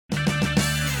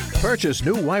Purchase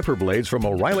new wiper blades from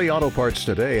O'Reilly Auto Parts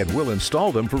today and we'll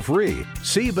install them for free.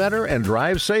 See better and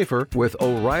drive safer with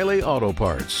O'Reilly Auto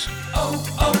Parts.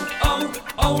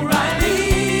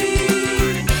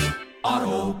 O'Reilly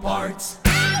Auto Parts.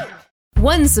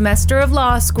 1 semester of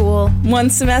law school. 1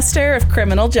 semester of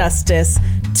criminal justice.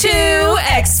 2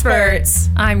 experts.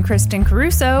 I'm Kristin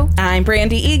Caruso. I'm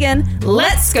Brandi Egan.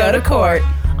 Let's go to court.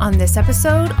 On this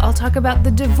episode, I'll talk about the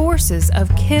divorces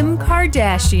of Kim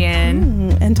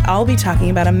Kardashian. And I'll be talking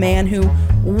about a man who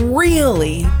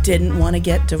really didn't want to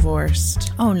get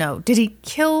divorced. Oh no, did he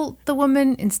kill the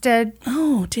woman instead?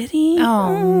 Oh, did he?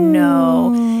 Oh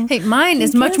no. Hey, mine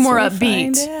is much more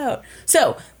upbeat.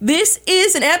 So, this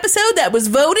is an episode that was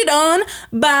voted on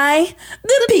by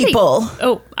the people.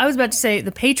 Oh, I was about to say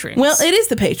the patrons. Well, it is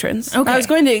the patrons. Okay. I was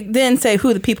going to then say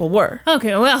who the people were.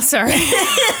 Okay, well, sorry.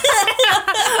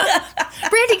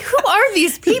 Brandi, who are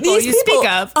these people you speak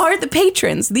of? Are the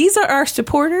patrons. These are our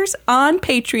supporters on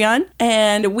Patreon,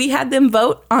 and we had them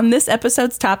vote on this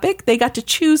episode's topic. They got to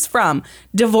choose from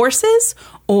divorces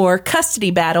or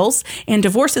custody battles, and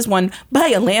divorces won by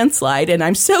a landslide, and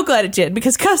I'm so glad it did,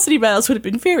 because custody battles would have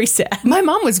been very sad. My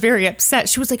mom was very upset.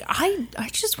 She was like, I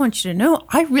just want you to know,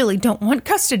 I really don't want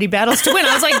custody battles to win.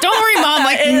 I was like, don't worry, Mom.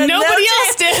 Like, nobody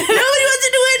else did. Nobody wants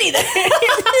to do anything.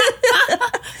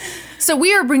 So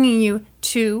we are bringing you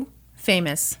 2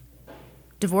 famous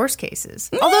divorce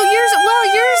cases. Although yours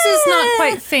is not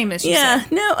quite famous. Yeah,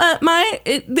 no,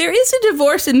 there is a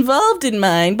divorce involved in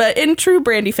mine, but in true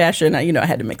Brandi fashion, I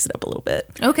had to mix it up a little bit.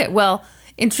 Okay, well,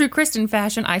 in true Kristin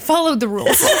fashion, I followed the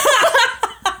rules.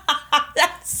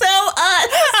 That's so us.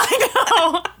 I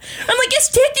know. I'm like, yes,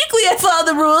 technically I follow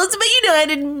the rules, but I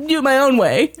didn't do it my own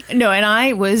way. No, and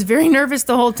I was very nervous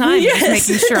the whole time, yes. Just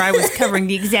making sure I was covering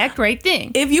the exact right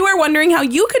thing. If you are wondering how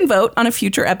you can vote on a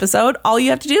future episode, all you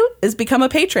have to do is become a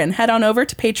patron. Head on over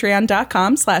to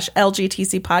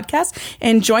patreon.com/LGTC podcast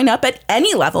and join up at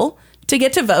any level to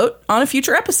get to vote on a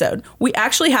future episode. We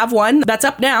actually have one that's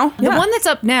up now. The one that's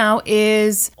up now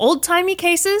is old-timey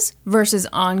cases versus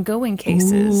ongoing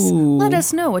cases. Ooh. Let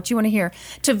us know what you want to hear.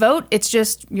 To vote, it's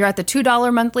just, you're at the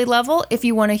 $2 monthly level. If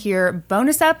you want to hear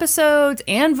bonus episodes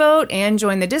and vote and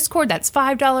join the Discord, that's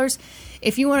 $5.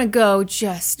 If you want to go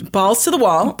just... balls to the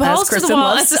wall, as Kristin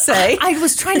loves to say. I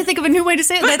was trying to think of a new way to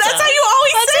say it. But that's how you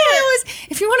always say it.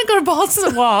 If you want to go to balls to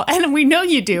the wall, and we know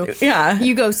you do,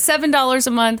 you go $7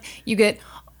 a month. You get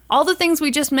all the things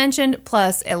we just mentioned,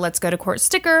 plus a Let's Go to Court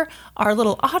sticker, our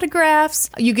little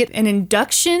autographs. You get an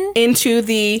induction into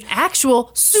the actual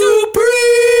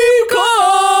Supreme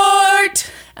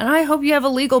Court. And I hope you have a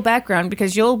legal background,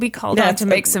 because you'll be called on to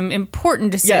make some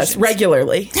important decisions. Yes,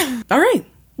 regularly. All right.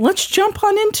 Let's jump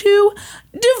on into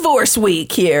Divorce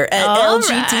Week here at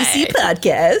LGTC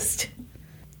Podcast.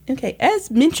 Okay,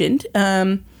 as mentioned,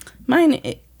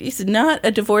 mine is not a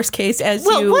divorce case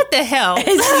what the hell?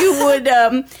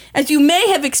 As you may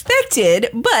have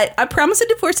expected, but I promise a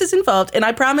divorce is involved, and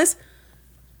I promise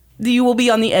that you will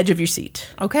be on the edge of your seat.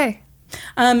 Okay.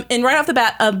 And right off the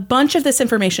bat, a bunch of this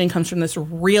information comes from this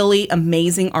really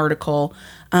amazing article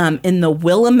in the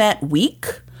Willamette Week,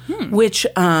 which...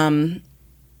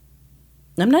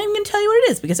 I'm not even going to tell you what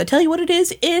it is, because I tell you what it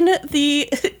is in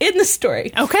the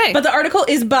story. Okay. But the article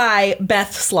is by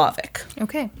Beth Slovic.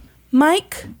 Okay.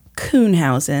 Mike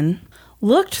Kuhnhausen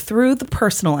looked through the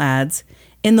personal ads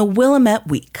in the Willamette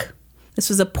Week. This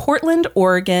was a Portland,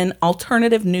 Oregon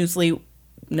alternative weekly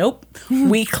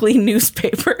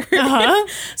newspaper. Uh-huh.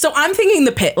 So I'm thinking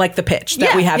the pitch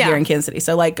that we have here in Kansas City.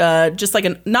 So just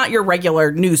like not your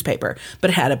regular newspaper,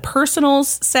 but it had a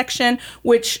personals section,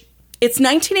 which... It's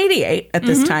 1988 at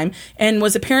this time, and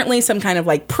was apparently some kind of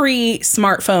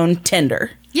pre-smartphone Tinder.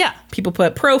 Yeah. People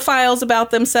put profiles about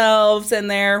themselves in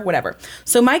there, whatever.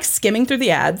 So Mike's skimming through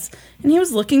the ads, and he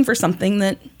was looking for something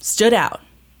that stood out.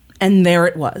 And there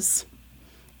it was.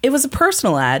 It was a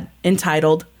personal ad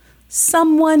entitled,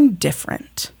 Someone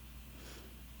Different.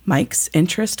 Mike's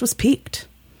interest was piqued.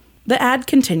 The ad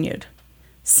continued.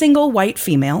 Single white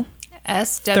female.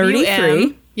 SWM.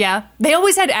 33. Yeah. They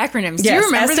always had acronyms. Yes, Do you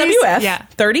remember SWF, these? Yeah.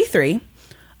 33.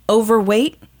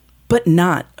 Overweight, but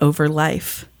not over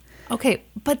life. Okay,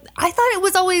 but I thought it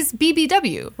was always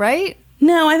BBW, right?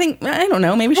 No, I don't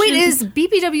know. Maybe Wait, is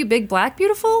BBW Big Black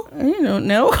Beautiful? I don't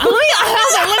know.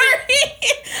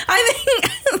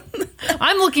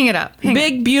 I'm looking it up.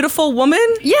 Big Beautiful Woman?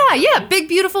 Yeah, Big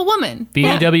Beautiful Woman.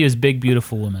 BBW is Big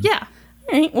Beautiful Woman. Yeah.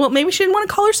 All right. Well, maybe she didn't want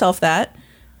to call herself that.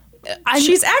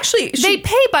 She's actually... They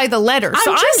pay by the letter,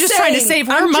 so I'm just trying to save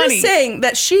her money. I'm just saying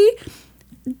that she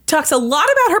talks a lot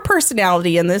about her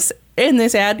personality in this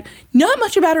ad, not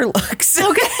much about her looks.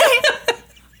 Okay.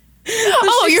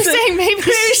 Oh, you're saying maybe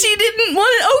she didn't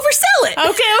want to oversell it.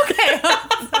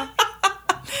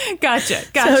 Okay. Gotcha.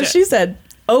 So she said,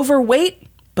 overweight,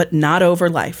 but not over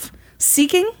life.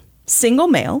 Seeking, single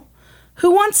male,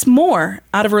 who wants more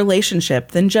out of a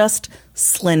relationship than just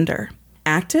slender.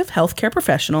 Active healthcare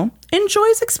professional,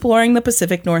 enjoys exploring the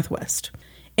Pacific Northwest.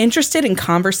 Interested in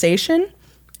conversation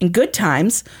and good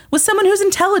times with someone who's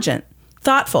intelligent,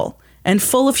 thoughtful, and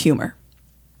full of humor.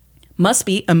 Must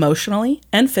be emotionally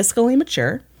and fiscally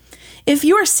mature. If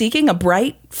you are seeking a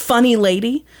bright, funny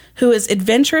lady who is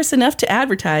adventurous enough to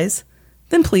advertise,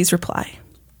 then please reply.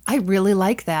 I really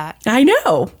like that. I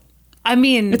know. I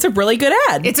mean, it's a really good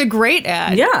ad. It's a great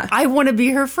ad. Yeah. I want to be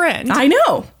her friend. I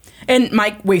know. And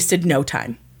Mike wasted no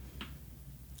time.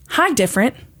 Hi,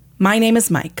 different. My name is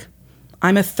Mike.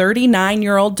 I'm a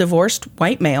 39-year-old divorced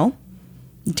white male.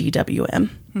 DWM.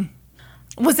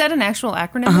 Was that an actual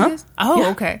acronym? Oh, yeah.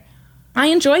 Okay. I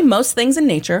enjoy most things in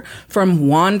nature, from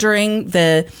wandering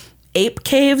the ape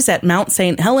caves at Mount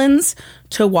St. Helens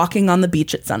to walking on the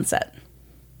beach at sunset.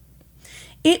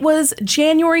 It was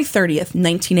January 30th,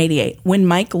 1988, when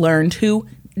Mike learned who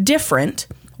different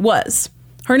was.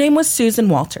 Her name was Susan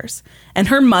Walters, and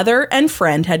her mother and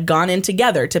friend had gone in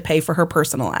together to pay for her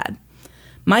personal ad.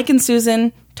 Mike and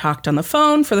Susan talked on the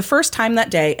phone for the first time that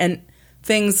day, and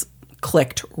things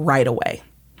clicked right away.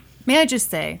 May I just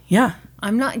say? Yeah.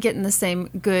 I'm not getting the same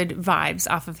good vibes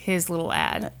off of his little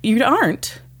ad. You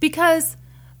aren't. Because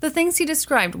the things he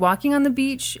described, walking on the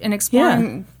beach and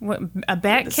exploring a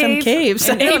bat cave. Some caves.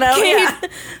 An ape cave.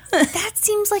 That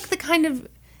seems like the kind of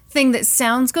thing that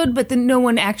sounds good, but then no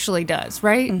one actually does,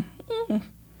 right?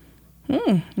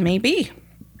 Maybe.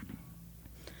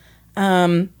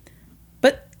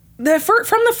 But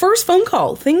from the first phone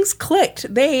call, things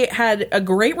clicked. They had a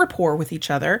great rapport with each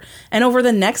other. And over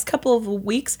the next couple of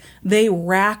weeks, they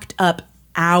racked up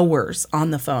hours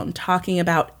on the phone talking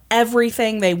about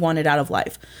everything they wanted out of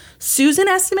life. Susan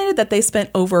estimated that they spent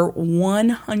over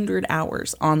 100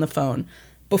 hours on the phone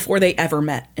before they ever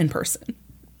met in person.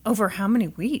 Over how many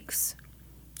weeks?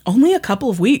 Only a couple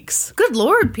of weeks. Good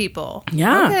Lord, people.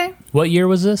 Yeah. Okay. What year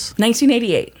was this?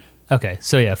 1988. Okay,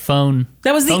 so yeah, phone.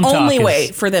 That was the phone only talk way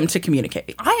is- for them to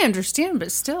communicate. I understand,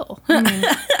 but still. I mean,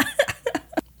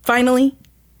 Finally,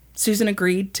 Susan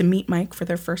agreed to meet Mike for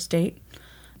their first date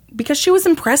because she was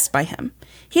impressed by him.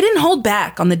 He didn't hold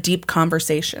back on the deep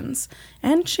conversations,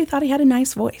 and she thought he had a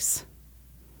nice voice.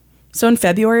 So in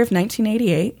February of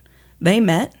 1988, they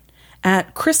met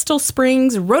at Crystal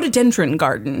Springs Rhododendron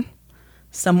Garden,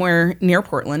 somewhere near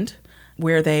Portland,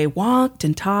 where they walked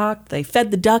and talked. They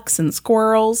fed the ducks and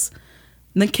squirrels.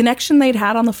 And the connection they'd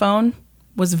had on the phone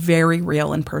was very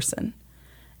real in person.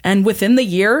 And within the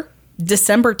year,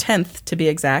 December 10th to be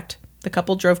exact, the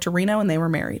couple drove to Reno and they were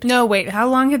married. no, wait. How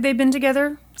long had they been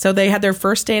together? So they had their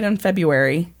first date in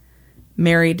February,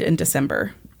 married in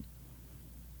December.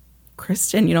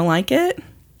 Kristin, you don't like it?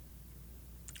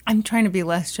 I'm trying to be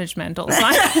less judgmental.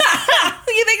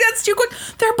 You think that's too quick?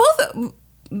 They're both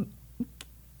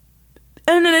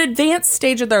in an advanced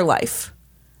stage of their life.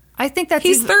 I think that's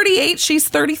He's 38, she's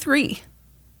 33.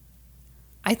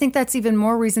 I think that's even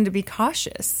more reason to be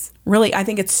cautious. Really, I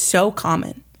think it's so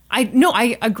common.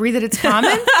 I agree that it's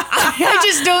common.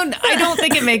 I don't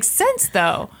think it makes sense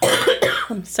though.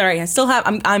 Sorry, I still have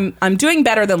I'm doing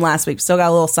better than last week. Still got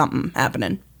a little something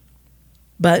happening.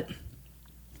 But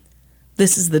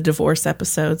this is the divorce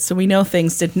episode, so we know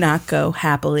things did not go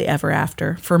happily ever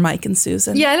after for Mike and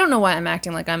Susan. Yeah, I don't know why I'm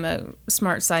acting like I'm a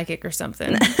smart psychic or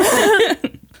something.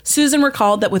 Susan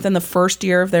recalled that within the first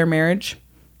year of their marriage,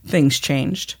 things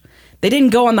changed. They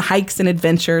didn't go on the hikes and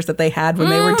adventures that they had when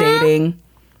they were dating.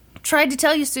 Tried to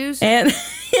tell you, Suze. And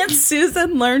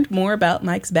Susan learned more about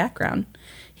Mike's background.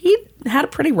 He had a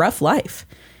pretty rough life.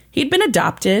 He'd been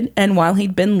adopted, and while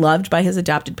he'd been loved by his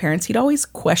adopted parents, he'd always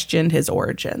questioned his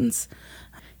origins.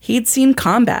 He'd seen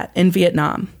combat in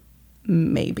Vietnam.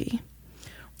 Maybe.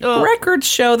 Oh. Records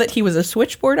show that he was a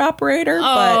switchboard operator,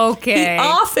 but Okay. he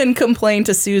often complained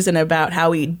to Susan about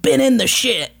how he'd been in the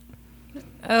shit.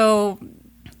 Oh,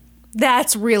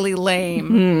 that's really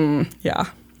lame. Yeah.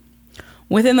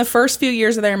 Within the first few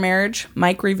years of their marriage,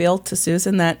 Mike revealed to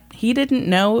Susan that he didn't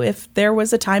know if there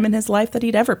was a time in his life that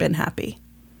he'd ever been happy.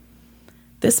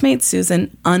 This made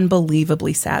Susan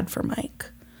unbelievably sad for Mike.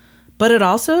 But it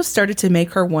also started to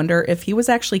make her wonder if he was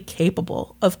actually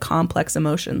capable of complex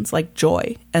emotions like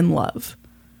joy and love.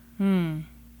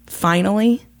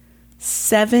 Finally,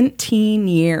 17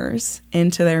 years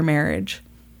into their marriage,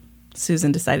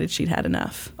 Susan decided she'd had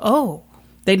enough. Oh.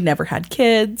 They'd never had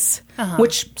kids,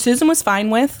 which Susan was fine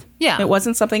with. Yeah. It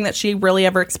wasn't something that she really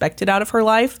ever expected out of her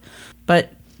life.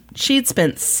 But she'd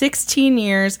spent 16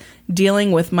 years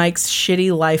dealing with Mike's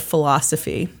shitty life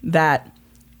philosophy that,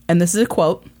 and this is a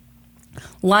quote,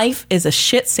 "Life is a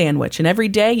shit sandwich, and every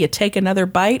day you take another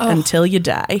bite until you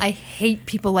die." I hate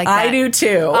people like that. I do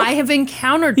too. I have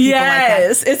encountered people like that.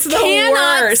 Yes, it's the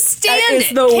Cannot worst. stand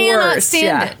It's it. the Cannot worst. stand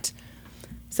Yeah. it.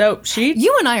 So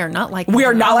You and I are not like that. we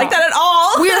are not like that at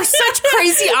all. We are such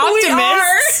crazy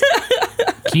optimists. We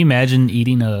are. Can you imagine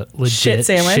eating a legit Shit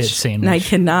sandwich. shit sandwich? No, I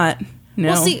cannot.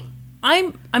 No. Well, see,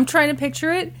 I'm trying to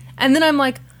picture it, and then I'm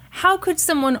like, how could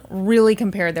someone really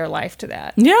compare their life to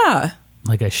that? Yeah.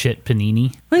 Like a shit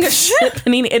panini? Like a shit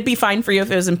panini. It'd be fine for you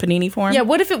if it was in panini form. Yeah,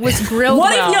 what if it was grilled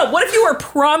What well? if you were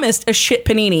promised a shit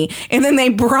panini and then they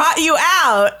brought you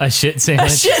out A shit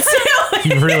sandwich? a shit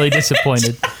sandwich? I'm really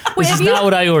disappointed. Wait, This is have you- not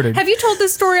what I ordered. Have you told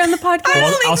this story on the podcast? I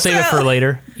don't I'll think save it so. for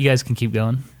later. You guys can keep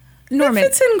going. Norman,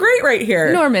 It's in great right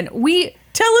here. Norman,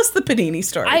 Tell us the panini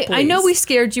story. I know please. we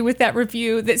scared you with that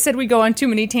review that said we go on too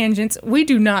many tangents. We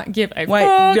do not give a Why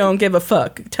fuck. don't give a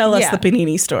fuck? Tell us Yeah. the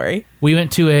panini story. We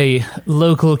went to a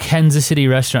local Kansas City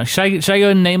restaurant. Should I go ahead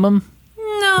and name them?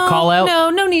 No, Call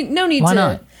out? No need. Why to.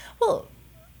 not? Well,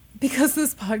 because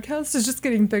this podcast is just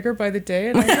getting bigger by the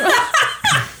day. And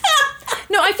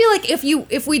No, I feel like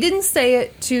if we didn't say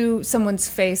it to someone's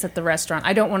face at the restaurant,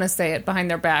 I don't want to say it behind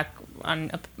their back on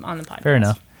the podcast. Fair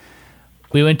enough.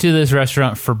 We went to this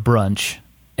restaurant for brunch,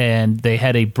 and they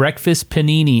had a breakfast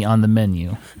panini on the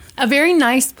menu. A very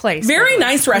nice place. Very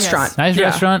nice restaurant. Nice Yeah.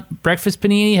 restaurant. Breakfast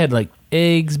panini had like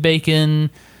eggs,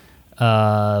 bacon,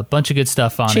 a bunch of good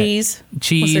stuff on Cheese. it.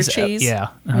 Cheese. Was there cheese? Yeah.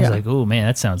 And I was Yeah. like, oh, man,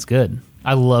 that sounds good.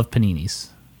 I love paninis,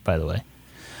 by the way.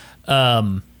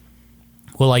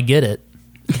 Well, I get it.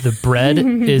 The bread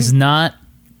is not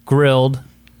grilled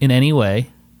in any way.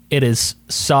 It is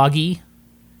soggy.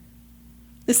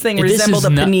 This thing This resembled is a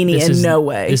not- panini this in is- no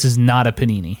way. This is not a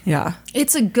panini. Yeah.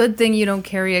 It's a good thing you don't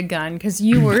carry a gun because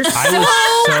you were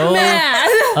I was so mad.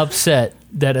 upset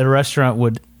that a restaurant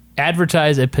would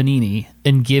advertise a panini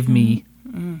and give me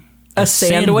A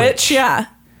sandwich. Yeah.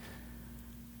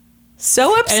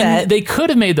 So upset. And they could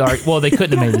have made the argument. Well, they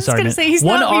couldn't have made this I was gonna argument. say, he's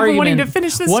not even wanting to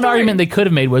finish this One story. argument they could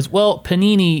have made was, well,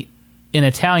 panini in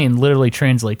Italian literally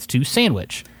translates to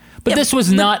sandwich. But this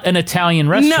was not an Italian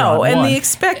restaurant. no, and one. the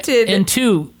expected. And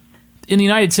two, in the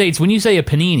United States, when you say a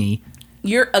panini,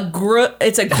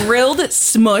 it's a grilled,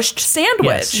 smushed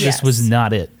sandwich. yes, this was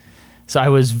not it. So I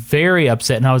was very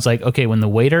upset, and I was like, okay, when the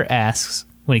waiter asks,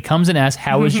 when he comes and asks,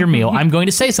 how was your meal? I'm going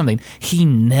to say something. He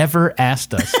never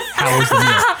asked us, how was the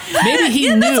meal? Maybe he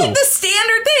Yeah, knew. that's like the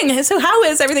standard thing. So how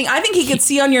is everything? I think he could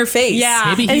see on your face. Yeah.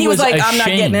 Maybe and he was like, I'm not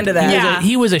ashamed. getting into that. Yeah.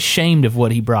 He was ashamed of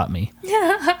what he brought me.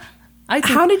 I think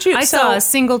How did you- I so- saw a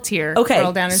single tear roll Okay,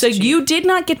 down his so cheek. you did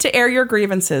not get to air your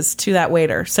grievances to that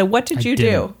waiter. So what did you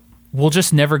Didn't. do? We'll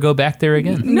just never go back there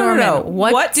again. No.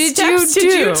 What did steps you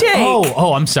did you do? take?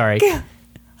 Oh, I'm sorry.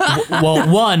 Well,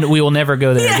 one, we will never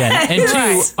go there again. And two,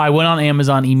 right. I went on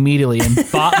Amazon immediately and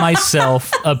bought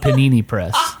myself a panini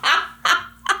press.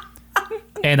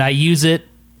 And I use it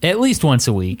at least once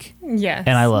a week, Yes.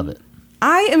 and I love it.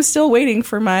 I am still waiting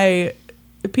for my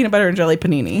peanut butter and jelly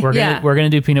panini. We're gonna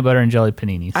do peanut butter and jelly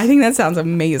paninis. I think that sounds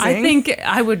amazing. I think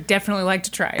I would definitely like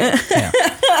to try it. Yeah.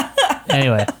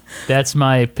 Anyway, that's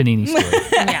my panini story.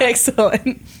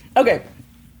 Excellent. Okay.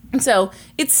 So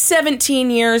it's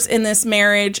 17 years in this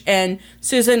marriage, and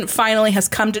Susan finally has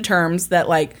come to terms that,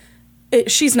 like,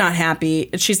 she's not happy.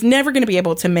 She's never going to be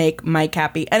able to make Mike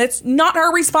happy, and it's not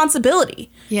her responsibility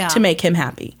to make him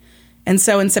happy. And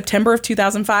so in September of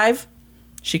 2005,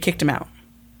 she kicked him out.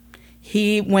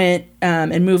 He went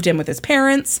and moved in with his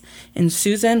parents, and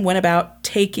Susan went about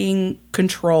taking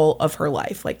control of her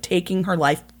life, like taking her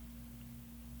life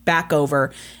back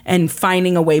over and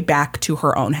finding a way back to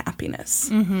her own happiness.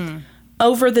 Mm-hmm.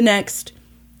 Over the next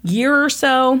year or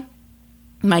so,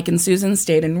 Mike and Susan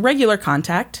stayed in regular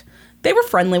contact. They were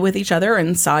friendly with each other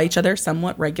and saw each other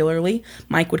somewhat regularly.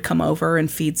 Mike would come over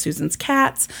and feed Susan's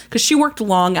cats because she worked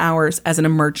long hours as an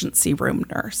emergency room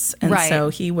nurse. And so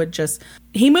he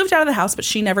moved out of the house, but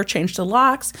she never changed the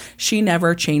locks. She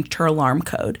never changed her alarm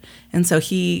code. And so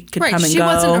he could come and go. She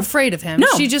wasn't afraid of him. No.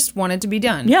 She just wanted to be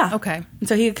done. Yeah. Okay. And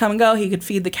so he could come and go. He could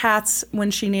feed the cats when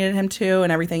she needed him to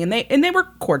and everything. And they were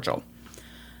cordial.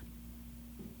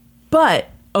 But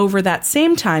over that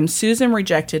same time, Susan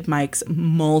rejected Mike's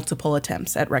multiple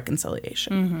attempts at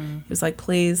reconciliation. Mm-hmm. He was like,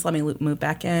 please, let me move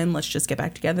back in. Let's just get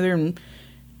back together.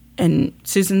 And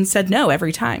Susan said no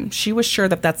every time. She was sure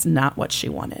that that's not what she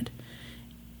wanted.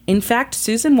 In fact,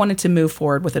 Susan wanted to move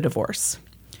forward with a divorce.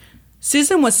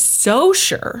 Susan was so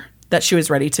sure that she was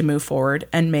ready to move forward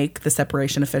and make the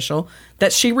separation official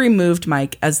that she removed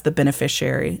Mike as the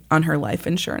beneficiary on her life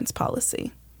insurance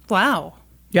policy. Wow.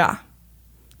 Yeah.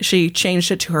 She changed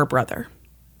it to her brother.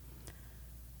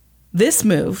 This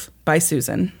move by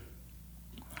Susan,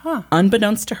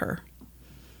 unbeknownst to her,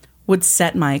 would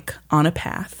set Mike on a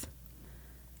path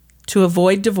to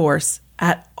avoid divorce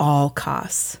at all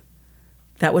costs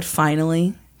that would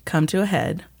finally come to a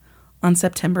head on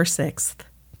September 6th,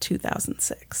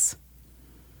 2006.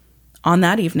 On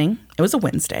that evening, it was a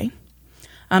Wednesday.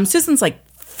 Susan's like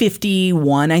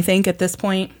 51, I think, at this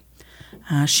point.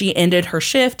 She ended her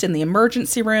shift in the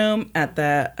emergency room at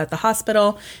the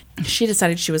hospital. She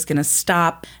decided she was going to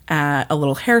stop at a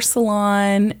little hair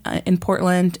salon in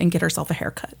Portland and get herself a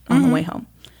haircut on the way home.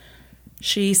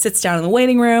 She sits down in the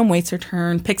waiting room, waits her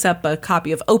turn, picks up a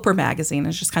copy of Oprah magazine and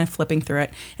is just kind of flipping through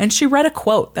it. And she read a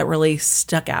quote that really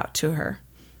stuck out to her.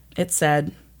 It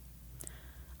said,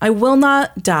 "I will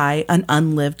not die an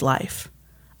unlived life.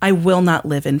 I will not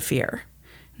live in fear."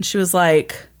 And she was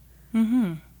like,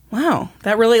 wow,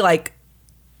 that really like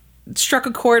struck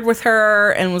a chord with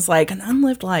her and was like, an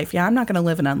unlived life. Yeah, I'm not going to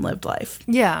live an unlived life.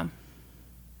 Yeah.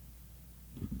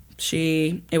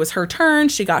 It was her turn.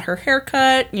 She got her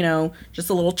haircut, just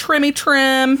a little trimmy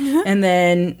trim, and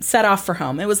then set off for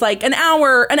home. It was like an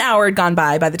hour had gone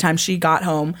by the time she got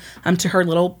home to her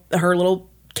little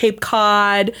Cape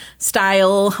Cod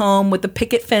style home with the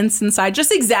picket fence inside.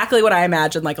 Just exactly what I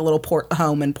imagined like a little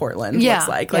home in Portland looks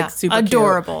like. Like super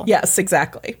adorable. Cute. Yes,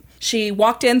 exactly. She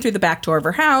walked in through the back door of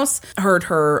her house, heard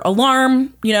her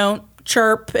alarm,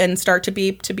 chirp and start to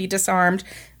beep to be disarmed.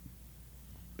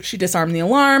 She disarmed the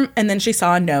alarm, and then she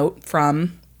saw a note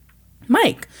from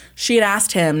Mike. She had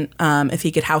asked him if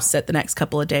he could house sit the next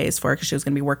couple of days for her because she was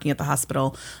going to be working at the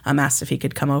hospital. Asked if he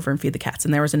could come over and feed the cats.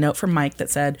 And there was a note from Mike that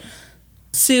said,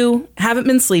 "Sue, haven't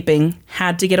been sleeping,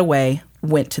 had to get away,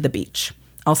 went to the beach.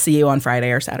 I'll see you on Friday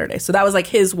or Saturday." So that was like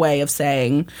his way of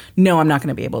saying, no, I'm not going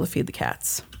to be able to feed the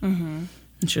cats. And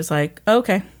she was like,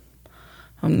 okay,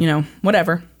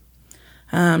 whatever.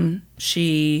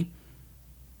 She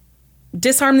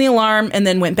disarmed the alarm and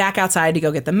then went back outside to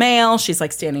go get the mail. She's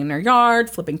like standing in her yard,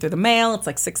 flipping through the mail. It's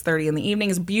like 6:30 in the evening.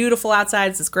 It's beautiful outside.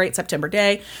 It's this great September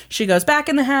day. She goes back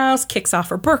in the house, kicks off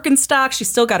her Birkenstock. She's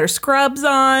still got her scrubs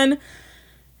on.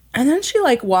 And then she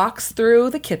like walks through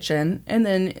the kitchen and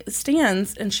then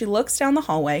stands and she looks down the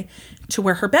hallway to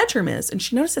where her bedroom is. And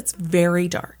she notices it's very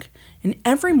dark. And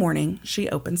every morning she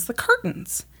opens the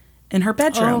curtains in her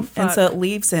bedroom. And so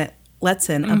it lets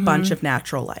in a bunch of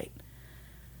natural light.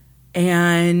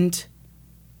 And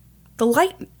the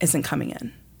light isn't coming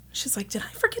in. She's like, did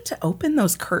I forget to open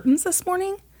those curtains this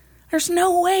morning? There's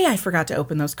no way I forgot to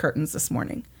open those curtains this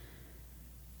morning.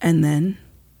 And then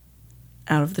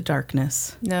out of the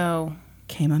darkness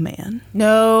came a man.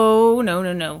 No.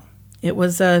 It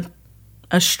was a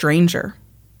stranger.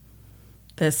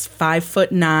 This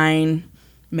 5'9"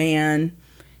 man.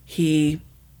 He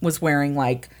was wearing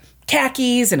like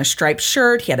khakis and a striped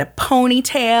shirt. He had a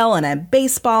ponytail and a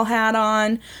baseball hat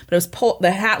on, but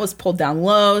the hat was pulled down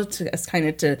low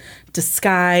to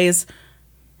disguise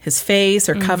his face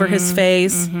or cover his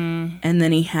face. And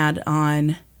then he had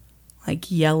on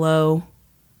like yellow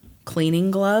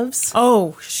cleaning gloves.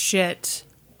 Oh, shit.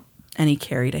 And he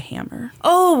carried a hammer.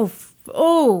 Oh,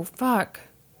 fuck.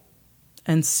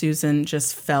 And Susan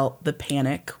just felt the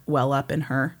panic well up in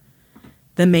her.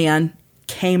 The man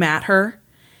came at her.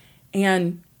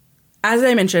 And as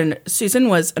I mentioned, Susan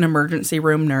was an emergency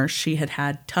room nurse. She had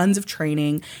had tons of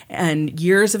training and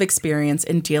years of experience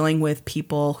in dealing with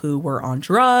people who were on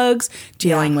drugs,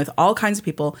 dealing with all kinds of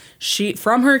people.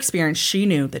 From her experience, she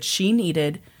knew that she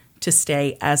needed to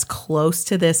stay as close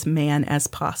to this man as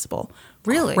possible.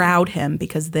 Really? Crowd him,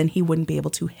 because then he wouldn't be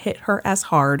able to hit her as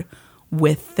hard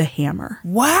with the hammer.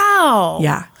 Wow.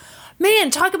 Yeah. Man,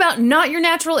 talk about not your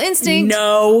natural instinct.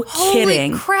 No Holy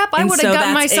kidding. Holy crap, I would have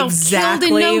gotten myself killed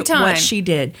in no time. What she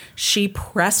did. She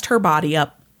pressed her body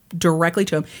up directly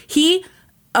to him.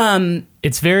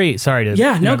 It's very, sorry to...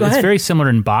 Yeah, no, go ahead. It's very similar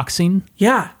in boxing.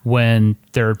 Yeah. When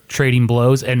they're trading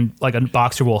blows and like a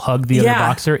boxer will hug the other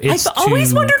boxer. I've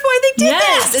always wondered why they did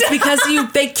this. It's because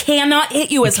they cannot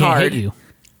hit you as hard. Hit you.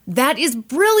 That is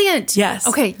brilliant. Yes.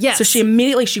 Okay, yes. So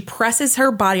she presses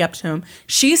her body up to him.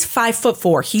 She's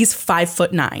 5'4". He's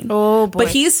 5'9". Oh, boy. But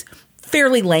he's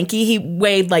fairly lanky. He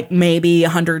weighed like maybe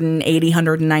 180,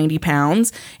 190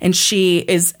 pounds. And she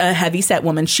is a heavyset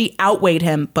woman. She outweighed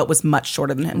him, but was much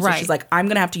shorter than him. So she's like, I'm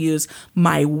going to have to use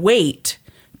my weight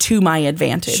to my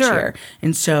advantage here.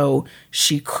 And so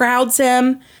she crowds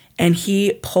him, and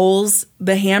he pulls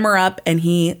the hammer up, and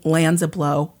he lands a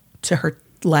blow to her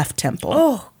left temple.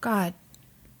 Oh, God.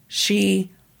 She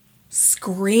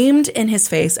screamed in his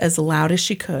face as loud as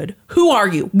she could, "Who are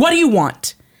you? What do you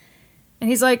want?" And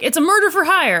he's like, it's a murder for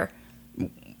hire.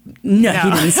 No,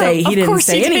 he didn't say anything. Of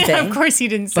course he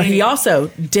didn't say But anything. he also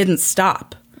didn't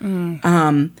stop.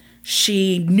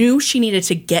 She knew she needed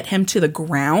to get him to the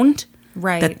ground.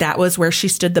 Right. That was where she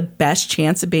stood the best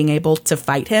chance of being able to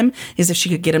fight him, is if she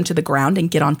could get him to the ground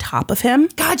and get on top of him.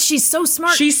 God, she's so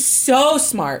smart. She's so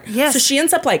smart. Yes. So she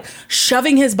ends up like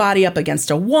shoving his body up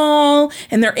against a wall,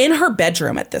 and they're in her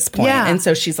bedroom at this point. Yeah. And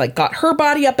so she's like got her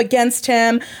body up against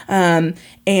him,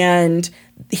 and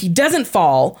he doesn't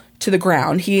fall to the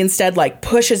ground. He instead like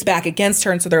pushes back against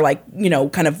her. And so they're like,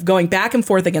 kind of going back and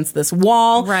forth against this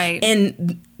wall. Right.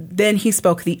 And then he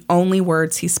spoke the only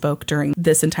words he spoke during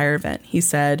this entire event. He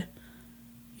said,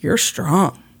 "You're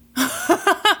strong."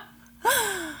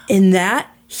 In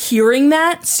that, hearing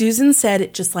that, Susan said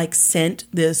it just like sent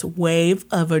this wave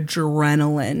of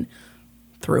adrenaline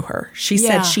through her. She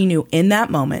said she knew in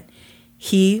that moment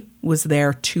he was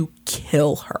there to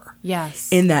kill her. Yes.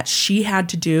 In that she had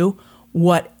to do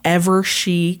whatever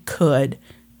she could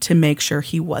to make sure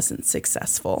he wasn't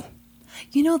successiful.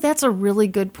 That's a really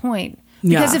good point.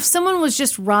 Because if someone was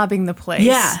just robbing the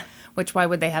place, which why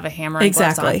would they have a hammer and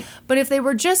gloves on? But if they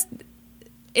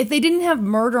didn't have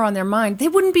murder on their mind, they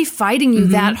wouldn't be fighting you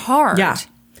that hard. Yeah.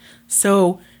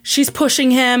 So she's pushing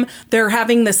him. They're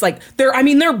having this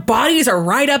their bodies are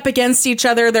right up against each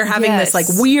other. They're having this like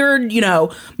weird,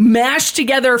 mashed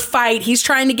together fight. He's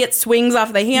trying to get swings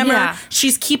off the hammer. Yeah.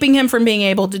 She's keeping him from being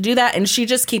able to do that. And she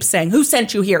just keeps saying, "Who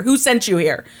sent you here? Who sent you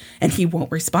here?" And he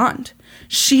won't respond.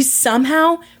 She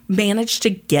somehow managed to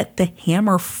get the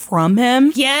hammer from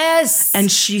him. Yes.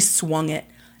 And she swung it.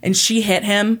 And she hit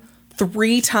him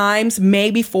 3 times,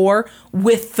 maybe 4,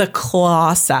 with the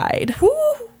claw side. Woo.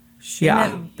 She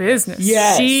meant business.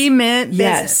 Yes. She meant business.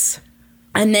 Yes.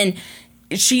 And then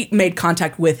she made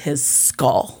contact with his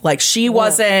skull. Like she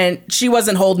wasn't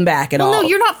holding back at all. No,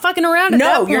 you're not fucking around at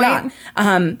that point. No, you're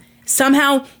not.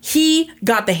 Somehow he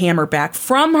got the hammer back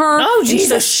from her. Oh,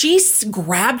 Jesus. So she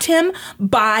grabbed him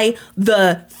by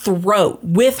the throat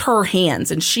with her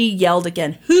hands, and she yelled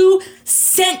again, "Who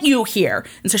sent you here?"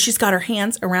 And so she's got her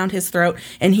hands around his throat,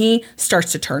 and he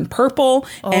starts to turn purple.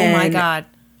 Oh, my God.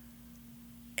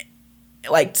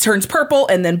 Like turns purple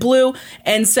and then blue.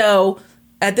 And so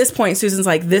at this point, Susan's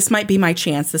like, this might be my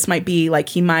chance. This might be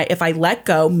like if I let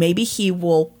go, maybe he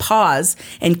will pause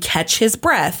and catch his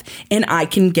breath and I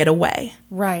can get away.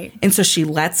 Right. And so she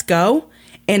lets go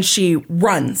and she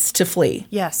runs to flee.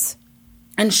 Yes.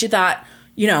 And she thought,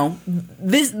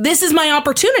 this is my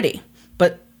opportunity.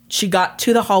 But she got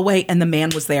to the hallway and the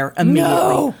man was there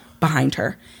immediately behind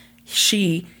her.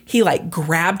 He like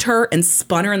grabbed her and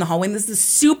spun her in the hallway. And this is a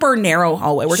super narrow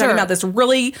hallway. We're talking about this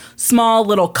really small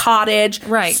little cottage,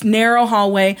 right? Narrow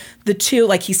hallway. The two,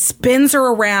 like he spins her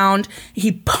around.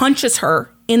 He punches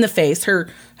her in the face.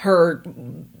 Her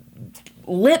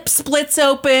lip splits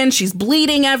open. She's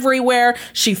bleeding everywhere.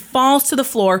 She falls to the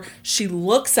floor. She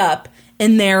looks up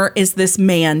and there is this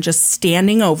man just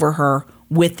standing over her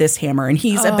with this hammer. And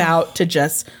he's about to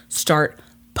just start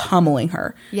pummeling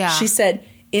her. Yeah. She said,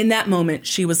 in that moment,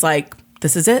 she was like,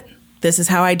 this is it. This is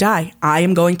how I die. I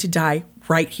am going to die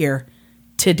right here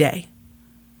today.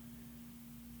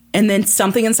 And then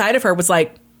something inside of her was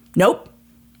like, nope,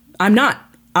 I'm not.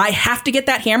 I have to get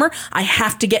that hammer. I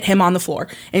have to get him on the floor.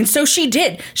 And so she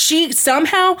did. She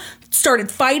somehow started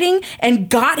fighting and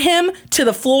got him to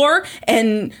the floor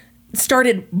and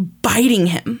started biting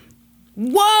him.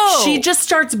 Whoa! She just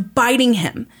starts biting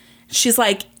him. She's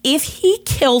like, if he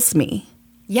kills me,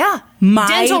 my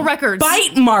dental records,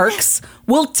 bite marks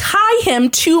will tie him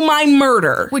to my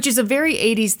murder. Which is a very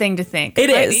 80s thing to think. It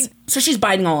is. So she's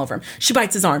biting all over him. She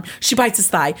bites his arm. She bites his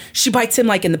thigh. She bites him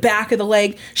like in the back of the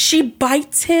leg. She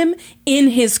bites him in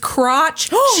his crotch.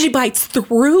 She bites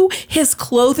through his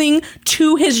clothing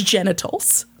to his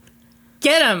genitals.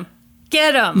 Get him.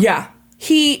 Get him. Yeah.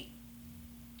 She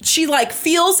like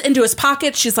feels into his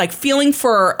pocket. She's like feeling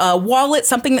for a wallet,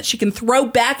 something that she can throw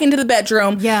back into the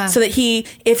bedroom. Yeah. So that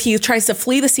if he tries to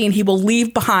flee the scene, he will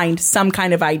leave behind some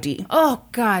kind of ID. Oh,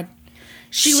 God.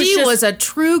 She was was a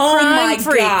true crime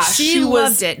freak. Gosh. She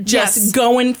loved it. Just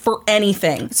going for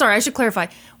anything. Sorry, I should clarify.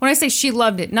 When I say she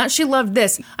loved it, not she loved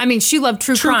this. I mean, she loved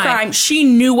true crime. She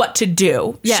knew what to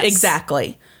do. Yes.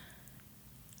 Exactly.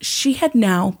 She had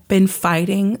now been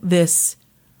fighting this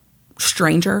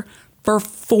stranger for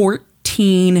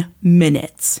 14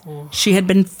 minutes. She had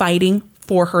been fighting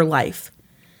for her life.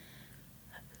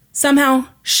 Somehow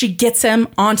she gets him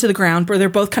onto the ground where they're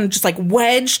both kind of just like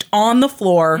wedged on the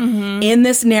floor in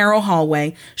this narrow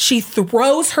hallway. She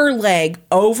throws her leg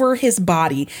over his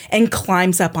body and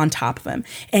climbs up on top of him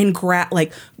and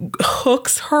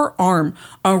hooks her arm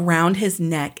around his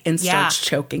neck and starts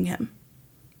choking him.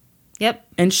 Yep.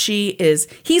 And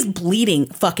he's bleeding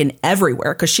fucking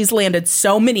everywhere because she's landed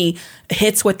so many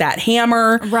hits with that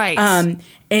hammer. Right.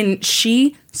 And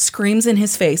she screams in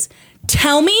his face,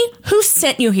 "Tell me who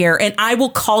sent you here and I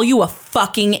will call you a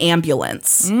fucking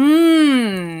ambulance."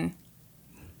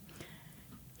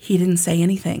 He didn't say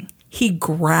anything. He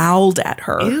growled at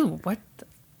her. Ew, what?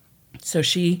 So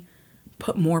she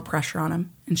put more pressure on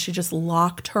him and she just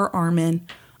locked her arm in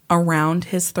around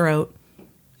his throat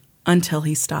until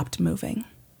he stopped moving.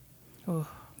 Ooh.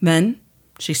 Then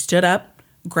she stood up,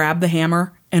 grabbed the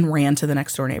hammer, and ran to the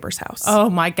next door neighbor's house.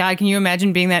 Oh my God. Can you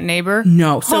imagine being that neighbor?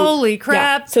 No. So, holy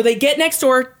crap. Yeah. So they get next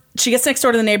door. She gets next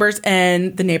door to the neighbors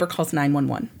and the neighbor calls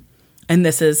 911. And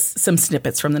this is some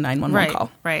snippets from the 911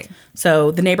 call. Right. So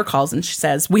the neighbor calls and she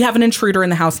says, "We have an intruder in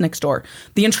the house next door.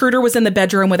 The intruder was in the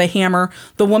bedroom with a hammer.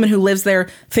 The woman who lives there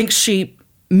thinks she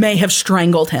may have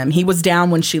strangled him. He was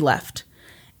down when she left."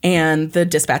 And the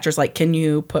dispatcher's like, "Can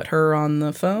you put her on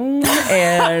the phone?"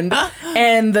 And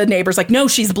the neighbor's like, "No,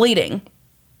 she's bleeding."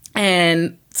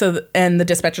 And so the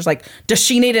dispatcher's like, "Does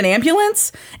she need an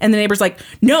ambulance?" And the neighbor's like,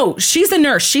 "No, she's a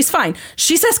nurse. She's fine.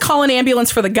 She says call an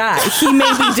ambulance for the guy. He may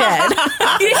be dead."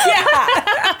 Yeah.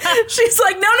 She's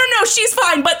like, no, she's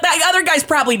fine, but that other guy's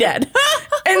probably dead.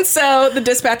 And so the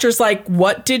dispatcher's like,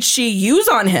 "What did she use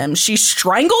on him? She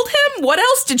strangled him? What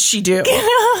else did she do?"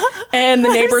 And the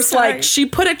neighbor's like, "She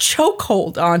put a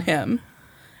chokehold on him."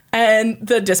 And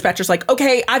the dispatcher's like,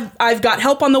 "Okay, I've got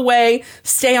help on the way.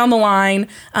 Stay on the line."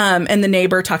 And the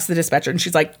neighbor talks to the dispatcher, and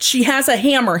she's like, "She has a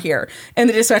hammer here." And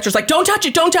the dispatcher's like, "Don't touch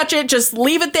it. Don't touch it. Just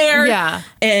leave it there." Yeah.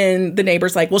 And the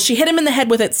neighbor's like, "Well, she hit him in the head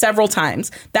with it several times.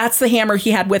 That's the hammer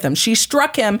he had with him. She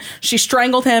struck him. She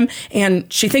strangled him, and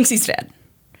she thinks he's dead."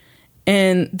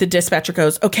 And the dispatcher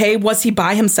goes, "Okay, was he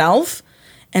by himself?"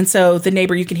 And so the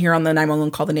neighbor, you can hear on the 911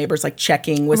 call, the neighbor's like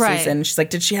checking with Susan. She's like,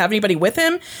 "Did she have anybody with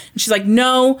him?" And she's like,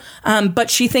 "No, but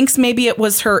she thinks maybe it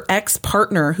was her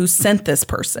ex-partner who sent this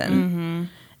person." Mm-hmm.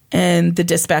 And the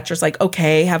dispatcher's like,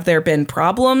 "Okay, have there been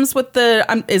problems with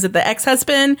is it the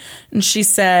ex-husband?" And she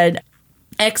said,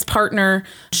 "Ex-partner,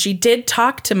 she did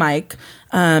talk to Mike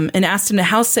and asked him to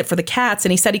house sit for the cats,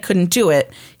 and he said he couldn't do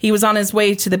it. He was on his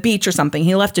way to the beach or something.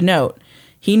 He left a note.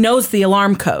 He knows the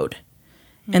alarm code."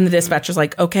 And the dispatcher's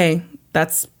like, "Okay,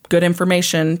 that's good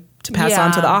information to pass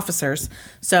on to the officers."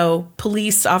 So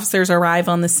police officers arrive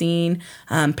on the scene,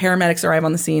 paramedics arrive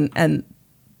on the scene, and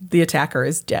the attacker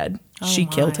is dead. She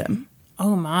killed him.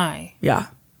 Oh, my. Yeah.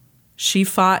 She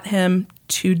fought him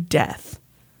to death.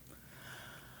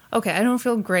 Okay, I don't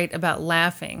feel great about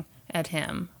laughing at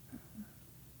him.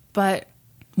 But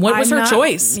what was her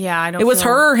choice? Yeah, I don't It was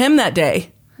her or him that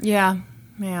day. Yeah.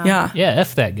 Yeah,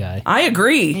 F that guy. I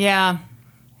agree. Yeah.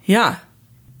 Yeah.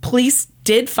 Police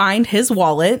did find his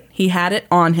wallet. He had it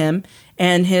on him,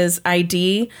 and his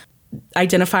ID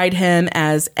identified him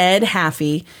as Ed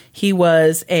Haffey. He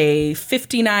was a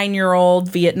 59-year-old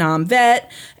Vietnam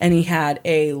vet, and he had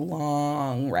a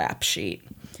long rap sheet,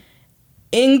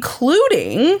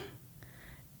 including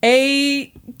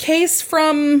a case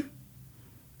from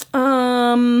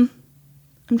I'm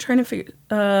trying to figure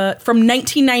from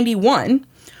 1991,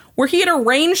 where he had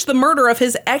arranged the murder of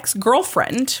his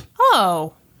ex-girlfriend.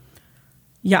 Oh.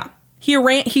 Yeah.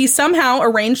 He somehow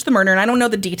arranged the murder, and I don't know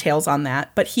the details on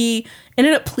that, but he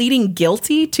ended up pleading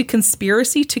guilty to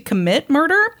conspiracy to commit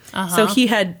murder. Uh-huh. So he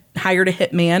had hired a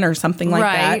hitman or something like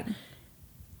that.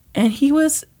 And he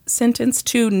was sentenced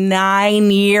to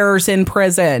 9 years in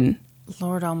prison.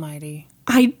 Lord almighty.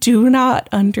 I do not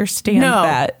understand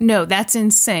that. No, that's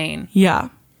insane. Yeah.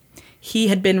 He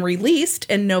had been released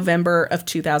in November of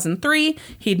 2003.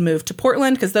 He'd moved to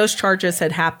Portland because those charges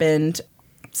had happened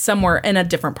somewhere in a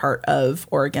different part of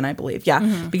Oregon, I believe.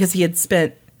 Yeah, because he had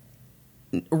spent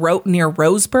near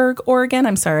Roseburg, Oregon.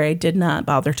 I'm sorry, I did not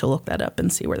bother to look that up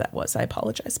and see where that was. I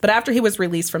apologize. But after he was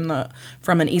released from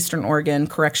an Eastern Oregon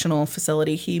correctional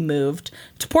facility, he moved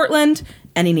to Portland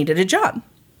and he needed a job.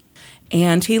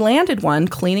 And he landed one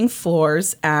cleaning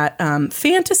floors at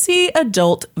Fantasy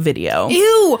Adult Video.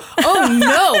 Ew! Oh,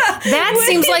 no. That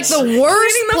seems like the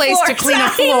worst place to clean a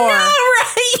floor. I know,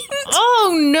 right?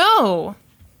 Oh, no.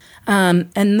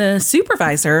 And the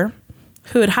supervisor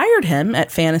who had hired him at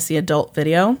Fantasy Adult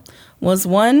Video was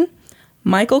one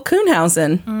Michael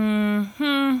Kuhnhausen.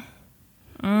 Mm-hmm.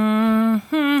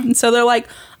 Mm-hmm. And so they're like,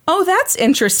 "Oh, that's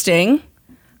interesting.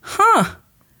 Huh.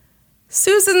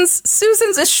 Susan's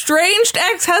estranged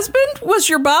ex-husband was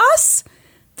your boss?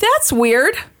 That's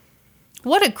weird.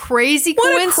 What a crazy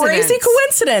coincidence. What a crazy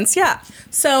coincidence, yeah."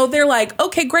 So they're like,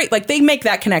 "Okay, great." Like, they make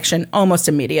that connection almost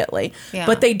immediately. Yeah.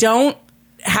 But they don't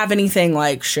have anything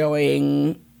like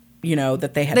showing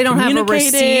that they had They don't have a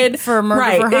receipt for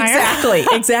murder for hire.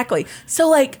 Exactly. So,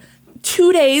 like,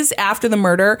 2 days after the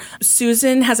murder,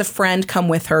 Susan has a friend come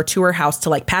with her to her house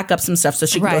to, like, pack up some stuff so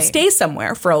she can go stay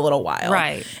somewhere for a little while.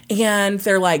 Right. And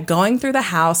they're, like, going through the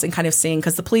house and kind of seeing,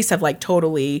 because the police have, like,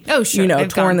 totally,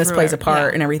 torn this place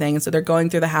apart and everything. And so they're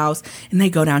going through the house and they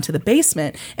go down to the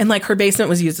basement. And, like, her basement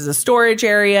was used as a storage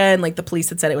area. And, like, the police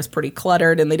had said it was pretty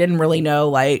cluttered and they didn't really know,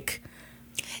 like...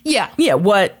 Yeah,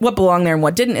 what belonged there and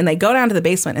what didn't. And they go down to the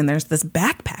basement and there's this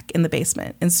backpack in the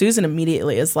basement. And Susan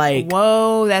immediately is like,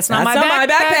 whoa, that's not my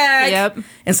backpack. Yep.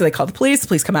 And so they call the police. The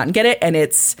police come out and get it. And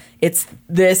it's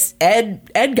this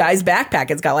Ed guy's backpack.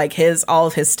 It's got like all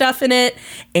of his stuff in it.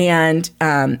 And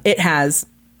it has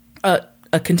a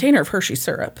container of Hershey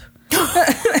syrup.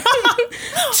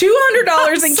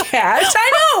 $200 in cash.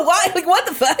 I know. Why? Like, what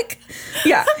the fuck?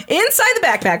 Yeah. Inside the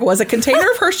backpack was a container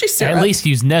of Hershey syrup. At least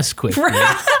use Nesquik.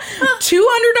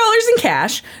 $200 in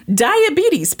cash.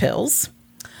 Diabetes pills.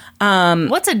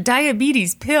 What's a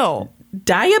diabetes pill?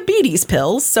 Diabetes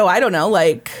pills. So I don't know.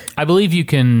 Like, I believe you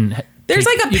can. There's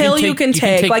like a pill you can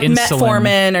take like insulin.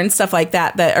 Metformin and stuff like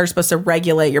that are supposed to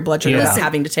regulate your blood sugar without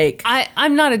having to take.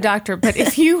 I'm not a doctor, but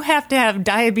if you have to have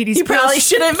diabetes you probably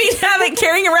shouldn't be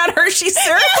carrying around Hershey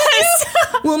syrup.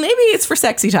 Well, maybe it's for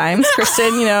sexy times,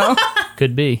 Kristin,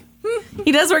 Could be.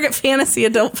 He does work at Fantasy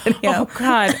Adult Video. Oh,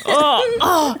 God.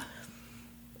 Oh.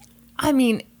 I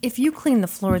mean, if you clean the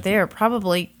floor there,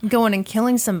 probably going and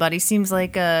killing somebody seems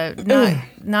like a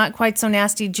not quite so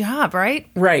nasty job, right?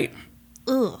 Right.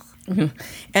 Ugh. Mm-hmm.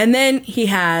 And then he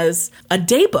has a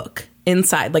day book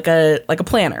inside, like a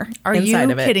planner. Are inside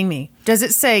you of it. kidding me? Does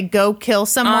it say go kill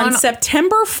someone? On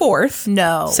September 4th.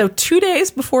 No. So 2 days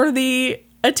before the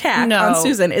attack on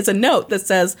Susan is a note that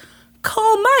says,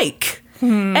 call Mike.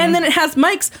 And then it has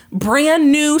Mike's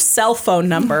brand new cell phone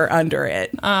number under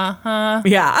it. Uh-huh.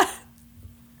 Yeah.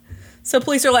 So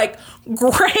police are like,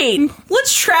 great,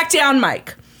 let's track down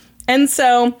Mike. And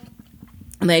so...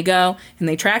 they go and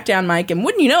they track down Mike, and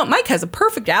wouldn't you know it, Mike has a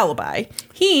perfect alibi.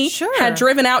 He had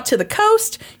driven out to the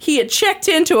coast. He had checked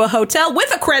into a hotel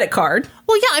with a credit card.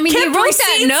 Well, yeah, I mean, he wrote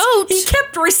that note. He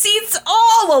kept receipts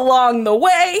all along the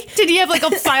way. Did he have like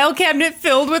a file cabinet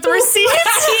filled with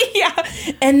receipts? Yeah.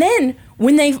 And then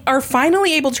when they are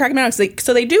finally able to track him down,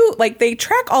 so they do, like, they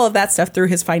track all of that stuff through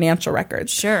his financial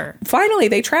records. Sure. Finally,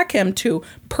 they track him to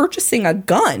purchasing a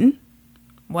gun.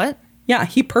 What? Yeah,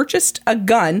 he purchased a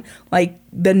gun, like,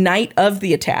 the night of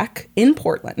the attack in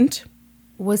Portland.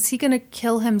 Was he going to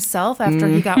kill himself after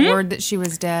he got word that she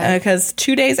was dead? Because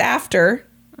 2 days after...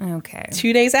 Okay.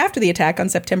 2 days after the attack on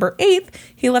September 8th,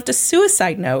 he left a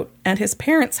suicide note at his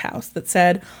parents' house that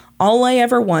said, all I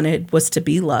ever wanted was to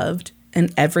be loved,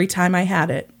 and every time I had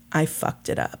it, I fucked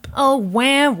it up. Oh,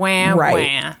 wah, wah,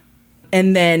 wah.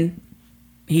 And then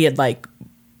he had, like,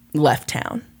 left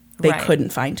town. They couldn't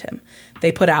find him.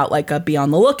 They put out like a be on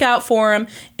the lookout for him.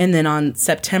 And then on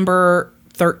September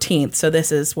 13th, so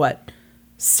this is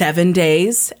 7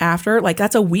 days after? Like,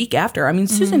 that's a week after. I mean,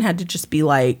 Susan had to just be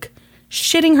like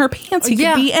shitting her pants. He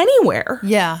could be anywhere.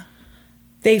 Yeah.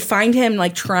 They find him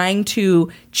like trying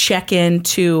to check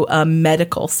into a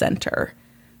medical center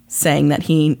saying that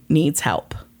he needs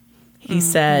help. He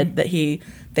said that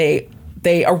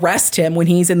they arrest him when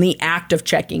he's in the act of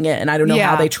checking in. I don't know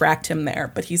how they tracked him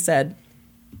there, but he said,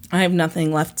 I have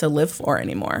nothing left to live for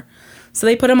anymore. So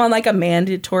they put him on like a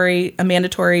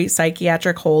mandatory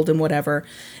psychiatric hold and whatever.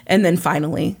 And then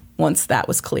finally, once that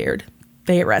was cleared,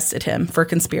 they arrested him for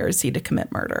conspiracy to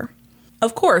commit murder.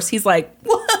 Of course, he's like,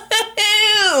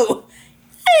 whoa,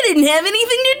 I didn't have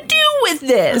anything to do with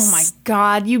this. Oh my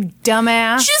God, you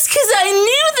dumbass. Just because I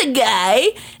knew the guy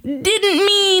didn't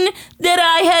mean that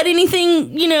I had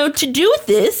anything, to do with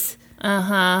this.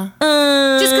 Uh-huh.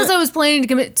 Just because I was planning to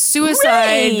commit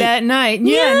suicide that night.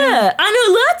 Yeah. I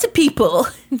know lots of people.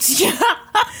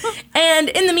 And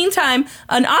in the meantime,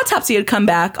 an autopsy had come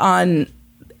back on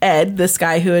Ed, this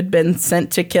guy who had been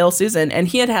sent to kill Susan, and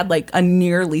he had like a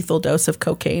near lethal dose of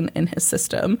cocaine in his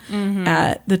system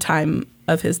at the time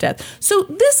of his death. So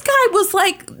this guy was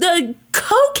like the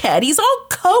cokehead. He's all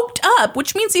coked up,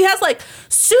 which means he has like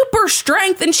super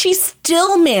strength, and she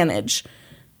still managed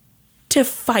to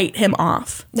fight him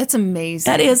off. That's amazing.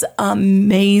 That is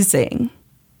amazing.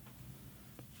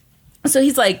 So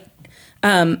he's like,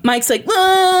 Mike's like,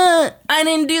 I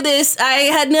didn't do this. I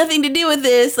had nothing to do with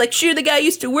this. Like, sure, the guy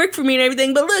used to work for me and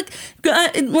everything, but look,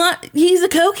 he's a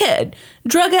cokehead.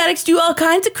 Drug addicts do all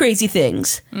kinds of crazy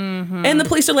things. Mm-hmm. And the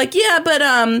police are like, yeah, but,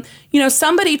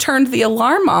 somebody turned the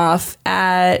alarm off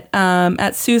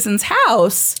at Susan's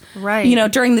house,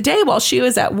 right? During the day while she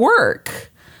was at work.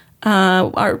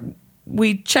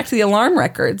 we checked the alarm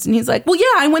records. And he's like, well,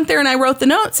 yeah, I went there and I wrote the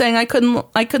note saying I couldn't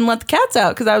let the cats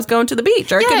out because I was going to the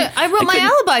beach. Or I wrote my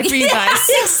alibi for you guys.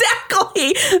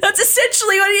 Exactly. That's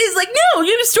essentially what he's like. No,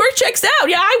 the story checks out.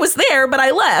 Yeah, I was there, but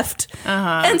I left.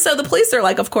 And so the police are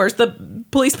like, of course, the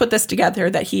police put this together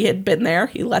that he had been there.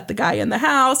 He let the guy in the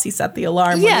house. He set the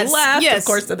alarm when he left, of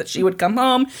course, so that she would come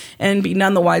home and be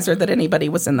none the wiser that anybody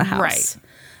was in the house.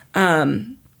 Right.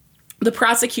 The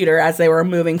prosecutor, as they were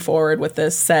moving forward with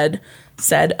this, said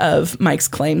of Mike's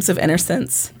claims of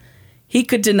innocence, he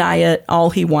could deny it all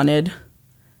he wanted,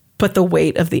 but the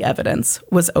weight of the evidence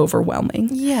was overwhelming.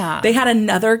 Yeah. They had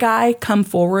another guy come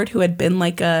forward who had been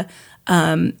like a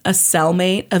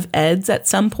cellmate of Ed's at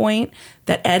some point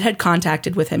that Ed had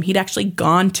contacted with him. He'd actually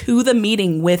gone to the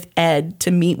meeting with Ed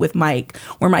to meet with Mike,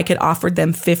 where Mike had offered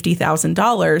them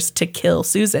 $50,000 to kill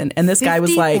Susan. And this guy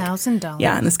was like, $50,000.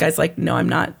 Yeah. And this guy's like, no, I'm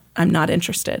not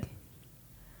interested.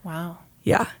 Wow.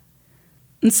 Yeah.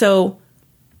 And so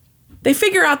they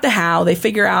figure out the how, they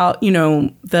figure out,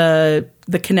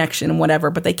 the connection and whatever,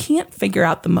 but they can't figure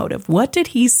out the motive. What did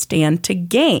he stand to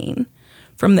gain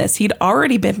from this? He'd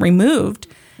already been removed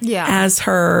as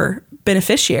her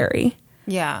beneficiary.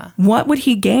 Yeah. What would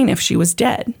he gain if she was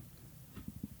dead?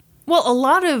 Well, a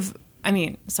lot of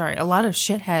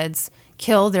shitheads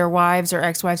kill their wives or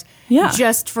ex-wives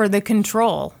just for the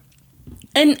control.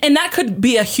 And that could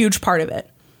be a huge part of it.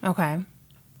 Okay.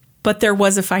 But there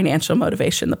was a financial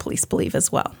motivation, the police believe,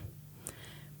 as well.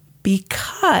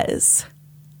 Because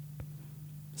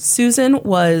Susan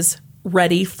was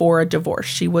ready for a divorce.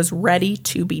 She was ready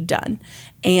to be done.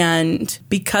 And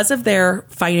because of their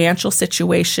financial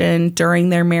situation during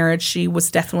their marriage, she was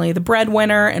definitely the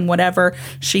breadwinner and whatever.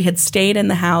 She had stayed in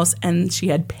the house and she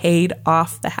had paid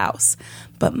off the house.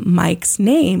 But Mike's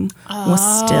name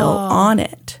was still on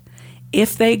it.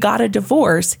 If they got a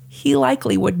divorce, he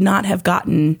likely would not have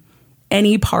gotten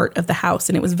any part of the house,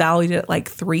 and it was valued at like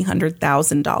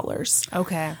 $300,000.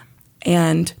 Okay.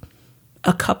 And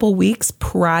a couple weeks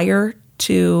prior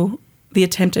to the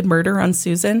attempted murder on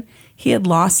Susan, he had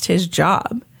lost his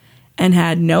job and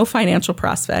had no financial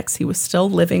prospects. He was still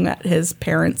living at his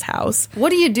parents' house. What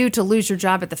do you do to lose your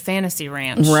job at the fantasy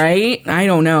ranch? Right? I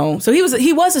don't know. So he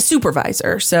was a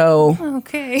supervisor. So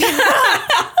okay.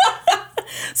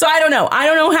 So I don't know. I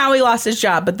don't know how he lost his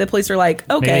job, but the police were like,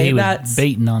 okay, maybe he was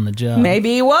baiting on the job.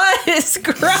 Maybe he was.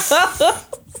 Gross.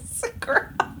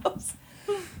 Gross.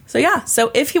 So yeah. So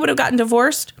if he would have gotten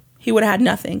divorced, he would have had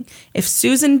nothing. If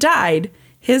Susan died,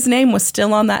 his name was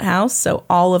still on that house, so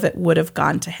all of it would have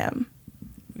gone to him.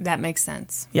 That makes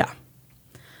sense. Yeah.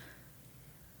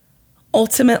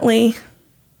 Ultimately,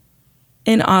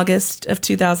 in August of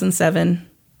 2007,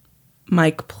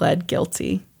 Mike pled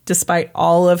guilty. Despite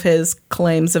all of his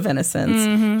claims of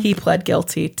innocence, he pled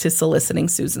guilty to soliciting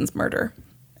Susan's murder.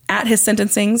 At his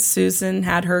sentencing, Susan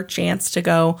had her chance to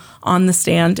go on the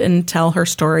stand and tell her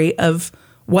story of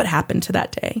what happened to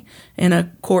that day. In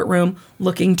a courtroom,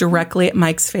 looking directly at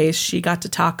Mike's face, she got to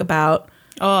talk about,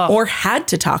 or had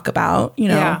to talk about,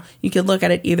 you could look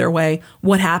at it either way,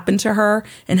 what happened to her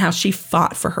and how she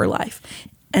fought for her life.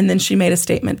 And then she made a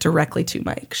statement directly to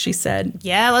Mike. She said,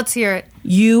 yeah, let's hear it.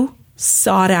 You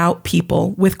sought out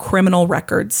people with criminal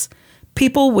records,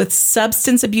 people with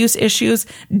substance abuse issues,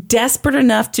 desperate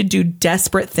enough to do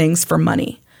desperate things for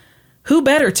money. Who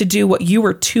better to do what you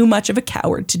were too much of a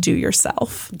coward to do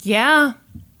yourself? Yeah.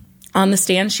 On the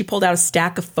stand, she pulled out a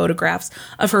stack of photographs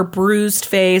of her bruised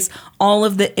face, all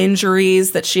of the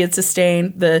injuries that she had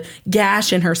sustained, the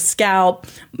gash in her scalp,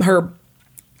 her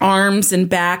arms and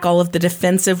back, all of the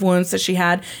defensive wounds that she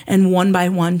had. And one by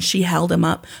one, she held them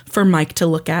up for Mike to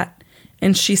look at.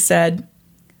 And she said,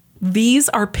 these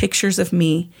are pictures of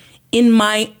me in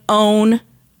my own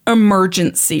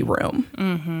emergency room.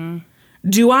 Mm-hmm.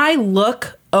 Do I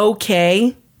look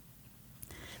okay?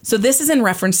 So this is in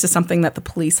reference to something that the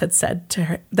police had said to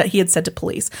her, that he had said to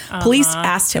police. Police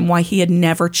asked him why he had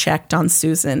never checked on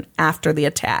Susan after the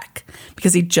attack,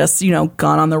 because he'd just,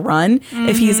 gone on the run. Mm-hmm.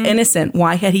 If he's innocent,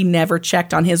 why had he never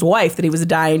checked on his wife that he was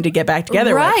dying to get back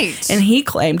together with? And he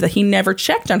claimed that he never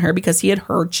checked on her because he had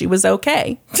heard she was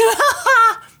okay.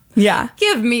 Yeah.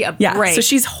 Give me a break. So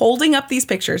she's holding up these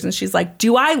pictures and she's like,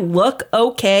 do I look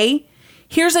okay?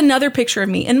 Here's another picture of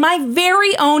me in my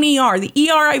very own ER, the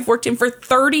ER I've worked in for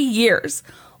 30 years.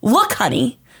 Look,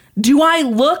 honey, do I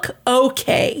look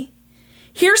okay?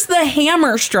 Here's the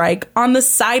hammer strike on the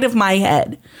side of my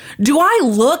head. Do I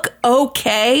look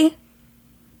okay?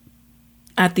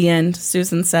 At the end,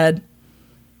 Susan said,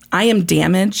 I am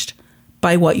damaged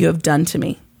by what you have done to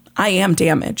me. I am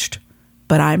damaged,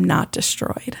 but I'm not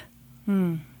destroyed.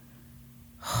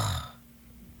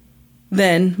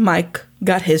 Then Mike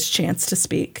got his chance to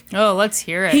speak. Oh, let's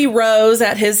hear it. He rose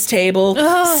at his table,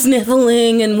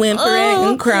 sniffling and whimpering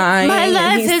and crying. My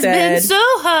life has been so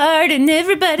hard and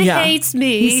everybody hates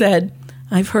me. He said,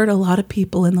 I've hurt a lot of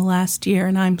people in the last year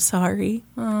and I'm sorry.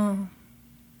 Oh.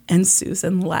 And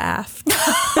Susan laughed.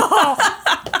 Oh,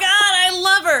 God, I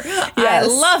love her. Yes. I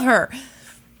love her.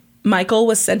 Michael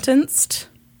was sentenced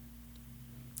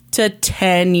to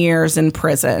 10 years in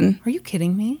prison. Are you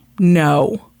kidding me?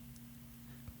 No.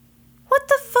 What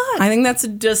the fuck? I think that's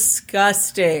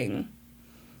disgusting.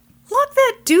 Lock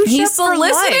that douche he up for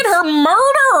life. He solicited her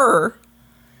murder.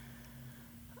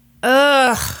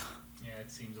 Ugh. Yeah, it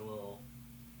seems a little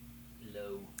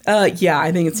low. Yeah,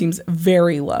 I think it seems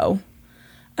very low.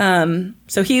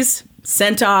 So he's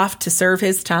sent off to serve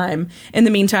his time. In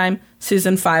the meantime,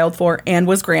 Susan filed for and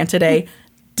was granted a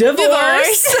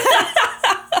divorce.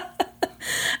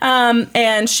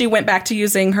 And she went back to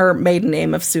using her maiden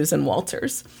name of Susan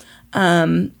Walters.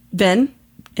 Then,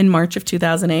 in March of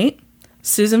 2008,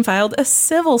 Susan filed a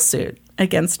civil suit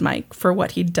against Mike for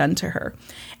what he'd done to her.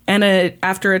 And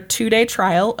after a 2-day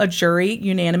trial, a jury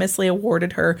unanimously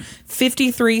awarded her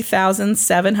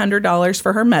 $53,700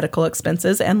 for her medical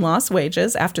expenses and lost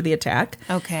wages after the attack.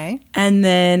 Okay. And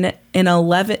then in an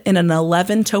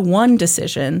 11-1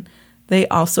 decision, they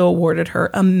also awarded her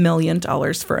 $1 million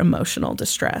for emotional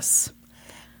distress.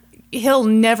 He'll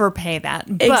never pay that.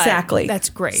 But exactly. That's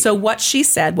great. So what she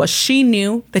said was she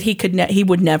knew that he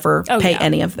would never pay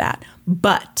any of that.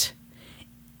 But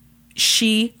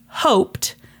she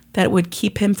hoped that it would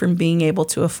keep him from being able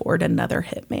to afford another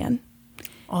hitman.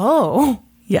 Oh.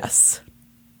 Yes.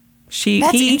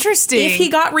 That's interesting. If he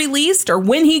got released or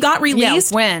when he got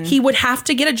released, when? He would have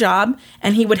to get a job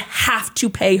and he would have to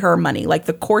pay her money. Like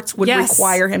the courts would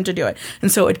require him to do it.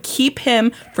 And so it would keep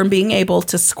him from being able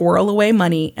to squirrel away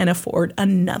money and afford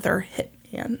another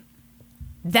hitman.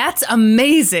 That's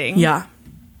amazing. Yeah.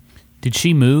 Did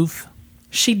she move?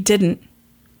 She didn't.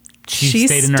 She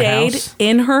stayed in her house?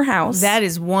 In her house. That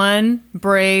is one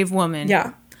brave woman.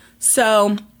 Yeah.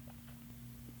 So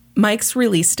Mike's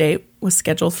release date was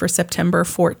scheduled for September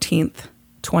 14th,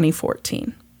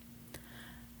 2014.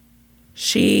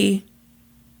 She,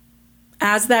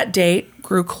 as that date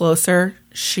grew closer,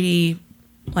 she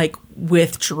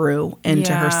withdrew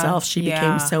into herself. She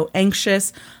became so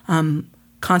anxious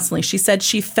constantly. She said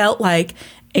she felt like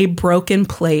a broken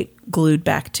plate glued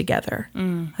back together.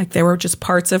 Like there were just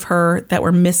parts of her that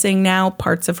were missing now,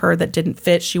 parts of her that didn't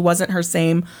fit. She wasn't her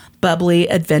same bubbly,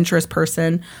 adventurous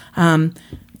person.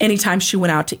 Anytime she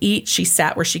went out to eat, she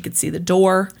sat where she could see the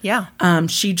door. Yeah.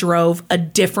 She drove a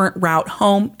different route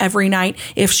home every night.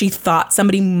 If she thought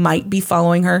somebody might be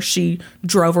following her, she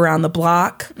drove around the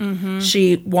block. Mm-hmm.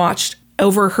 She watched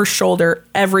over her shoulder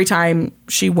every time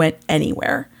she went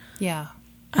anywhere. Yeah.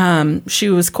 She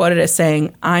was quoted as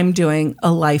saying, "I'm doing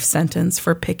a life sentence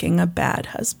for picking a bad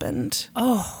husband."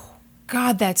 Oh,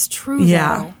 God, that's true,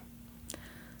 yeah.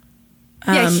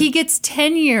 though. Yeah, he gets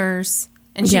 10 years,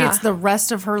 and she gets the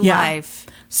rest of her life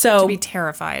to be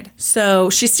terrified. So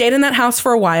she stayed in that house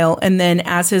for a while, and then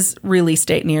as his release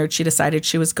date neared, she decided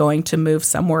she was going to move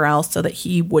somewhere else so that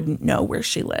he wouldn't know where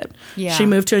she lived. Yeah. She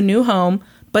moved to a new home,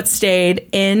 but stayed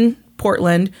in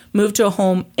Portland, moved to a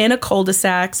home in a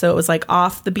cul-de-sac, so it was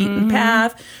off the beaten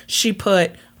path. She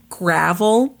put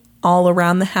gravel all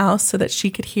around the house so that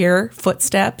she could hear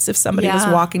footsteps if somebody was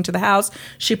walking to the house.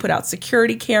 She put out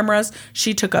security cameras.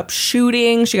 She took up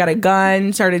shooting. She got a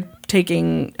gun, started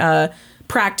taking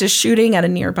practice shooting at a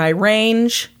nearby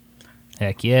range.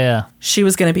 Heck yeah. She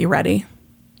was going to be ready.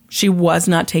 She was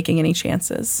not taking any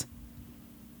chances.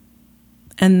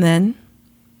 And then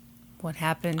what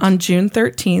happened? On June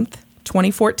 13th,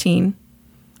 2014,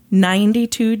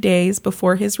 92 days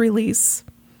before his release,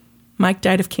 Mike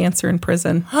died of cancer in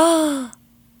prison.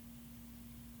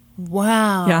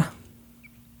 Wow. Yeah.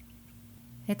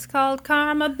 It's called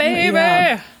karma, baby.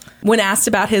 Yeah. When asked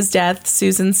about his death,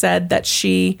 Susan said that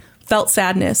she felt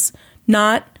sadness.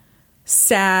 Not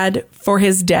sad for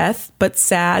his death, but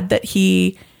sad that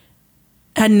he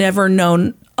had never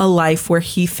known a life where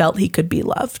he felt he could be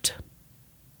loved.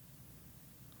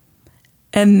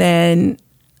 And then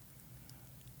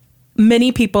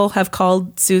many people have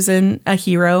called Susan a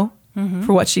hero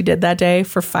for what she did that day,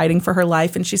 for fighting for her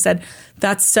life. And she said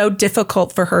that's so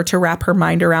difficult for her to wrap her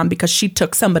mind around because she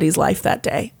took somebody's life that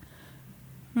day.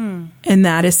 And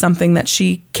that is something that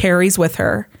she carries with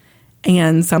her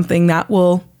and something that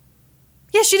will...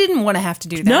 Yeah, she didn't want to have to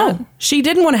do that. No, she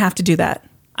didn't want to have to do that.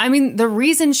 I mean, the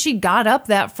reason she got up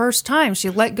that first time, she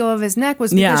let go of his neck,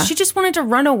 was because she just wanted to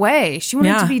run away. She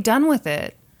wanted to be done with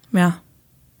it. Yeah.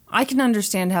 I can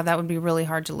understand how that would be really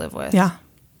hard to live with. Yeah.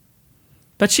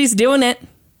 But she's doing it.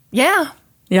 Yeah.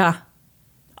 Yeah.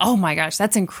 Oh my gosh,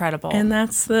 that's incredible. And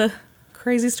that's the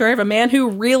crazy story of a man who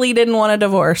really didn't want a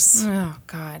divorce. Oh,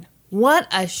 God. What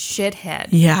a shithead.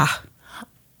 Yeah.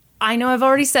 I know I've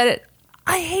already said it.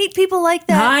 I hate people like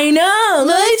that. I know.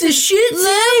 Life's a shit Life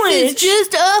is sandwich.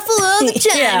 just awful all the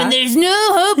time, Yeah. and there's no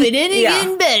hope in it Yeah.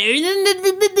 getting better.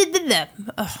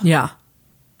 Ugh. Yeah.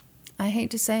 I hate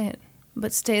to say it,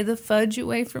 but stay the fudge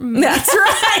away from me. That's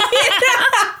right.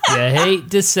 You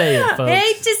hate to say it, folks.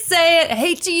 Hate to say it.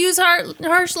 Hate to use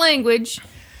harsh language.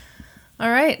 All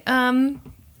right.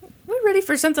 We ready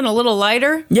for something a little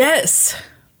lighter? Yes.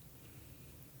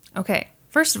 Okay.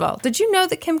 First of all, did you know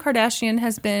that Kim Kardashian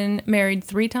has been married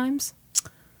 3 times?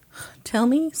 Tell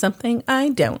me something I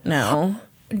don't know.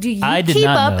 Do you I did keep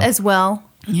not up know. as well?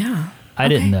 Yeah. I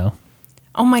didn't know.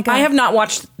 Oh my God. I have not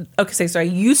watched. Okay, so I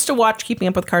used to watch Keeping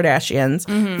Up with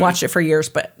Kardashians, watched it for years,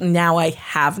 but now I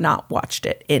have not watched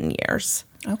it in years.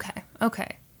 Okay.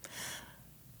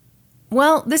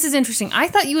 Well, this is interesting. I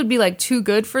thought you would be like too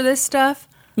good for this stuff.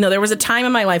 No, there was a time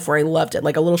in my life where I loved it,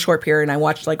 like a little short period, and I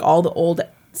watched like all the old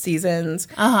seasons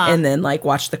and then like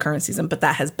watched the current season, but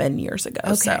that has been years ago.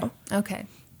 Okay.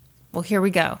 Well, here we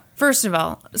go. First of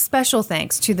all, special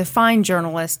thanks to the fine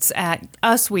journalists at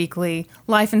Us Weekly,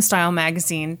 Life and Style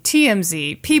Magazine,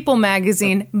 TMZ, People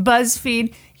Magazine,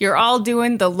 BuzzFeed. You're all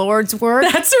doing the Lord's work.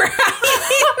 That's right.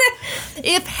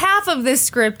 If half of this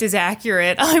script is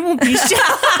accurate, I will be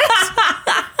shocked.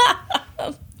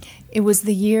 It was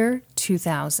the year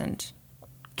 2000.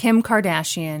 Kim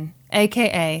Kardashian,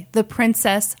 a.k.a. the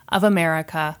Princess of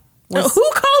America, was...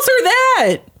 Who calls her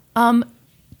that?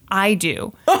 I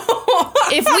do.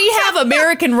 If we have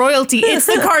American royalty, it's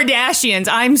the Kardashians.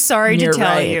 I'm sorry to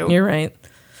tell you. You're right.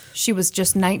 She was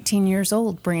just 19 years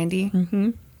old, Brandi. Mm-hmm.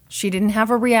 She didn't have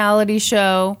a reality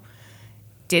show,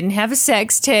 didn't have a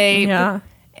sex tape,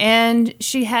 and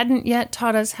she hadn't yet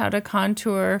taught us how to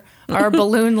contour our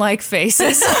balloon-like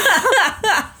faces.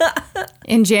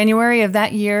 In January of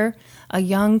that year, a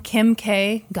young Kim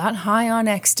K got high on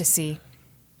ecstasy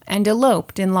and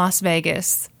eloped in Las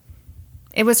Vegas.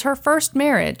 It was her first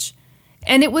marriage,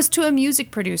 and it was to a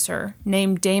music producer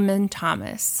named Damon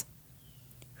Thomas,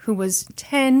 who was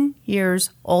 10 years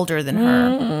older than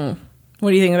her. What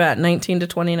do you think about 19 to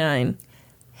 29?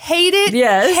 Hate it,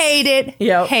 Yes. hate it,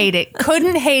 Yep. hate it.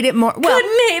 Couldn't hate it more. Well,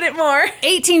 Couldn't hate it more.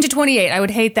 18 to 28, I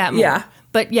would hate that more. Yeah.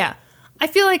 But yeah, I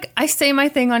feel like I say my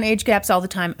thing on age gaps all the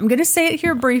time. I'm going to say it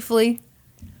here briefly.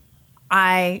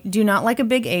 I do not like a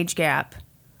big age gap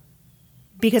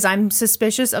because I'm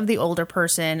suspicious of the older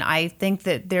person. I think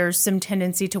that there's some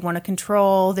tendency to want to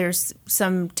control. There's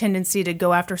some tendency to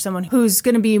go after someone who's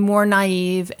going to be more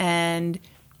naive. And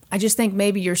I just think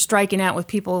maybe you're striking out with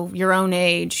people your own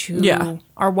age who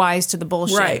are wise to the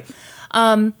bullshit. Right.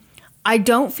 I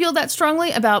don't feel that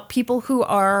strongly about people who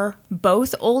are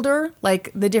both older,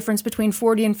 like the difference between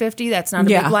 40 and 50. That's not a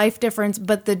big life difference,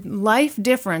 but the life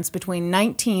difference between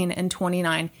 19 and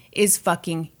 29 is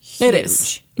fucking huge. It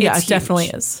is. Yeah, it definitely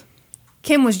is.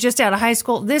 Kim was just out of high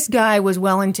school. This guy was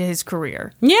well into his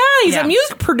career. Yeah, he's a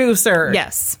music producer.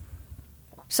 Yes.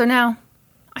 So now,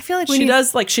 I feel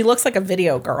like she looks like a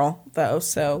video girl, though,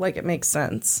 so, like, it makes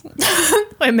sense.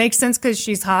 It makes sense because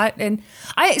she's hot. And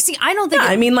I don't think...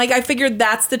 I figured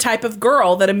that's the type of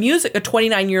girl that a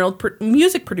 29-year-old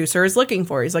music producer is looking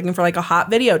for. He's looking for, like, a hot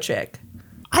video chick.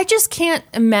 I just can't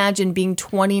imagine being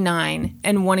 29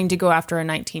 and wanting to go after a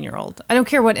 19-year-old. I don't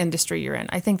care what industry you're in.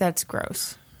 I think that's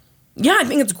gross. Yeah, I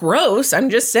think it's gross. I'm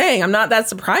just saying. I'm not that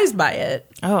surprised by it.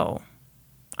 Oh,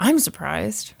 I'm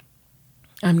surprised.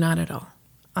 I'm not at all.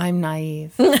 I'm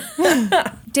naive.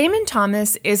 Damon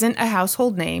Thomas isn't a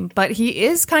household name, but he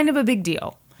is kind of a big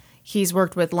deal. He's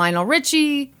worked with Lionel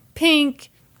Richie,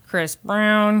 Pink, Chris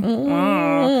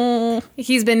Brown.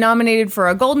 He's been nominated for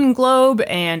a Golden Globe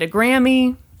and a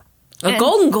Grammy.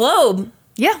 Golden Globe?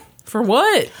 Yeah. For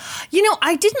what? You know,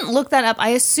 I didn't look that up. I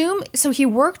assume, so he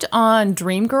worked on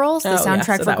Dreamgirls, the soundtrack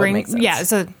so for that would Green. make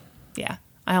sense. Yeah,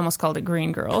 I almost called it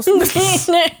Green Girls.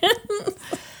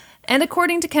 And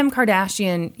according to Kim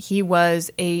Kardashian, he was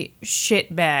a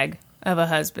shitbag of a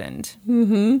husband.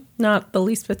 Mm-hmm. Not the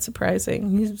least bit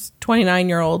surprising. He's a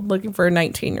 29-year-old looking for a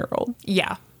 19-year-old.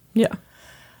 Yeah. Yeah.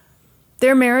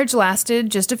 Their marriage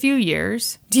lasted just a few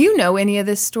years. Do you know any of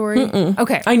this story? Mm-mm.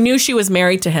 Okay. I knew she was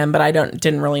married to him, but I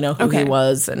didn't really know who he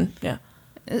was. And yeah.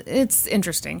 It's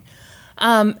interesting.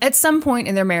 At some point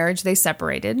in their marriage, they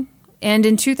separated. And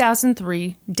in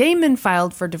 2003, Damon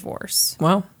filed for divorce.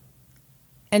 Wow.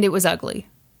 And it was ugly.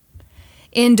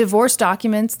 In divorce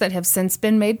documents that have since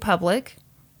been made public,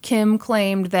 Kim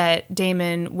claimed that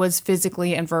Damon was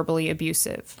physically and verbally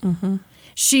abusive. Mm-hmm.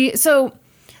 So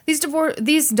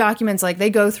These documents, like, they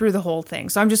go through the whole thing.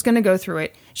 So I'm just going to go through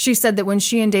it. She said that when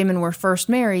she and Damon were first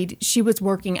married, she was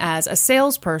working as a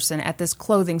salesperson at this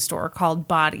clothing store called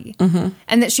Body,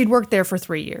 and that she'd worked there for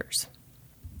 3 years.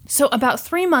 So about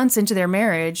 3 months into their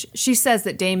marriage, she says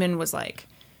that Damon was like,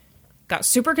 got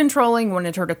super controlling,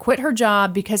 wanted her to quit her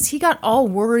job because he got all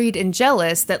worried and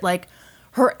jealous that, like,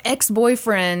 her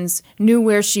ex-boyfriends knew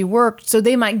where she worked, so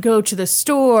they might go to the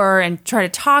store and try to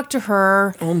talk to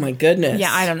her. Oh, my goodness.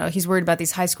 Yeah, I don't know. He's worried about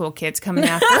these high school kids coming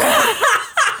after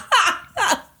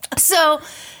her. So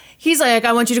he's like,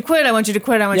 I want you to quit. I want you to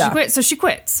quit. I want you to quit. So she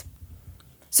quits.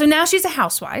 So now she's a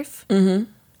housewife. Mm-hmm.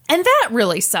 And that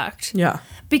really sucked. Yeah.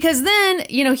 Because then,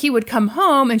 you know, he would come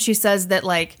home, and she says that,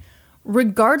 like,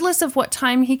 regardless of what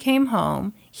time he came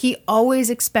home, he always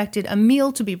expected a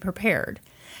meal to be prepared.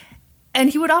 And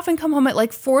he would often come home at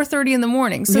like 4:30 in the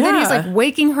morning. So then he's like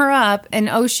waking her up,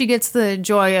 and she gets the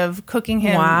joy of cooking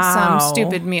him some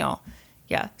stupid meal.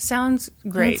 Yeah, sounds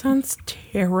great. That sounds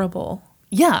terrible.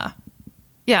 Yeah.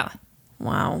 Yeah.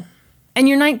 Wow. And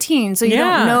you're 19, so you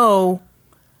don't know.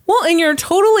 Well, and you're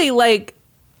totally like,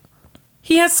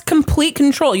 he has complete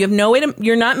control. You have no way to,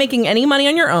 you're not making any money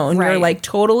on your own. Right. You're like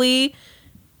totally,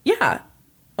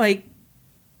 like,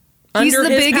 He's under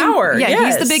the his big, power.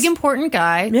 He's the big important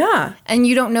guy. Yeah. And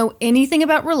you don't know anything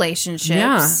about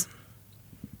relationships.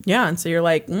 Yeah. And so you're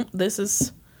like, this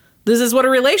is what a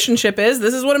relationship is.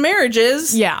 This is what a marriage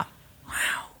is. Yeah.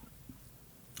 Wow.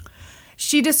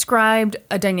 She described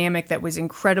a dynamic that was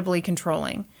incredibly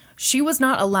controlling. She was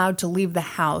not allowed to leave the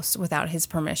house without his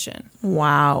permission.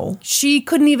 Wow. She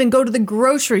couldn't even go to the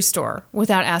grocery store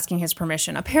without asking his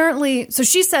permission. Apparently, so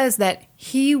she says that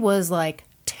he was like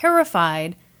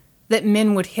terrified that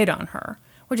men would hit on her,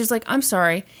 which is like, I'm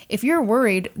sorry, if you're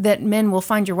worried that men will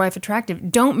find your wife attractive,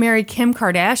 don't marry Kim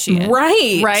Kardashian.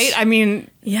 Right. Right? I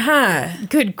mean, yeah.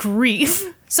 Good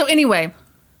grief. So anyway,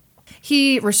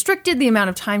 he restricted the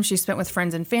amount of time she spent with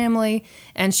friends and family,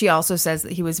 and she also says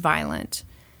that he was violent.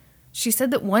 She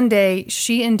said that one day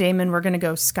she and Damon were going to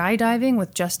go skydiving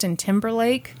with Justin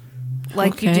Timberlake,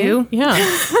 like you do.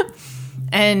 Yeah.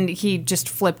 And he just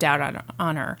flipped out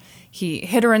on her. He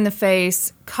hit her in the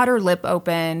face, cut her lip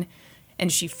open, and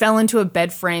she fell into a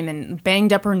bed frame and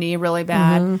banged up her knee really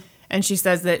bad. Mm-hmm. And she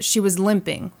says that she was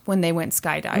limping when they went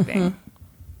skydiving. Mm-hmm.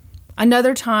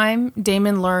 Another time,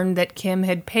 Damon learned that Kim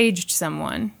had paged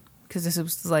someone, because this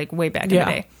was like way back in the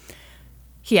day.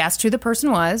 He asked who the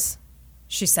person was.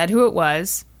 She said who it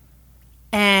was.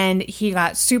 And he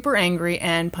got super angry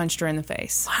and punched her in the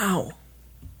face. Wow.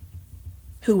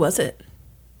 Who was it?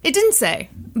 It didn't say.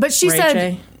 But she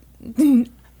said...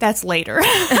 That's later.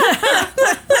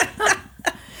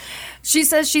 She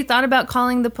says she thought about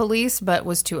calling the police, but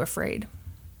was too afraid.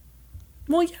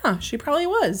 Well, yeah, she probably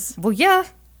was. Well, yeah.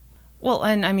 Well,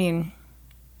 and I mean,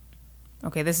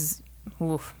 okay, this is,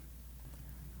 oof.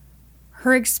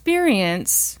 Her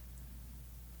experience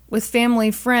with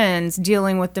family friends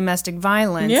dealing with domestic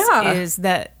violence is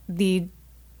that the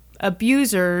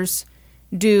abusers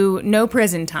do no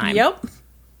prison time. Yep.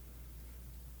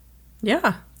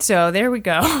 Yeah. So there we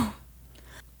go.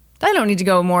 I don't need to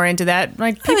go more into that.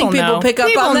 Like, people I think people know. pick up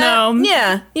people on that. know.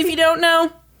 Yeah. If you don't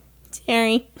know,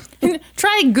 Terry.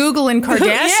 Try Googling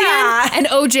Kardashian and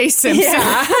O.J. Simpson.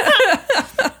 Yeah.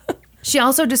 She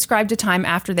also described a time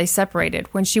after they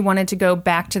separated when she wanted to go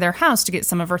back to their house to get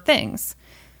some of her things.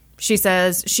 She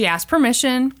says she asked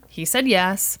permission. He said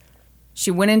yes.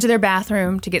 She went into their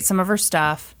bathroom to get some of her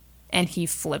stuff, and he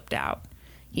flipped out.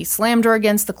 He slammed her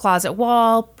against the closet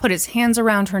wall, put his hands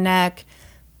around her neck,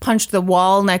 punched the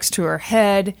wall next to her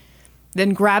head, then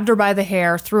grabbed her by the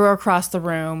hair, threw her across the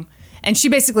room, and she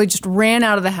basically just ran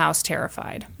out of the house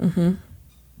terrified. Mm-hmm.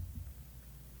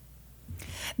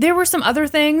 There were some other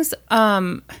things.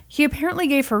 He apparently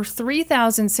gave her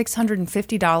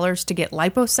 $3,650 to get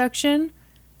liposuction.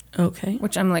 Okay.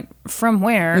 Which I'm like, from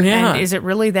where? Yeah. And is it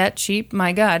really that cheap?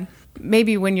 My God.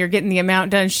 Maybe when you're getting the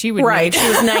amount done, she would. Right. She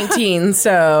was 19,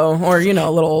 so, or, a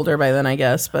little older by then, I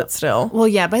guess, but still. Well,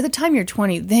 yeah, by the time you're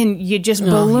 20, then you just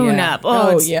balloon up.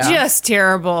 It's just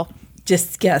terrible.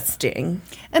 Disgusting.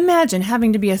 Imagine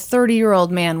having to be a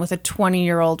 30-year-old man with a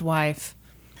 20-year-old wife.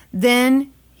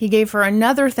 Then he gave her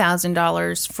another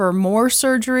 $1,000 for more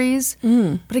surgeries.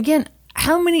 But again,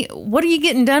 what are you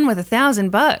getting done with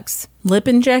 $1,000? Lip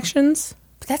injections?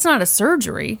 But that's not a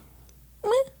surgery.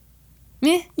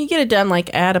 Meh. You get it done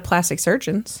like at a plastic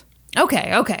surgeon's.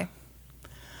 Okay.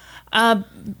 The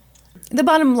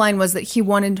bottom line was that he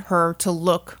wanted her to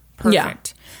look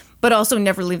perfect, but also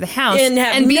never leave the house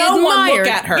and be no admired. One look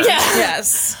at her. Yeah.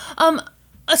 Yes.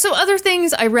 So other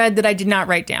things I read that I did not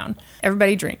write down.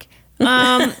 Everybody drink.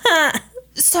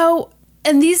 So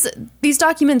And these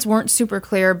documents weren't super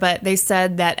clear, but they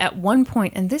said that at one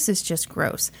point, and this is just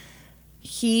gross,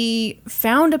 he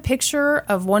found a picture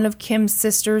of one of Kim's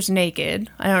sisters naked.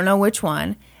 I don't know which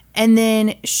one. And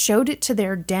then showed it to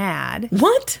their dad.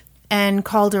 What? And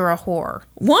called her a whore.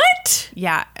 What?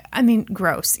 Yeah. I mean,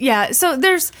 gross. Yeah. So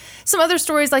there's some other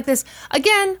stories like this.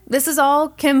 Again, this is all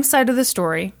Kim's side of the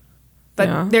story.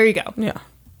 But there you go. Yeah.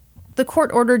 The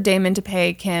court ordered Damon to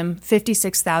pay Kim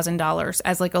 $56,000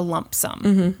 as like a lump sum.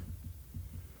 Mm-hmm.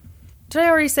 Did I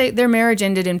already say their marriage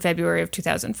ended in February of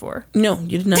 2004? No,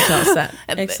 you did not tell us that.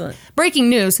 Excellent. Breaking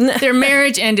news. Their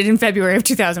marriage ended in February of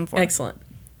 2004. Excellent.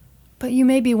 But you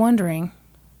may be wondering,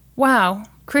 wow,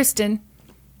 Kristin,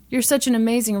 you're such an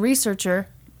amazing researcher.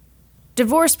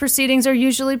 Divorce proceedings are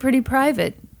usually pretty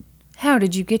private. How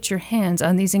did you get your hands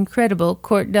on these incredible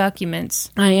court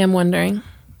documents? I am wondering.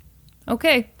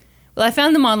 Okay. Well, I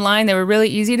found them online. They were really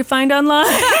easy to find online.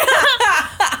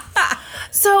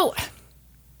 So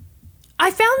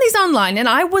I found these online, and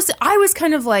I was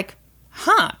kind of like,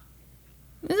 huh,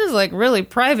 this is like really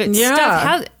private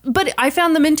stuff. But I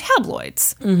found them in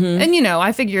tabloids. Mm-hmm. And,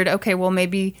 I figured, okay, well,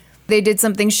 maybe they did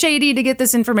something shady to get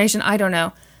this information. I don't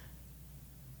know.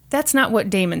 That's not what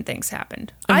Damon thinks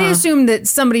happened. I assume that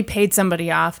somebody paid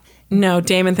somebody off. No,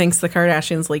 Damon thinks the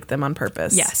Kardashians leaked them on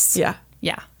purpose. Yes. Yeah.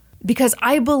 Yeah. Because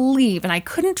I believe, and I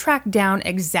couldn't track down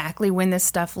exactly when this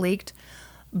stuff leaked,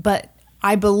 but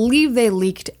I believe they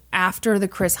leaked after the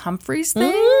Kris Humphries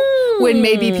thing, when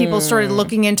maybe people started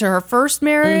looking into her first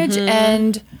marriage. Mm-hmm.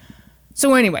 And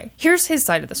so anyway, here's his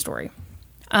side of the story.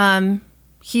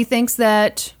 He thinks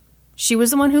that she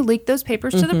was the one who leaked those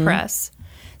papers to the press.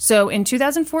 So in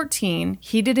 2014,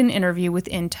 he did an interview with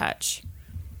In Touch.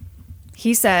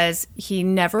 He says he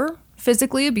never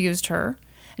physically abused her.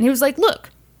 And he was like,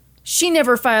 look, she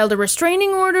never filed a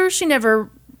restraining order. She never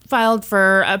filed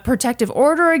for a protective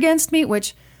order against me,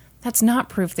 which that's not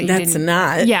proof that you didn't. That's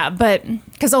not. Yeah, but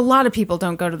because a lot of people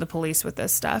don't go to the police with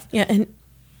this stuff. Yeah, and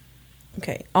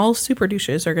okay, all super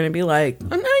douches are going to be like,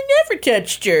 I never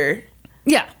touched her.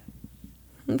 Yeah.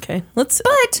 Okay, let's.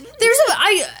 But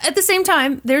at the same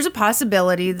time, there's a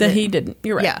possibility that he didn't.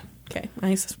 You're right. Yeah. Okay,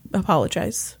 I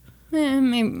apologize.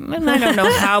 Maybe, I don't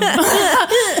know how.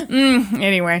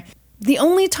 Anyway, the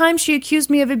only time she accused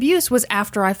me of abuse was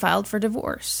after I filed for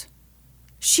divorce.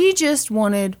 She just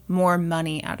wanted more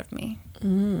money out of me.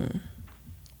 And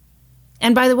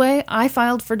by the way, I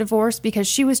filed for divorce because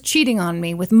she was cheating on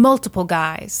me with multiple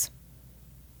guys.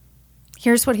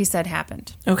 Here's what he said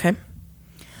happened. Okay.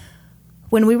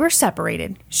 When we were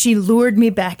separated, she lured me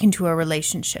back into a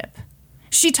relationship.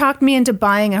 She talked me into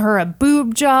buying her a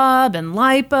boob job and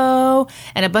lipo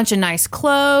and a bunch of nice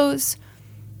clothes.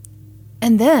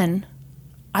 And then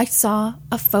I saw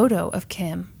a photo of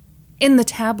Kim in the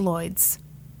tabloids.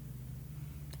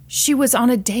 She was on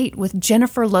a date with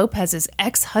Jennifer Lopez's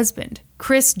ex-husband,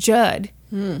 Chris Judd.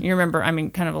 You remember,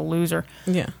 kind of a loser.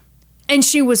 Yeah. And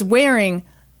she was wearing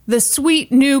the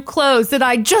sweet new clothes that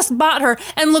I just bought her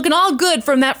and looking all good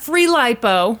from that free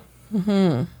lipo.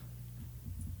 Mm-hmm.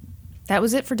 That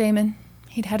was it for Damon.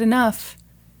 He'd had enough.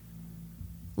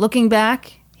 Looking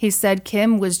back, he said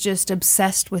Kim was just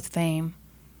obsessed with fame.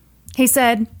 He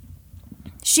said,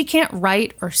 she can't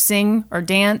write or sing or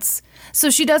dance, so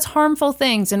she does harmful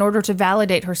things in order to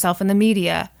validate herself in the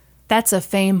media. That's a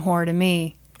fame whore to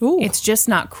me. Ooh. It's just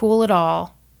not cool at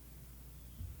all.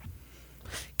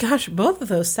 Gosh, both of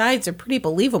those sides are pretty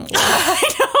believable. I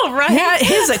know, right? That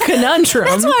is a conundrum.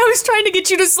 That's why I was trying to get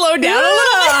you to slow down a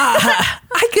little bit.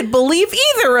 I could believe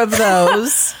either of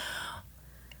those.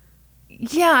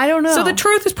 Yeah, I don't know. So the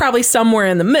truth is probably somewhere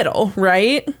in the middle,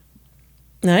 right?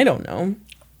 I don't know.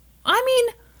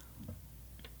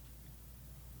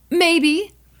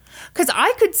 Maybe. Because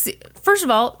I could see, first of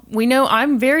all, we know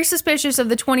I'm very suspicious of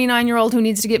the 29-year-old who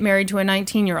needs to get married to a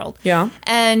 19-year-old. Yeah.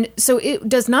 And so it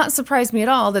does not surprise me at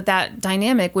all that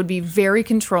dynamic would be very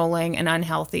controlling and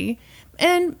unhealthy.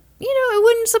 And, it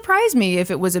wouldn't surprise me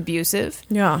if it was abusive.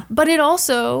 Yeah. But it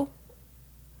also,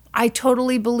 I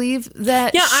totally believe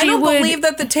that I don't believe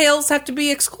that the tales have to be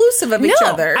exclusive of each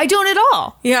other. I don't at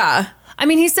all. Yeah.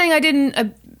 He's saying I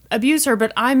didn't abuse her,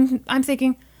 but I'm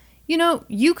thinking,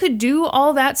 you could do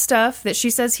all that stuff that she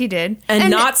says he did. And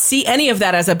not see any of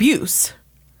that as abuse.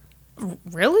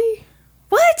 Really?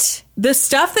 What? The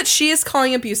stuff that she is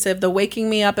calling abusive, the waking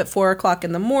me up at 4 o'clock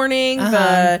in the morning,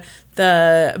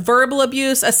 the verbal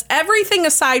abuse, everything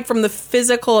aside from the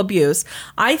physical abuse,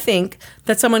 I think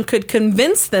that someone could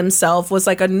convince themselves was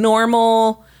like a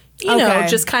normal,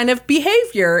 just kind of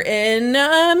behavior in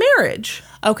marriage.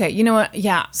 Okay, you know what?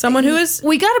 Yeah. Someone who is...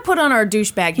 We got to put on our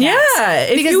douchebag hats.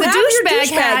 Yeah. Because the douchebag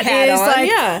hat is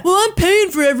like, well, I'm paying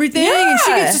for everything, and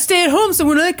she gets to stay at home, so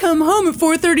when I come home at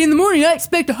 4:30 in the morning, I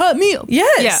expect a hot meal.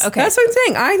 Yes. Yeah, okay. That's what I'm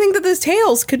saying. I think that these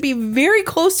tales could be very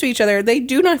close to each other. They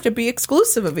do not have to be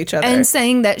exclusive of each other. And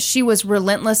saying that she was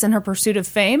relentless in her pursuit of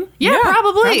fame? Yeah,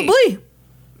 probably.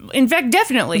 In fact,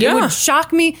 definitely. Yeah. It would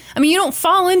shock me. I mean, you don't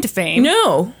fall into fame.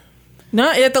 No.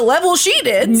 Not at the level she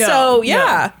did. No. So,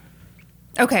 yeah. No.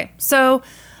 Okay, so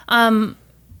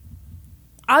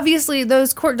obviously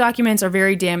those court documents are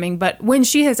very damning, but when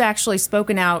she has actually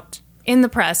spoken out in the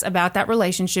press about that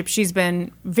relationship, she's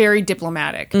been very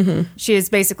diplomatic. Mm-hmm. She has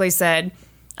basically said,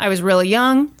 I was really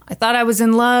young, I thought I was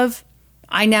in love,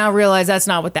 I now realize that's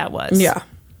not what that was. Yeah.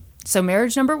 So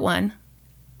marriage number 1,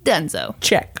 donezo.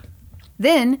 Check.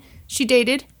 Then she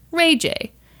dated Ray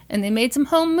J, and they made some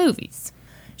home movies.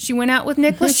 She went out with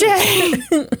Nick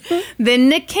Lachey. Then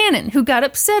Nick Cannon, who got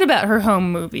upset about her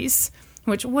home movies.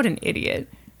 Which, what an idiot.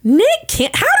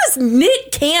 How does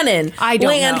Nick Cannon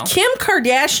land know. Kim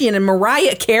Kardashian and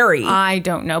Mariah Carey? I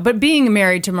don't know. But being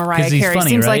married to Mariah Carey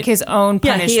funny, seems right? like his own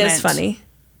punishment. Yeah, he is funny.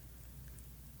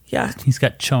 Yeah. He's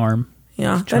got charm.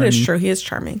 Yeah, that is true. He is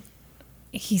charming.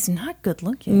 He's not good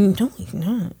looking. No, he's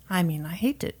not. I mean, I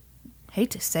hate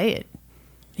to say it.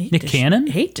 Nick Cannon?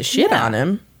 Hate to shit on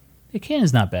him. Nick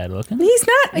Cannon's not bad looking. He's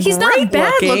not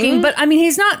bad looking, but I mean,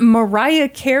 he's not Mariah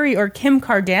Carey or Kim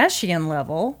Kardashian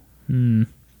level.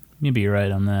 Maybe you're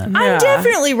right on that. Yeah. I'm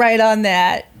definitely right on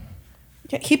that.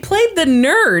 Yeah, he played the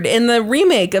nerd in the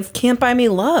remake of Can't Buy Me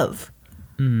Love.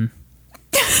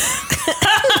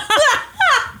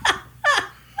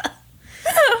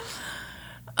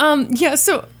 Yeah,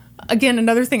 so again,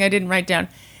 another thing I didn't write down.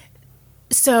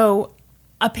 So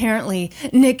apparently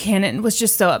Nick Cannon was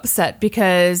just so upset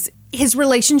because his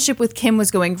relationship with Kim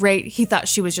was going great. He thought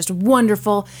she was just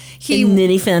wonderful. And then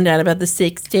he found out about the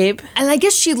sex tape. And I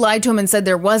guess she lied to him and said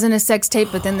there wasn't a sex tape,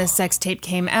 but then the sex tape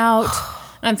came out.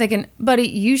 And I'm thinking, buddy,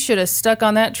 you should have stuck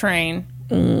on that train.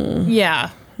 Yeah.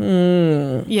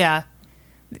 Yeah.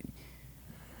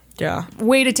 Yeah.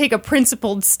 Way to take a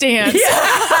principled stance.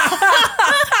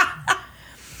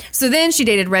 So then she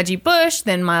dated Reggie Bush,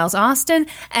 then Miles Austin,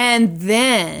 and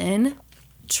then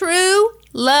True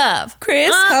Love. Kris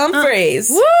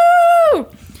Humphries. Woo!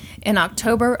 In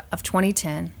October of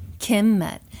 2010, Kim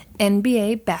met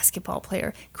NBA basketball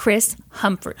player Kris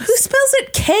Humphries. Who spells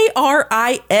it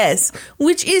K-R-I-S,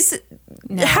 which is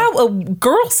how a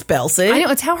girl spells it. I know,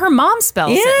 it's how her mom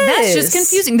spells it. That's just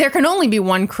confusing. There can only be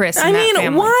one Kris in that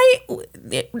family. Why?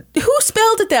 Who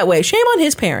spelled it that way? Shame on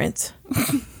his parents.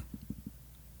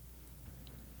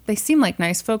 They seem like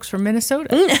nice folks from Minnesota.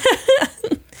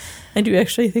 I do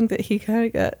actually think that he kind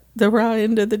of got the raw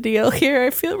end of the deal here. I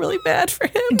feel really bad for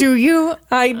him. Do you?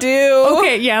 I do.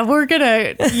 Okay, yeah, we're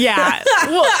gonna, yeah.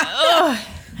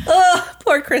 Well,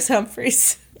 poor Kris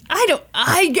Humphries.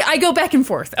 I go back and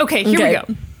forth. Okay, here we go.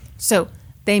 So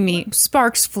they meet.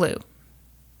 Sparks flew.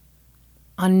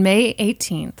 On May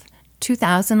 18th,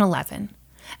 2011,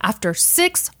 after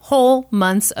 6 whole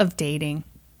months of dating,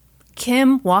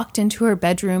 Kim walked into her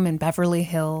bedroom in Beverly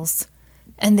Hills,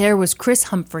 and there was Kris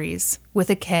Humphries, with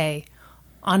a K,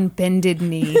 on bended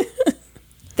knee.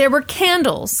 There were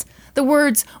candles. The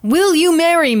words, "Will you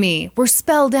marry me?" were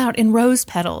spelled out in rose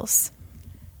petals.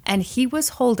 And he was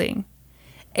holding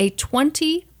a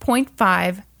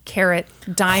 20.5 carat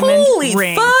diamond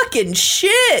ring. Holy fucking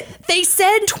shit. They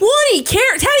said 20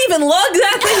 carats. How do you even lug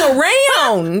that thing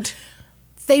around?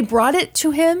 They brought it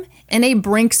to him in a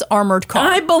Brinks armored car.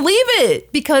 I believe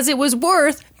it. Because it was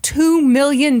worth $2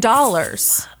 million.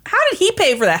 How did he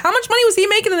pay for that? How much money was he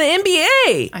making in the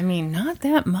NBA? I mean, not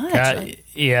that much.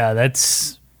 Yeah,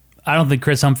 that's... I don't think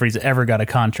Kris Humphries ever got a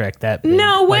contract that big.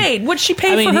 No, wait. Would she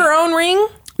pay for her own ring?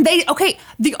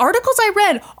 The articles I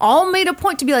read all made a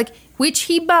point to be like, which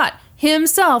he bought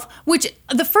himself, which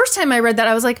the first time I read that,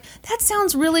 I was like, that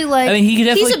sounds really like, I mean,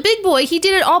 he's a big boy. He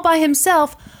did it all by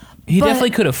himself. He definitely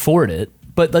could afford it,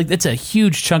 but like that's a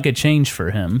huge chunk of change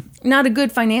for him. Not a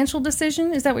good financial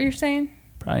decision? Is that what you're saying?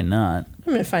 Probably not.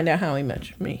 I'm going to find out how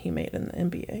much he made in the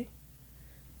NBA.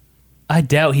 I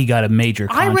doubt he got a major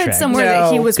contract. I read somewhere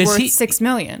that he was worth $6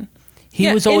 million. He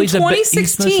was always in a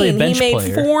 2016, bench he made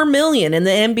player. $4 million in the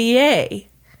NBA.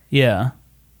 Yeah.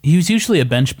 He was usually a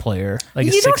bench player. Like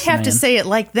You don't have to say it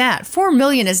like that. $4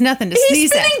 million is nothing to sneeze at.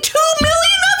 He's spending $2 million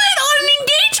of it on an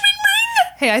engagement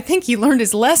ring? Hey, I think he learned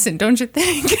his lesson, don't you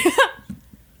think?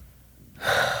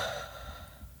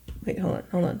 Wait, hold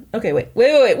on. Okay, wait.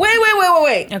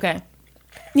 Okay.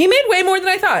 He made way more than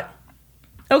I thought.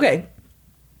 Okay.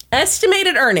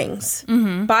 Estimated earnings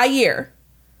by year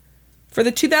for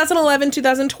the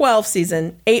 2011-2012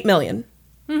 season, $8 million.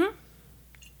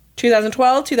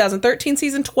 2012-2013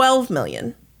 season, $12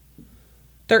 million.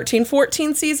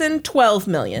 13-14 season, $12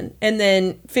 million. And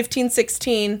then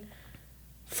 15-16,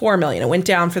 $4 million. It went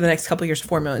down for the next couple of years to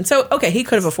 $4 million. So, okay, he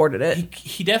could have afforded it.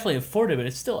 He definitely afforded it, but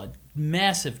it's still a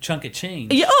massive chunk of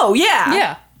change. Oh, yeah.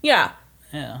 Yeah. Yeah.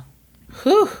 Yeah.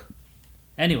 Whew.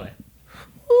 Anyway.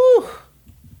 Whew.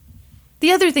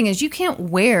 The other thing is you can't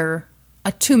wear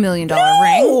a $2 million ring.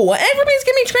 Oh, everybody's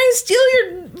going to be trying to steal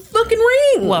your fucking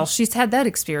ring. Well, she's had that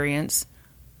experience.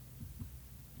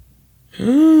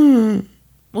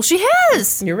 Well, she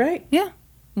has. You're right. Yeah.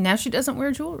 Now she doesn't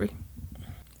wear jewelry.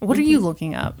 What are you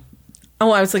looking up?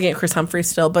 Oh, I was looking at Kris Humphries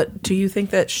still, but do you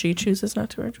think that she chooses not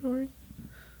to wear jewelry?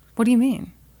 What do you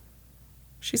mean?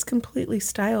 She's completely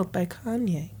styled by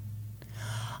Kanye.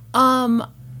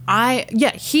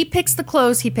 He picks the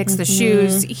clothes, he picks the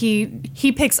shoes,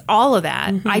 he picks all of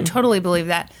that. I totally believe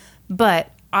that.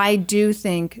 But I do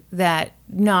think that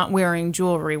not wearing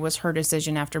jewelry was her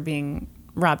decision after being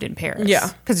robbed in Paris. Yeah.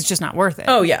 Because it's just not worth it.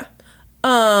 Oh, yeah.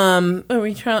 Are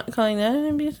we calling that an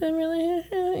abusive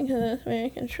relationship? Because that's very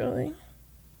controlling.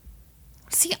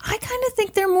 See, I kind of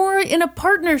think they're more in a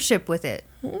partnership with it.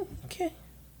 Okay.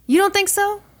 You don't think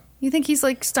so? You think he's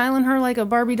like styling her like a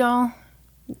Barbie doll?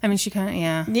 I mean, she kind of,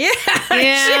 yeah. Yeah,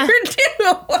 Yeah. I sure do.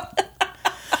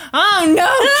 Oh, no,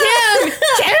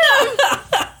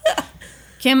 Kim!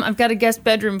 Kim, I've got a guest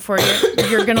bedroom for you.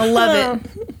 You're going to love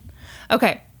it.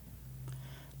 Okay.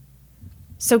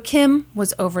 So Kim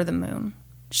was over the moon.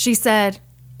 She said,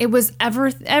 "It was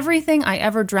everything I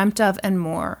ever dreamt of and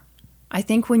more. I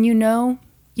think when you know,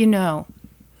 you know."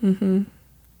 Mm-hmm.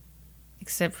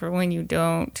 Except for when you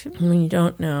don't. When you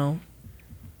don't know.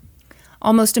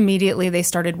 Almost immediately, they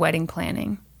started wedding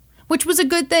planning, which was a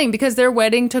good thing because their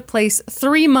wedding took place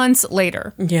 3 months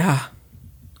later. Yeah.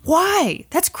 Why?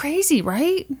 That's crazy,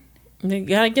 right? You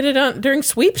gotta get it on during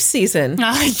sweep season.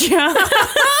 Yeah.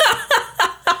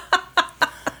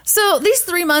 So these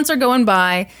 3 months are going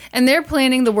by, and they're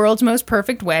planning the world's most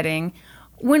perfect wedding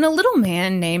when a little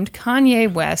man named Kanye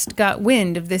West got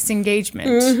wind of this engagement.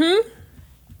 Mm-hmm.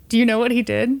 Do you know what he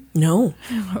did? No.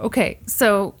 Okay,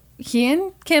 so he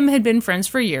and Kim had been friends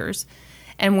for years,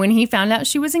 and when he found out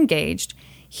she was engaged,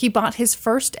 he bought his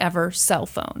first ever cell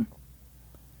phone.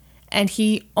 And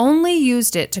he only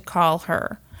used it to call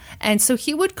her. And so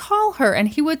he would call her, and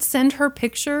he would send her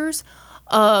pictures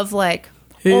of, like,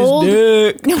 his old...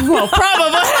 dick. Well,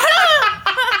 probably.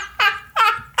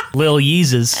 Lil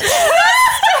Yeezus.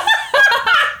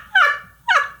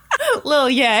 Lil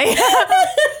Yay.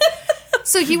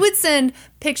 So he would send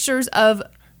pictures of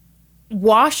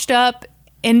washed up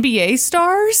NBA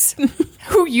stars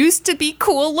who used to be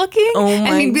cool looking. Oh my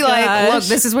and he'd be like, gosh. look,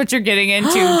 this is what you're getting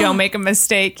into. Don't make a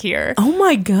mistake here. Oh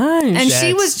my gosh. And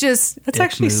she was just... That's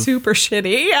actually move. super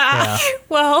shitty. Yeah.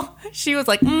 Well, she was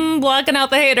like, blocking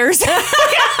out the haters.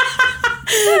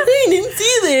 I didn't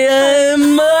see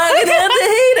them. Blocking out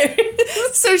the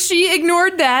haters. So she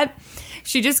ignored that.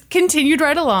 She just continued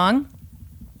right along.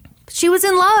 She was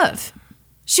in love.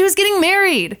 She was getting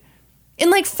married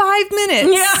in like 5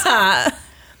 minutes. Yeah.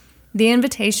 The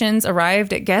invitations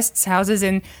arrived at guests' houses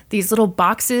in these little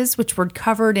boxes, which were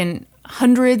covered in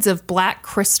hundreds of black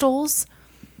crystals.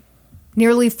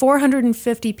 Nearly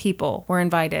 450 people were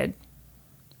invited.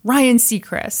 Ryan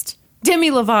Seacrest, Demi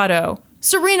Lovato,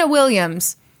 Serena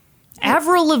Williams,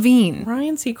 Avril Lavigne.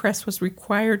 Ryan Seacrest was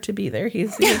required to be there.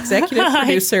 He's the executive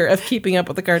producer of Keeping Up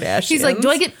with the Kardashians. She's like, do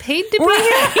I get paid to be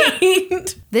here?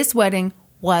 Right. This wedding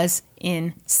was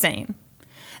insane.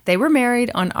 They were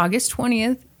married on August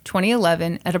 20th,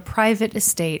 2011 at a private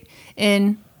estate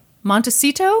in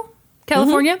Montecito,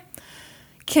 California.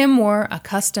 Kim wore a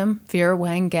custom Vera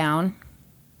Wang gown.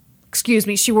 Excuse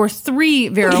me, she wore 3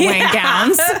 Vera Wang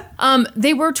gowns.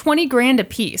 They were $20,000 a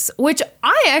piece, which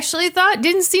I actually thought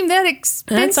didn't seem that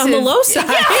expensive. That's on the low side.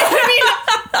 Yeah,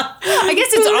 I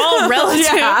guess it's all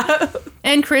relative. Yeah.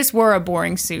 And Kris wore a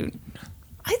boring suit.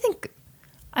 I think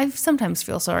I sometimes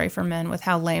feel sorry for men with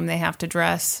how lame they have to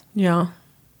dress. Yeah.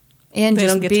 And They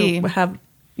just don't get to have,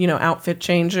 outfit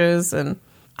changes and...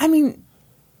 I mean,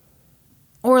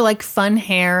 or like fun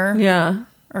hair. Yeah.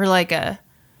 Or like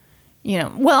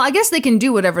well, I guess they can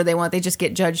do whatever they want. They just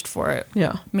get judged for it.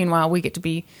 Yeah. Meanwhile, we get to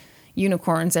be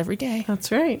unicorns every day. That's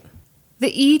right.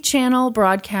 The E! Channel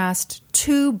broadcast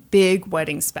 2 big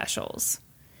wedding specials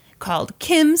called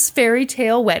Kim's Fairy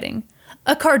Tale Wedding,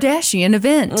 a Kardashian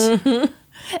event. Mm-hmm.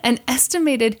 An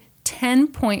estimated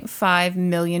 10.5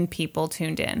 million people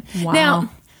tuned in. Wow. Now,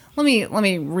 let me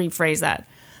rephrase that.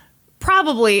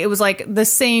 probably it was like the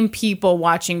same people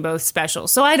watching both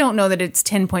specials. So I don't know that it's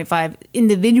 10.5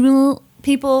 individual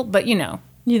people, but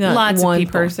lots one of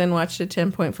people. person watched it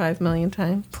 10.5 million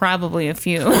times. Probably a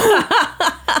few.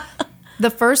 The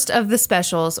first of the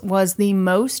specials was the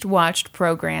most watched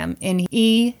program in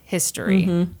E! history.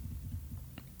 Mm-hmm.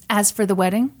 As for the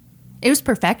wedding, it was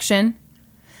perfection.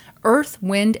 Earth,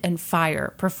 Wind, and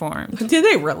Fire performed. Did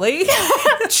they really?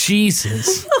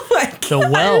 Jesus. Oh my God. The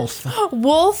wealth.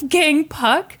 Wolfgang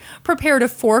Puck prepared a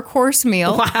 4-course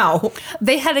meal. Wow.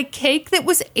 They had a cake that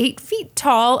was 8 feet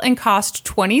tall and cost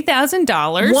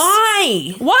 $20,000.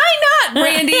 Why? Why not,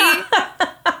 Brandi?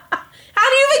 How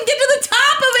do you even get to the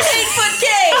top of an 8-foot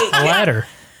cake? A ladder.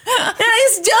 That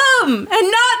is dumb and not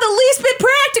the least bit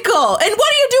practical. And what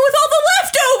do you do with all the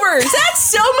leftovers?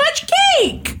 That's so much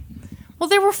cake. Well,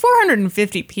 there were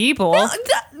 450 people.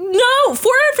 No,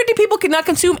 450 people could not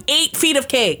consume 8 feet of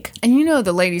cake. And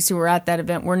the ladies who were at that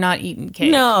event were not eating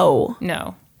cake. No.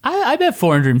 I bet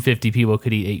 450 people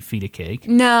could eat 8 feet of cake.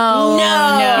 No.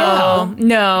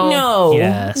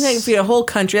 Yes. That could feed a whole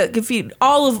country. That could feed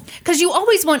all of... Because you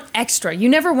always want extra. You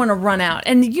never want to run out.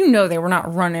 And they were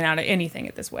not running out of anything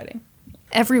at this wedding.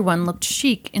 Everyone looked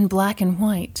chic in black and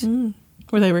white.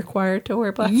 Were they required to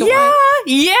wear black and white?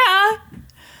 Yeah.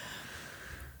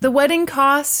 The wedding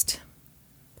cost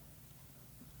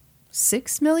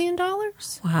 $6 million?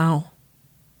 Wow.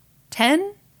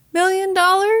 $10 million?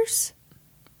 $15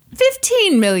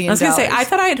 million. I was going to say, I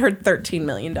thought I had heard $13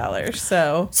 million,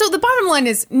 so... So the bottom line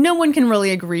is, no one can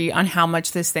really agree on how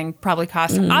much this thing probably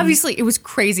cost. Obviously, it was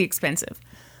crazy expensive.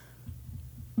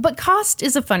 But cost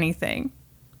is a funny thing.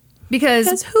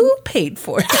 Because who paid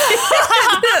for it?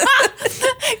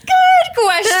 Good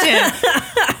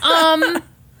question.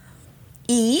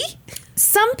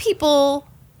 Some people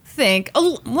think, a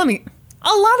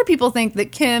lot of people think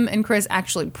that Kim and Kris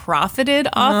actually profited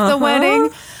off the wedding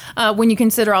when you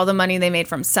consider all the money they made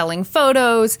from selling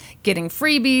photos, getting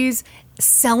freebies,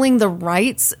 selling the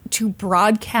rights to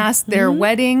broadcast their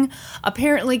wedding.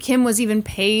 Apparently, Kim was even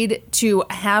paid to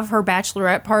have her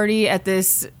bachelorette party at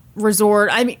this resort.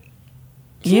 I mean,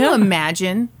 can you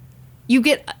imagine? You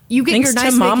get Thanks your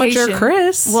nice to Momager vacation.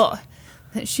 Kris. Well,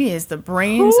 she is the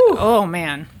brains. Whew. Oh,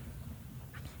 man.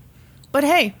 But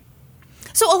hey,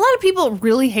 so a lot of people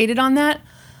really hated on that.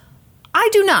 I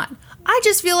do not. I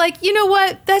just feel like, you know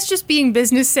what? That's just being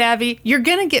business savvy. You're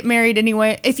going to get married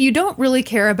anyway. If you don't really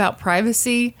care about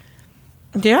privacy.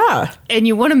 Yeah. And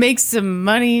you want to make some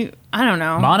money, I don't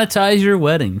know. Monetize your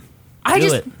wedding.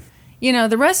 Do it.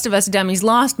 The rest of us dummies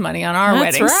lost money on our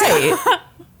That's weddings. right.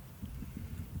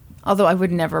 Although I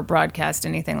would never broadcast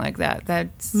anything like that.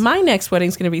 That's My next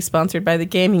wedding's going to be sponsored by the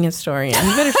Gaming Historian.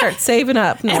 You better start saving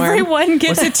up, Norm. everyone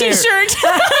gets a t-shirt.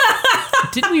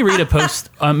 Didn't we read a post,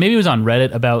 maybe it was on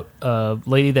Reddit, about a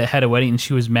lady that had a wedding and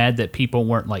she was mad that people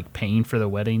weren't like paying for the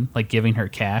wedding, like giving her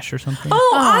cash or something?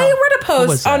 Oh, I read a was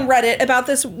post that? on Reddit about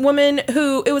this woman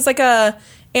who, it was like a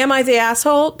Am I the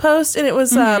Asshole post, and it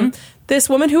was this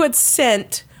woman who had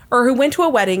who went to a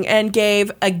wedding and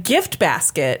gave a gift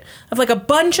basket of like a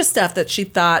bunch of stuff that she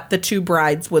thought the two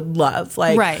brides would love.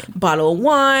 Like a bottle of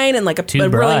wine and like a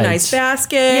really nice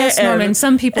basket. Yes, Norman,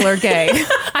 some people are gay.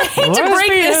 I hate to break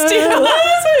this to you.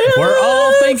 We're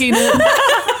all thinking it.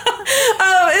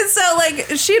 And so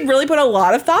like she had really put a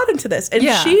lot of thought into this. And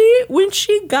when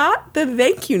she got the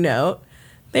thank you note,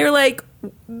 they were like, put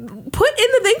in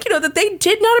the thank you note that they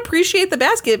did not appreciate the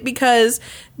basket because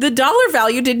the dollar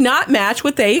value did not match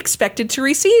what they expected to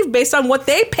receive based on what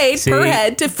they paid per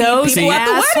head to feed people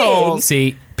at the wedding.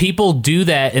 See, people do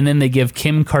that and then they give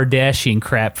Kim Kardashian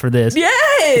crap for this.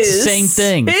 Yes. It's the same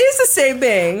thing. It is the same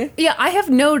thing. Yeah, I have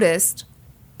noticed.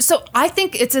 So I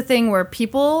think it's a thing where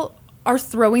people are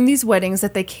throwing these weddings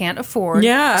that they can't afford.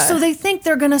 Yeah. So they think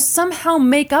they're going to somehow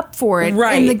make up for it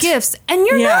in the gifts. And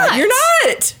you're not. You're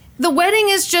not. The wedding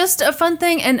is just a fun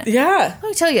thing. And let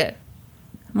me tell you,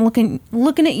 I'm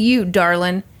looking at you,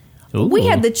 darling. Ooh. We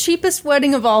had the cheapest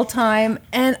wedding of all time.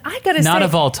 And I got to say. Not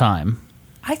of all time.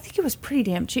 I think it was pretty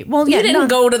damn cheap. Well, you didn't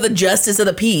go to the Justice of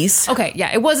the Peace. Okay,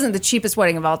 yeah, it wasn't the cheapest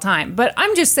wedding of all time. But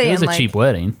I'm just saying, It was a cheap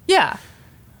wedding. Yeah.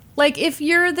 Like, if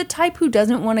you're the type who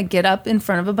doesn't want to get up in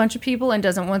front of a bunch of people and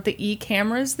doesn't want the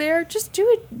cameras there, just do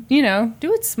it,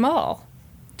 do it small.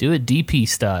 Do it DP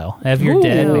style. Have your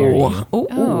dad marry you. Ooh.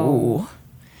 Oh.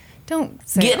 Don't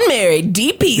say Getting married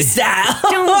DP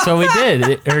style. So we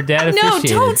did. Her dad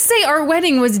officiated. No, don't say our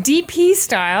wedding was DP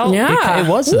style. Yeah. It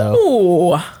was, though.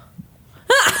 Ooh.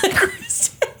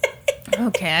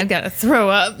 Okay, I've got to throw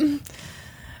up.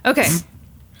 Okay,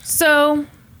 so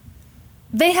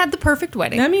they had the perfect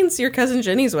wedding. That means your cousin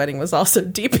Jenny's wedding was also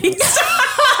DP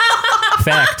style.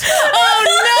 Fact. Oh,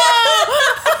 no!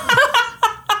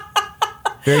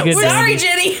 Very good. Sorry, Brandi.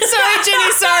 Jenny. Sorry,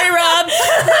 Jenny. Sorry, Rob.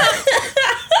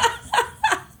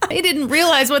 They didn't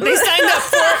realize what they signed up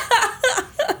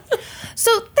for.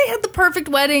 So they had the perfect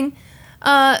wedding,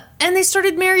 and they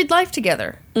started married life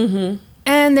together. Mm-hmm.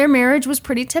 And their marriage was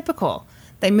pretty typical.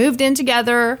 They moved in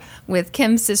together with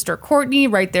Kim's sister Courtney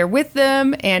right there with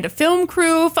them, and a film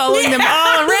crew following them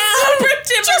all around. Super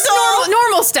typical. Just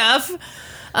normal stuff.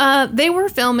 They were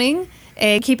filming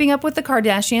a Keeping Up with the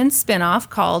Kardashians spinoff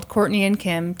called Courtney and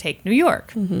Kim Take New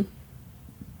York. Mm-hmm.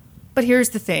 But here's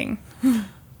the thing.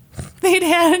 They'd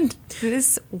had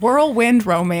this whirlwind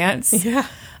romance. Yeah.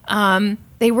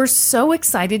 They were so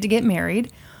excited to get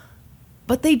married,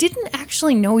 but they didn't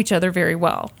actually know each other very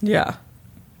well. Yeah.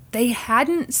 They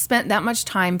hadn't spent that much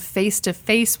time face to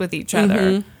face with each other.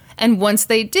 Mm-hmm. And once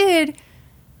they did,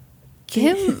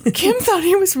 Kim thought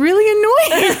he was really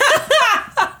annoying.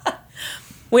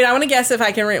 Wait, I want to guess if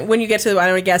I can, when you get to, I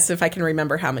want to guess if I can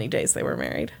remember how many days they were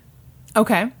married.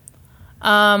 Okay.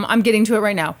 I'm getting to it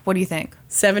right now. What do you think?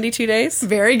 72 days?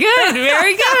 Very good.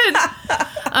 Very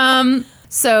good.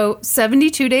 So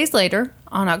 72 days later,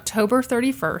 on October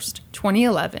 31st,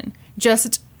 2011,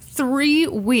 just 3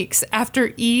 weeks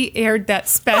after E! aired that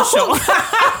special,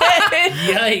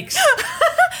 Yikes.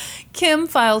 Kim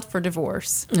filed for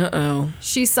divorce. Uh-oh.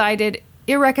 She cited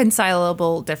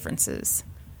irreconcilable differences.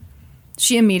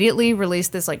 She immediately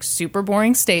released this super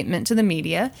boring statement to the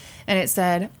media, and it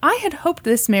said, "I had hoped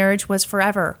this marriage was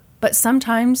forever, but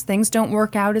sometimes things don't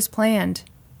work out as planned.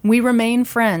 We remain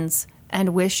friends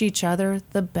and wish each other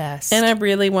the best." And I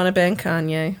really want to bang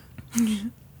Kanye.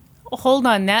 Hold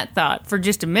on that thought for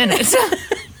just a minute.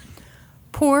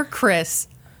 Poor Kris.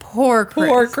 Poor Kris.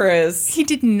 Poor Kris. He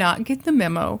did not get the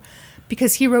memo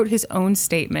because he wrote his own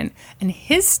statement, and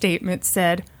his statement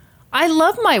said, "I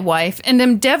love my wife and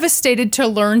am devastated to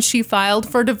learn she filed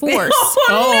for divorce.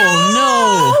 Oh,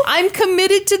 no. I'm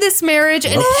committed to this marriage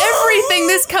and everything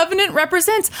this covenant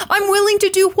represents. I'm willing to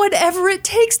do whatever it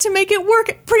takes to make it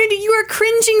work." Brandi, you are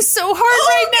cringing so hard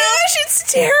right now. Gosh,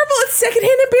 it's terrible. It's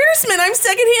secondhand embarrassment. I'm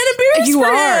secondhand embarrassed You for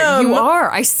are. him. You are.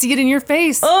 I see it in your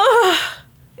face. Ugh.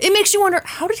 It makes you wonder,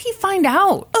 how did he find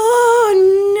out? Oh,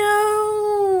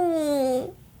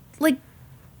 no.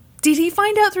 Did he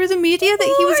find out through the media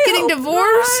that he was getting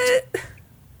divorced? Not.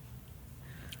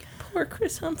 Poor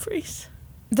Kris Humphries.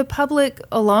 The public,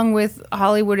 along with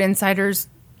Hollywood insiders,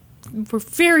 were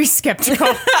very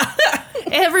skeptical.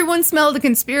 Everyone smelled a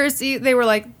conspiracy. They were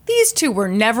like, these two were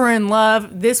never in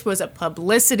love. This was a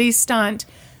publicity stunt.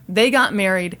 They got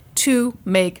married to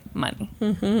make money.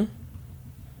 Mm-hmm.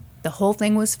 The whole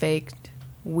thing was faked.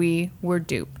 We were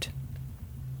duped.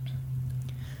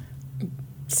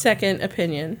 Second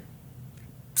opinion.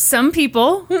 Some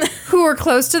people who were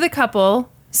close to the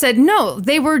couple said no,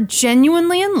 they were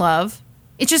genuinely in love.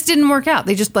 It just didn't work out.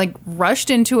 They just rushed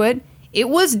into it. It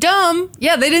was dumb.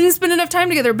 Yeah, they didn't spend enough time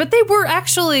together, but they were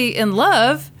actually in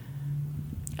love.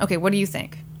 Okay, what do you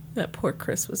think? That poor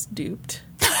Kris was duped.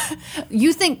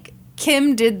 You think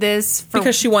Kim did this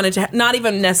because she wanted to, not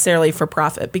even necessarily for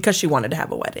profit, because she wanted to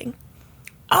have a wedding.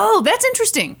 Oh, that's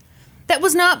interesting. That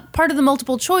was not part of the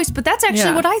multiple choice, but that's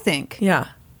actually what I think. Yeah.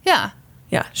 Yeah.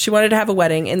 Yeah. She wanted to have a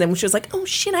wedding, and then she was like, oh,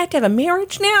 shit, I have to have a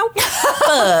marriage now?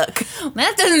 Fuck.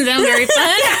 That doesn't sound very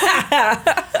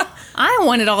fun. I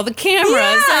wanted all the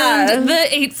cameras and the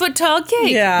 8-foot tall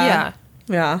cake. Yeah.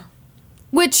 Yeah.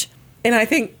 Which... And I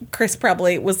think Kris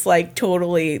probably was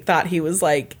totally thought he was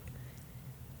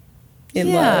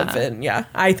in love. And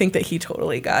I think that he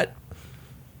totally got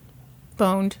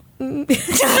boned.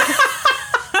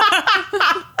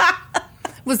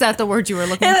 Was that the word you were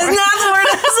looking for? That's not the word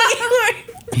I was looking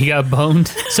for. He got boned.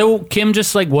 So Kim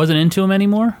just wasn't into him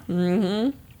anymore?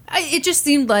 Mm-hmm. It just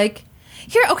seemed like,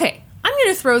 okay, I'm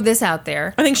going to throw this out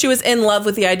there. I think she was in love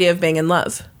with the idea of being in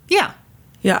love. Yeah.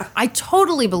 Yeah. I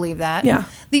totally believe that. Yeah.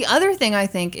 The other thing I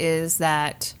think is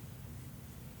that,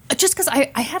 just because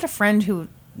I had a friend who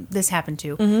this happened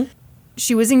to. Mm-hmm.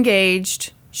 She was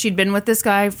engaged. She'd been with this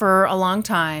guy for a long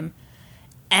time.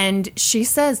 And she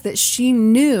says that she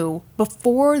knew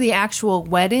before the actual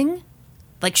wedding,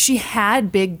 she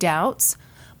had big doubts,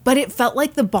 but it felt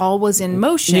like the ball was in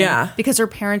motion. Yeah. Because her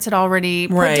parents had already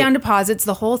put down deposits,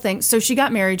 the whole thing. So she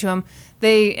got married to him.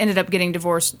 They ended up getting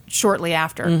divorced shortly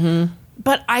after. Mm-hmm.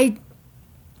 But I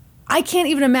can't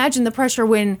even imagine the pressure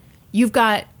when you've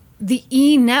got the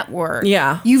E! Network.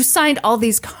 Yeah. You've signed all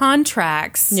these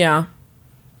contracts. Yeah.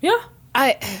 Yeah.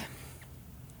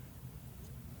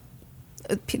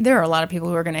 There are a lot of people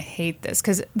who are going to hate this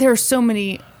because there are so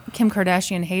many Kim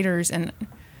Kardashian haters, and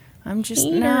I'm just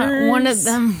not one of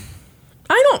them.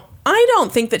 I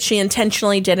don't think that she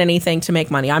intentionally did anything to make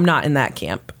money. I'm not in that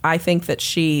camp. I think that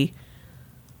she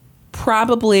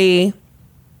probably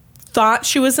thought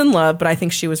she was in love, but I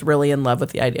think she was really in love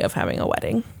with the idea of having a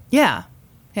wedding. Yeah.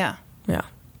 Yeah. Yeah.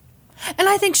 And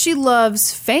I think she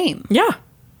loves fame. Yeah.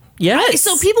 Yes.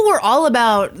 So people were all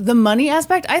about the money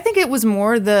aspect. I think it was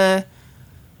more the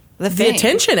fame.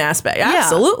 Attention aspect.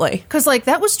 Absolutely. Because, like,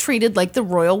 that was treated like the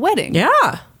royal wedding. Yeah.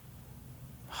 I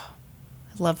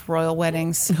love royal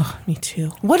weddings. Oh, me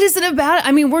too. What is it about?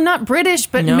 I mean, we're not British,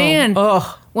 but man,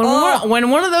 when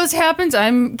one of those happens,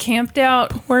 I'm camped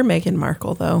out. Poor Meghan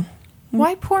Markle, though.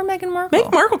 Why poor Meghan Markle?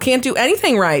 Meghan Markle can't do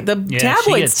anything right. The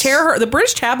tabloids tear her. The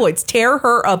British tabloids tear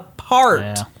her apart.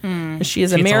 Yeah. She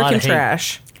is American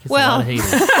trash. Well,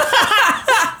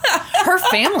 her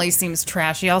family seems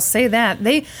trashy. I'll say that.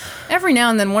 They every now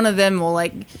and then one of them will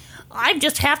like, I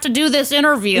just have to do this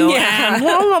interview. Yeah. And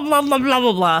blah blah blah blah blah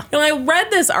blah blah. And I read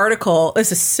this article.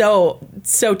 This is so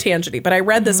tangenty, but I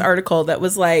read this article that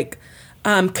was like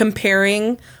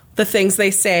comparing the things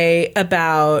they say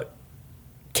about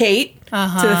Kate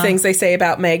to the things they say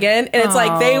about Meghan. And it's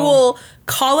like they will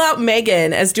call out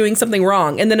Meghan as doing something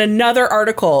wrong. And then another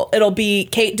article, it'll be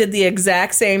Kate did the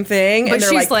exact same thing. But and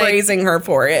they're like praising her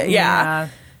for it. Yeah.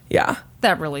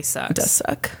 That really sucks. It does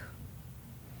suck.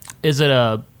 Is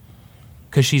it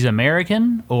because she's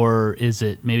American, or is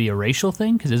it maybe a racial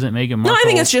thing? Because isn't Meghan Markle... No, I don't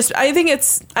think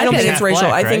it's racial.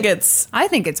 Black, I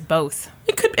think it's both.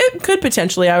 It could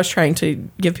potentially. I was trying to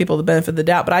give people the benefit of the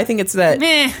doubt, but I think it's that...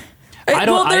 Meh. I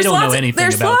don't know anything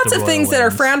There's about lots the of royal things that are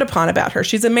weddings. frowned upon about her.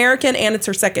 She's American, and it's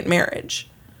her second marriage.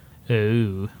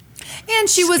 Ooh. And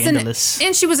she was an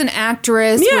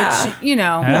actress. Yeah. Which, you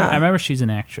know. I remember she's an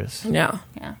actress. Yeah.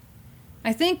 Yeah.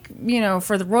 I think,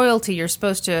 for the royalty, you're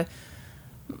supposed to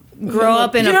grow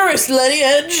up in You're a slutty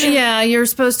edge. Yeah, you're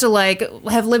supposed to, like,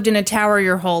 have lived in a tower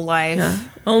your whole life. Yeah.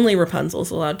 Only Rapunzel's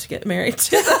allowed to get married.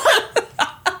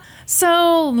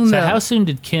 So how soon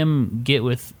did Kim get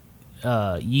with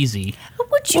Yeezy?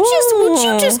 Would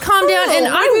you just calm down? And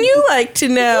Wouldn't you like to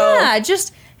know? Yeah,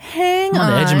 just hang I'm on.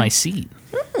 on the edge of my seat.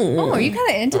 Oh, are you kind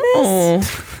of into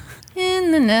this?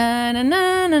 In the na na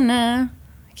na na na.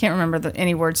 I can't remember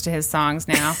any words to his songs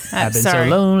now. I've been sorry.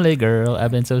 so lonely, girl.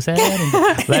 I've been so sad.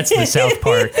 That's the South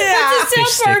Park. That's the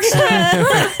South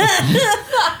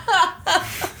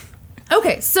Park.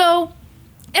 Okay, so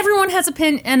everyone has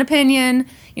an opinion.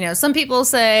 Some people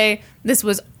say this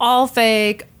was all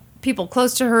fake. People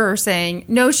close to her are saying,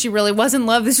 no, she really was in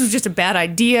love. This was just a bad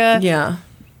idea. Yeah.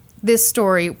 This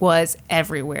story was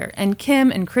everywhere. And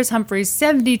Kim and Kris Humphries'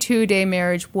 72-day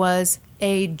marriage was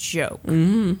a joke.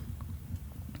 Mm-hmm.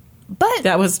 But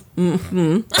that was, but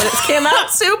it came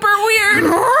out super weird.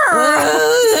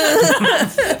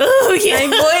 Oh, yeah.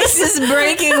 My voice is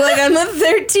breaking like I'm a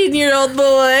 13-year-old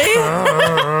boy.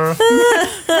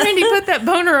 Brandi, put that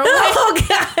boner away. Oh,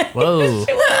 God. Whoa.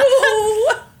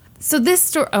 So this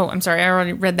story... Oh, I'm sorry. I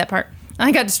already read that part.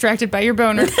 I got distracted by your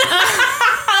boner.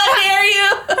 How dare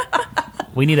you?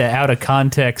 We need an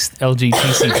out-of-context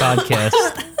LGTC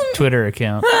podcast Twitter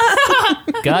account.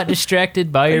 Got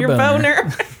distracted by your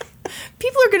boner.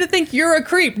 People are going to think you're a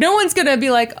creep. No one's going to be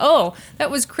like, oh,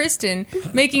 that was Kristin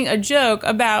making a joke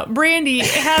about Brandi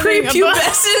having a boner.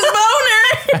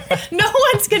 No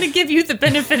one's going to give you the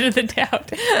benefit of the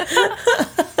doubt.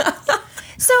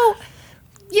 So,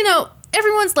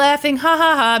 everyone's laughing, ha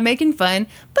ha ha, making fun.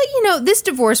 But, this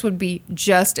divorce would be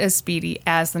just as speedy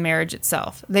as the marriage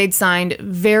itself. They'd signed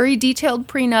very detailed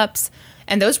prenups,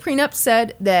 and those prenups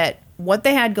said that what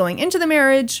they had going into the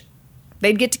marriage,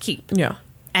 they'd get to keep. Yeah.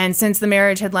 And since the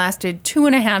marriage had lasted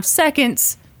 2.5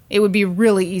 seconds, it would be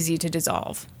really easy to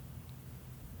dissolve.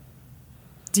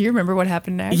 Do you remember what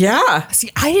happened next? Yeah.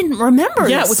 See, I didn't remember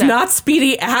Yeah, this it was stuff. not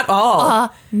speedy at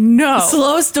all. No.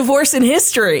 Slowest divorce in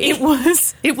history. It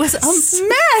was a mess.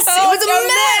 Oh, It was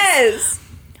a mess.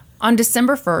 On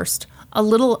December 1st, a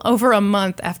little over a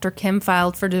month after Kim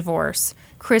filed for divorce,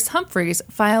 Kris Humphries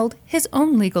filed his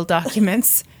own legal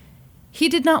documents. He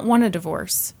did not want a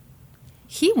divorce.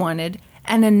 He wanted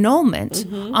an annulment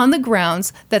on the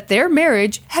grounds that their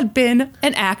marriage had been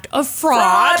an act of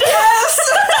fraud.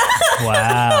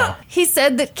 Wow. He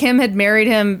said that Kim had married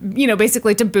him,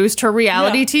 basically to boost her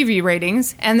reality TV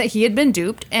ratings, and that he had been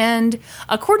duped. And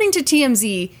according to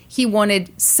TMZ, he wanted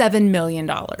 $7 million.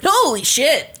 Holy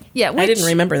shit. Yeah, I didn't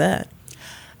remember that.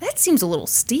 That seems a little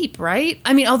steep, right?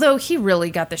 I mean, although he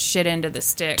really got the shit end of the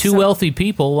stick. Two wealthy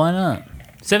people, why not?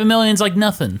 $7 million's like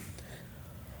nothing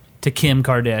to Kim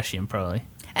Kardashian, probably.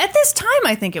 At this time,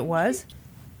 I think it was.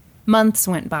 Months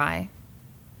went by.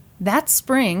 That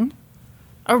spring,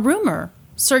 a rumor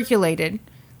circulated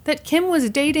that Kim was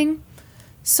dating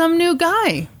some new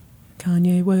guy.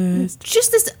 Kanye West.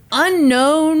 Just this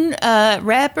unknown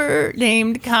rapper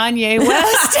named Kanye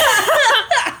West.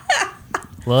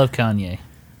 Love Kanye.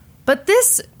 But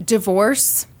this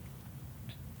divorce,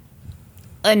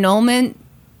 annulment,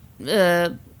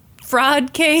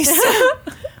 fraud case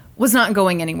was not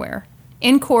going anywhere.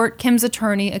 In court, Kim's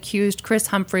attorney accused Kris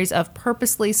Humphries of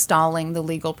purposely stalling the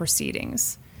legal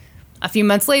proceedings. A few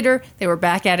months later, they were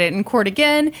back at it in court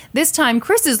again. This time,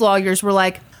 Kris's lawyers were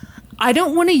like, I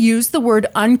don't want to use the word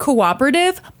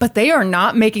uncooperative, but they are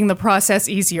not making the process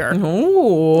easier.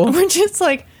 Ooh. Which is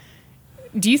like,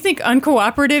 do you think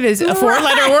uncooperative is a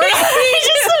four-letter word?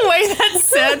 Just the way that's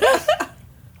said.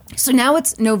 So now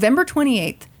it's November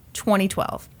 28th,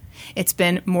 2012. It's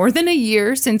been more than a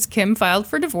year since Kim filed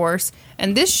for divorce,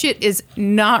 and this shit is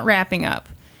not wrapping up.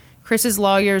 Kris's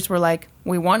lawyers were like,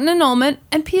 we want an annulment,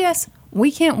 and P.S., we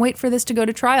can't wait for this to go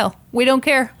to trial. We don't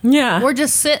care. Yeah. We're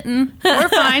just sitting. We're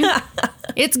fine.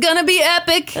 It's gonna be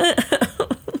epic.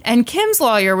 And Kim's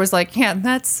lawyer was like, yeah,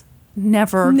 that's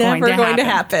never going to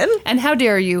happen. And how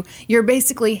dare you? You're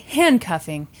basically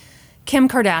handcuffing Kim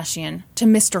Kardashian to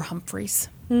Mr. Humphries.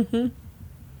 Mm-hmm.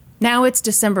 Now it's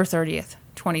December 30th,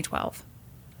 2012.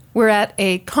 We're at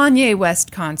a Kanye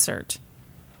West concert.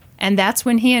 And that's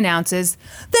when he announces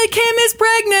that Kim is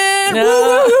pregnant.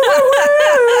 No.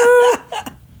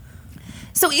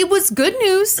 So it was good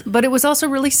news, but it was also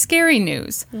really scary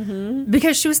news. Mm-hmm.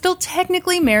 Because she was still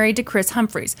technically married to Kris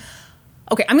Humphries.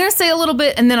 Okay, I'm going to say a little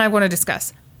bit and then I want to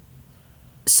discuss.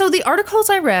 So the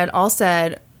articles I read all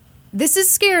said, this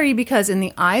is scary because in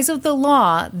the eyes of the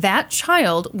law, that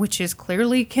child, which is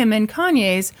clearly Kim and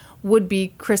Kanye's, would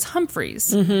be Kris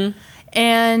Humphries. Mm-hmm.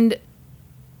 And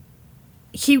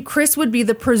Kris would be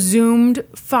the presumed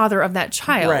father of that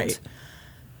child. Right.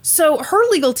 So her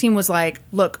legal team was like,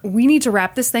 look, we need to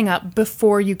wrap this thing up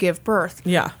before you give birth.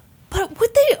 Yeah. But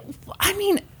would they, I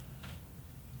mean,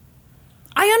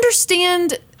 I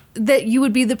understand that you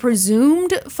would be the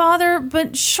presumed father,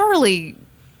 but surely,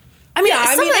 I mean,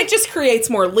 it just creates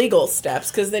more legal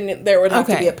steps because then there would have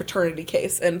to be a paternity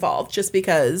case involved just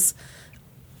because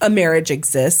a marriage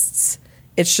exists.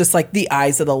 It's just like the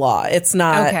eyes of the law. It's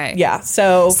not. Okay. Yeah.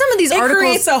 So some of these articles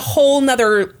creates a whole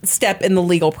nother step in the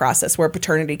legal process where a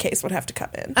paternity case would have to come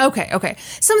in. Okay.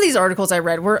 Some of these articles I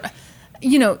read were,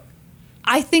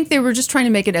 I think they were just trying to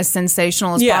make it as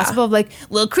sensational as possible. Like,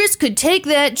 well, Kris could take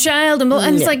that child and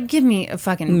it's like, give me a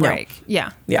fucking break. No.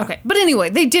 Yeah. Okay. But anyway,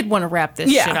 they did want to wrap this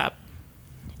shit up.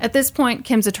 At this point,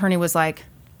 Kim's attorney was like,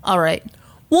 all right.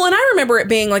 Well, and I remember it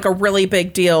being like a really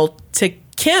big deal to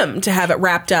Kim to have it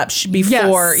wrapped up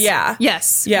before.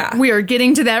 Yes. We are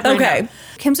getting to that right now.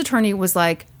 Kim's attorney was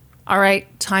like, all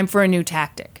right, time for a new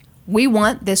tactic. We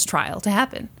want this trial to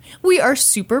happen. We are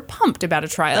super pumped about a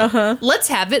trial. Uh-huh. Let's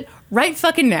have it right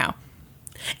fucking now.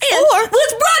 And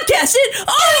let's broadcast it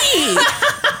on E!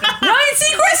 Ryan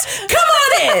Seacrest, come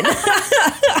on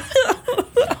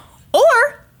in!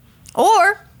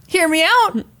 Or, hear me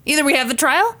out. Either we have the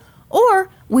trial, or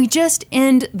we just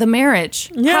end the marriage.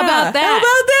 Yeah, How about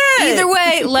that? Either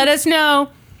way, let us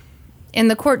know. In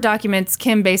the court documents,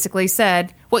 Kim basically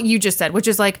said what you just said, which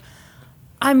is like,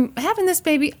 I'm having this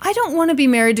baby. I don't want to be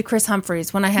married to Kris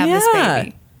Humphries when I have this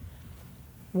baby.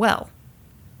 Well,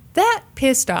 that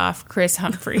pissed off Kris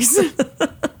Humphries.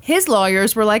 His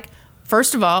lawyers were like,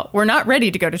 first of all, we're not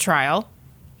ready to go to trial.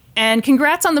 And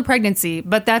congrats on the pregnancy,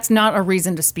 but that's not a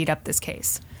reason to speed up this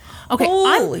case. Okay,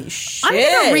 Holy shit. I'm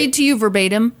going to read to you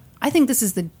verbatim. I think this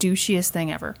is the douchiest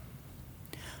thing ever.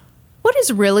 What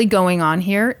is really going on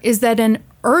here is that an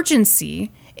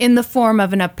urgency in the form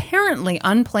of an apparently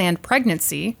unplanned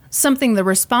pregnancy, something the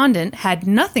respondent had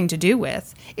nothing to do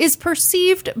with, is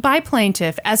perceived by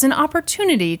plaintiff as an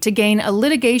opportunity to gain a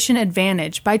litigation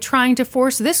advantage by trying to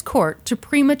force this court to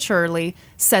prematurely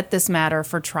set this matter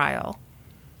for trial.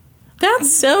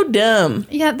 That's so dumb.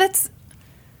 Yeah, that's...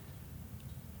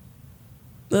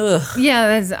 Ugh.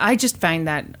 Yeah, I just find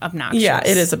that obnoxious. Yeah,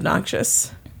 it is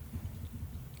obnoxious.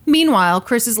 Meanwhile,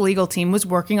 Kris's legal team was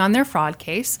working on their fraud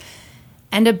case,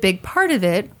 and a big part of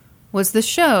it was the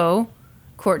show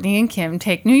Kourtney and Kim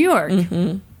Take New York,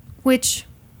 which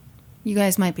you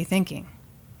guys might be thinking.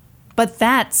 But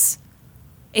that's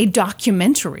a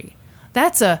documentary.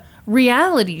 That's a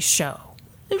reality show.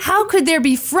 How could there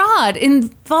be fraud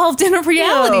involved in a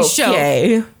reality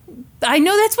show? I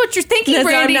know that's what you're thinking,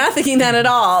 Brandi. I'm not thinking that at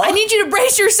all. I need you to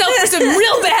brace yourself for some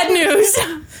real bad news.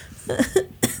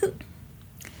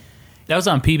 That was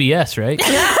on PBS, right?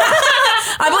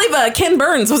 I believe Ken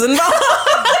Burns was involved.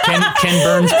 Ken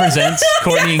Burns presents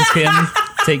Kourtney and Kim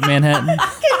Take Manhattan.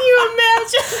 Can you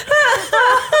imagine?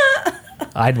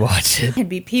 I'd watch it. It'd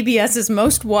be PBS's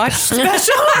most watched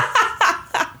special.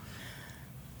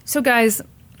 So, guys,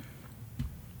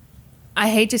 I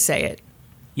hate to say it.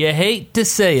 You hate to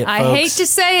say it, folks. I hate to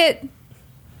say it.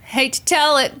 Hate to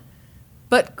tell it.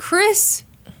 But Kris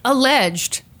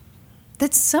alleged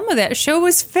that some of that show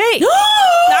was fake.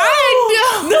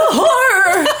 I know. The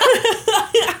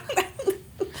horror.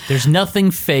 There's nothing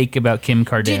fake about Kim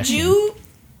Kardashian. Did you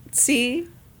see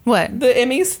What? the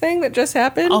Emmys thing that just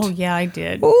happened? Oh, yeah, I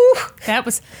did. Ooh. That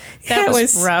was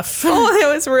was rough. Oh,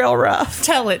 that was real rough.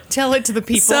 Tell it to the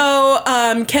people.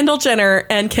 So, Kendall Jenner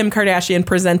and Kim Kardashian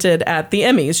presented at the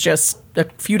Emmys just a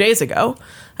few days ago,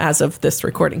 as of this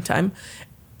recording time.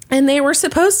 And they were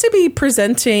supposed to be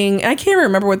presenting, I can't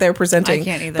remember what they were presenting. I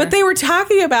can't either. But they were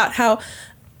talking about how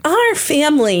our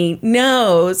family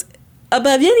knows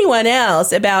above anyone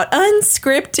else about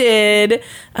unscripted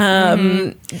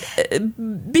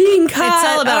being caught. It's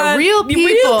all about on real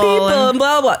people and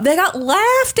blah, blah. They got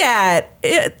laughed at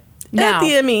at the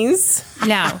Emmys.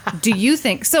 Now, do you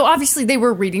think... So, obviously, they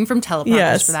were reading from teleprompters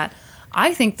Yes. for that.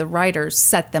 I think the writers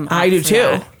set them up I do for too.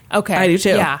 that. Okay. I do too.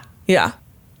 Yeah. Yeah,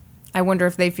 I wonder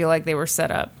if they feel like they were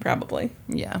set up. probably.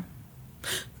 Yeah.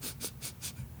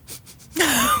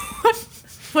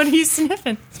 What are you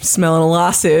sniffing? Smelling a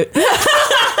lawsuit.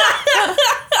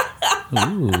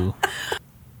 Ooh.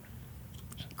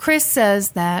 Kris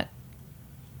says that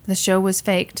the show was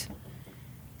faked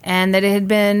and that it had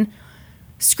been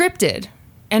scripted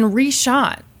and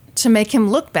reshot to make him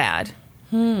look bad.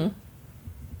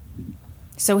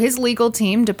 So his legal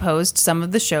team deposed some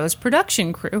of the show's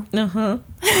production crew.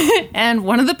 And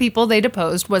one of the people they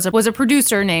deposed was a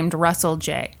producer named Russell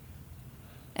J.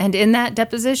 And in that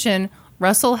deposition,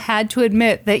 Russell had to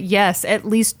admit that, yes, at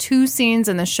least 2 scenes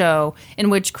in the show in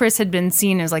which Kris had been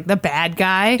seen as, like, the bad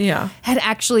guy had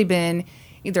actually been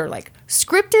either, like,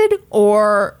 scripted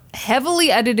or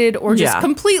heavily edited or just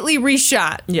completely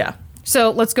reshot. Yeah. So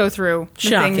let's go through the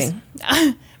Shocking. things.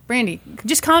 Brandi,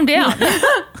 just calm down.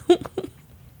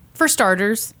 For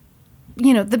starters,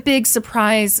 you know, the big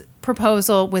surprise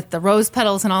proposal with the rose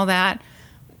petals and all that,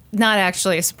 not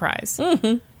actually a surprise.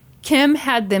 Kim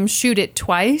had them shoot it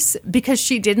twice because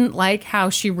she didn't like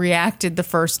how she reacted the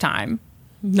first time.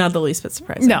 Not the least bit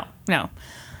surprising. No.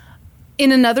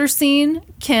 In another scene,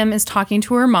 Kim is talking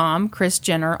to her mom, Kris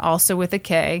Jenner, also with a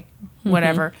K,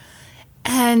 whatever.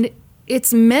 And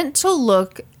it's meant to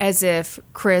look as if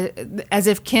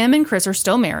Kim and Kris are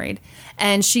still married,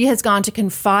 and she has gone to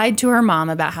confide to her mom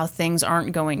about how things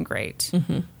aren't going great.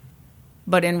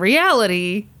 But in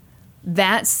reality,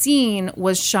 that scene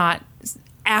was shot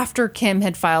after Kim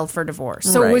had filed for divorce.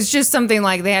 So it was just something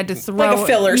like they had to throw... Like a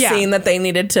filler scene that they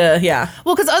needed to,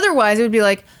 Well, because otherwise it would be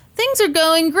like, things are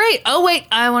going great. Oh, wait,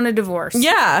 I want a divorce.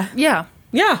 Yeah. Yeah.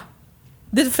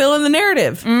 Did fill in the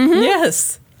narrative.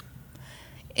 Yes.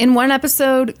 In one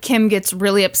episode, Kim gets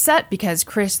really upset because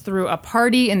Kris threw a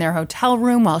party in their hotel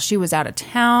room while she was out of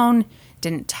town,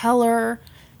 didn't tell her.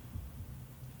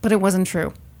 But it wasn't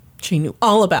true. She knew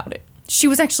all about it. She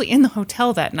was actually in the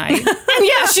hotel that night. And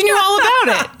yeah, she knew all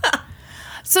about it.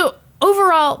 So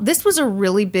overall, this was a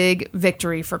really big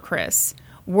victory for Kris.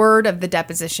 Word of the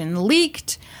deposition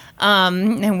leaked,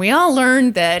 and we all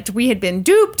learned that we had been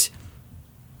duped.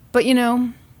 But, you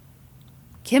know,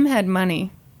 Kim had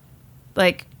money.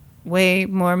 Like, way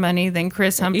more money than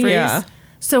Kris Humphries. Yeah.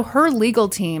 So her legal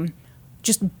team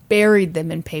just buried them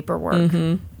in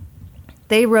paperwork.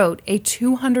 They wrote a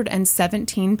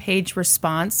 217-page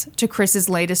response to Kris's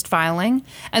latest filing,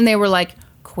 and they were like,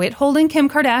 quit holding Kim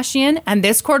Kardashian and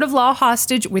this court of law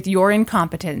hostage with your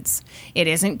incompetence. It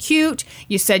isn't cute.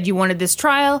 You said you wanted this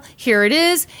trial. Here it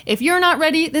is. If you're not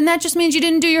ready, then that just means you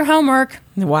didn't do your homework.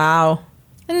 Wow.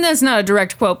 And that's not a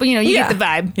direct quote, but, you know, you get the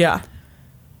vibe. Yeah.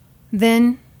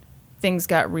 Then things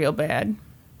got real bad.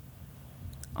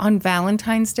 On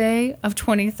Valentine's Day of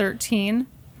 2013,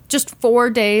 just 4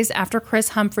 days after Kris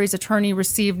Humphries' attorney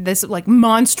received this, like,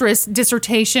 monstrous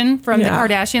dissertation from the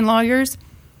Kardashian lawyers,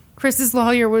 Kris's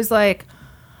lawyer was like,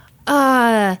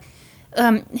 hey,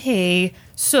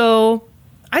 so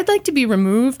I'd like to be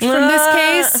removed from this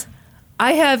case.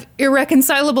 I have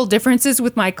irreconcilable differences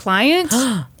with my client,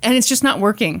 and it's just not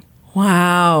working.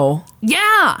 Wow.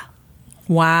 Yeah.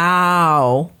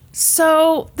 Wow.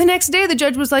 So the next day, the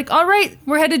judge was like, all right,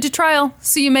 we're headed to trial.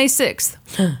 See you May 6th.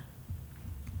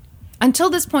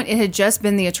 Until this point, it had just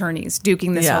been the attorneys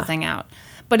duking this whole thing out.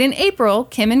 But in April,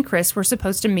 Kim and Kris were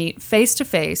supposed to meet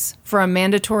face-to-face for a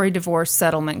mandatory divorce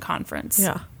settlement conference.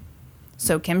 Yeah.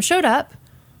 So Kim showed up,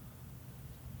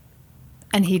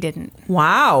 and he didn't.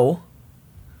 Wow.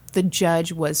 The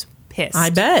judge was pissed. I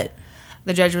bet.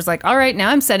 The judge was like, all right,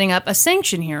 now I'm setting up a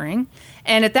sanction hearing,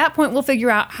 and at that point, we'll figure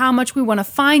out how much we want to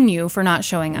fine you for not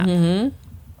showing up.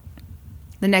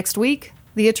 The next week,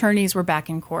 the attorneys were back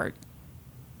in court.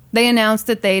 They announced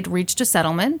that they'd reached a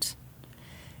settlement.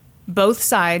 Both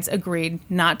sides agreed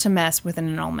not to mess with an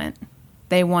annulment.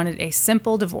 They wanted a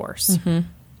simple divorce.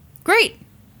 Great.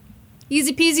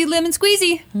 Easy peasy lemon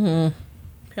squeezy.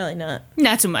 Probably not.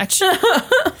 Not so much.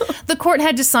 The court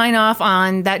had to sign off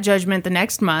on that judgment the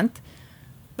next month.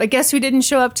 But guess who didn't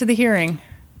show up to the hearing?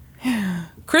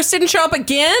 Kris didn't show up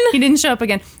again? He didn't show up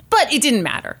again. But it didn't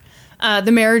matter.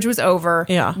 The marriage was over.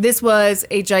 Yeah. This was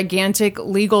a gigantic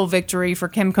legal victory for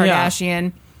Kim Kardashian. Yeah.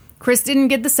 Kris didn't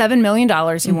get the $7 million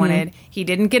he wanted. He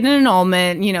didn't get an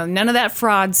annulment. You know, none of that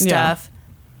fraud stuff.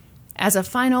 Yeah. As a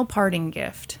final parting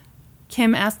gift,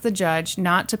 Kim asked the judge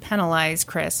not to penalize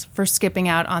Kris for skipping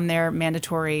out on their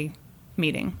mandatory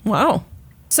meeting. Wow.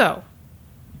 So,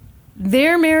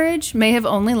 their marriage may have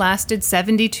only lasted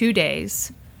 72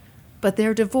 days, but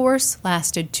their divorce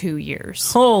lasted 2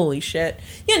 years. Holy shit.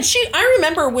 Yeah, and I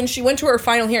remember when she went to her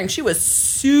final hearing, she was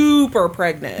super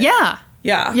pregnant. Yeah.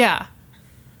 Yeah. Yeah.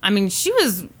 I mean, she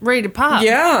was ready to pop.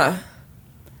 Yeah.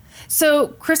 So,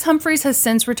 Kris Humphries has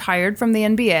since retired from the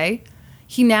NBA.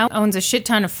 He now owns a shit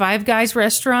ton of Five Guys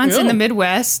restaurants in the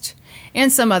Midwest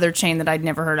and some other chain that I'd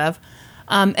never heard of.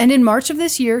 And in March of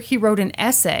this year, he wrote an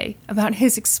essay about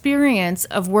his experience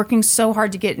of working so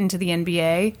hard to get into the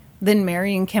NBA, then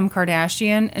marrying Kim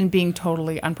Kardashian and being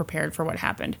totally unprepared for what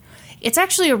happened. It's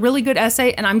actually a really good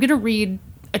essay, and I'm going to read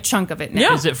a chunk of it now.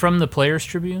 Yeah. Is it from the Players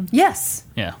Tribune? Yes.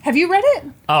 Yeah. Have you read it?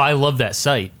 Oh, I love that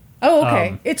site. Oh,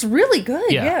 okay. It's really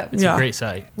good. Yeah. It's a great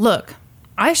site. Look,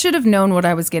 I should have known what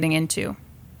I was getting into.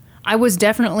 I was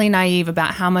definitely naive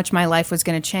about how much my life was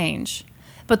going to change.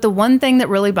 But the one thing that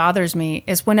really bothers me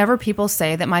is whenever people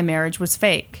say that my marriage was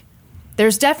fake.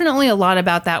 There's definitely a lot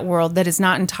about that world that is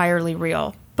not entirely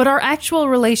real. But our actual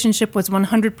relationship was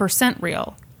 100%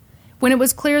 real. When it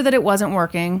was clear that it wasn't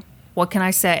working, what can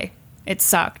I say? It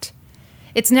sucked.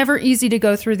 It's never easy to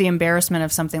go through the embarrassment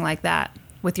of something like that,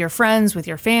 with your friends, with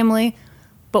your family,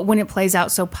 but when it plays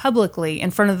out so publicly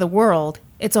in front of the world,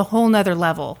 it's a whole nother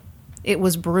level. It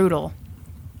was brutal.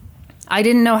 I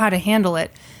didn't know how to handle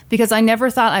it because I never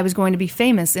thought I was going to be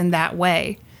famous in that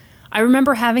way. I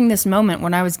remember having this moment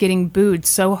when I was getting booed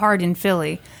so hard in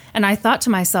Philly, and I thought to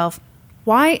myself,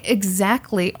 why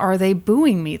exactly are they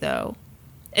booing me, though?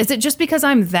 Is it just because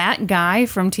I'm that guy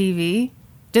from TV?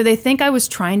 Do they think I was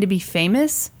trying to be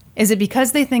famous? Is it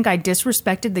because they think I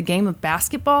disrespected the game of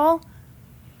basketball?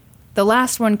 The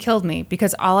last one killed me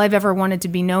because all I've ever wanted to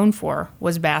be known for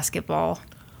was basketball.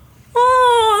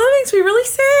 Oh, that makes me really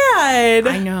sad.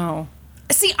 I know.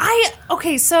 See,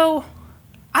 so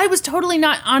I was totally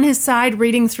not on his side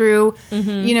reading through,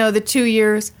 the 2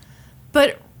 years.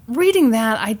 But reading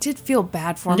that, I did feel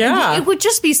bad for him. Yeah. It would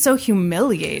just be so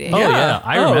humiliating. Oh, yeah.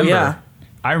 I remember.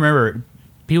 I remember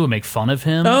people would make fun of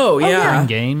him. Oh, yeah. During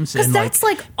games. Because that's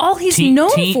like all he's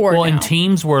known for now. And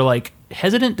teams were like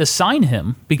hesitant to sign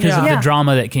him because of the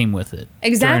drama that came with it.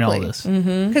 Exactly. During all this.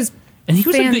 Because and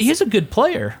he's a good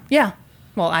player. Yeah.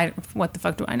 Well, what the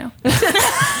fuck do I know? He's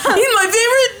my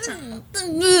favorite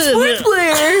sports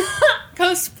player.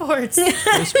 Go sports.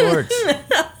 Go sports.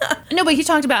 No, but he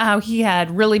talked about how he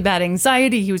had really bad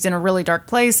anxiety. He was in a really dark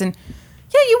place, and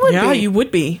you would be. Yeah, you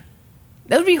would be.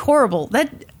 That would be horrible.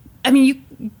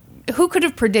 Who could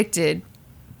have predicted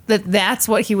that that's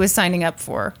what he was signing up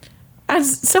for?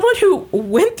 As someone who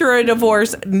went through a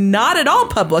divorce, not at all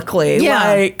publicly,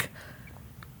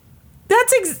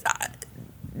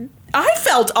 I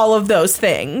felt all of those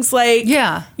things.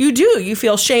 You do. You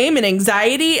feel shame and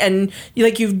anxiety, and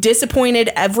you've disappointed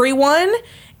everyone.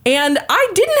 And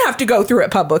I didn't have to go through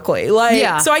it publicly. So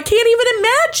I can't even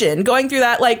imagine going through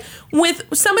that, with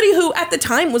somebody who at the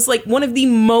time was one of the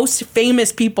most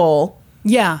famous people.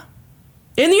 Yeah.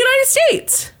 In the United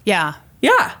States. Yeah.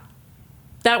 Yeah.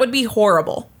 That would be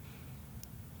horrible.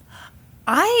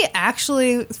 I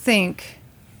actually think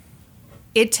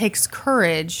it takes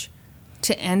courage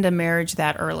to end a marriage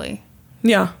that early.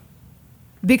 Yeah.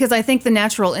 Because I think the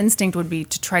natural instinct would be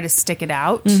to try to stick it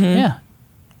out. Mm-hmm. Yeah.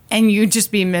 And you'd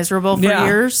just be miserable for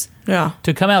years. Yeah.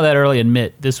 To come out that early and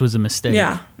admit this was a mistake.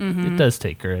 Yeah. Mm-hmm. It does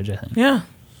take courage, I think. Yeah.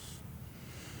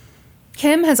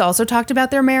 Kim has also talked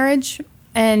about their marriage,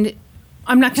 and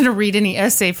I'm not going to read any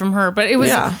essay from her, but it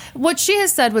was what she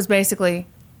has said was basically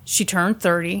she turned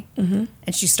 30 and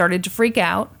she started to freak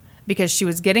out because she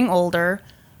was getting older.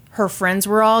 Her friends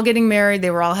were all getting married.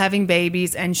 They were all having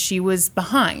babies, and she was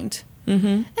behind. Mm-hmm.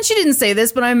 And she didn't say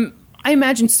this, but I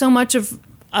imagine so much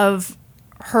of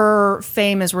her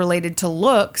fame is related to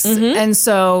looks. Mm-hmm. And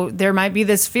so there might be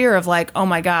this fear of oh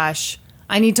my gosh,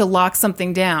 I need to lock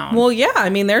something down. Well, yeah. I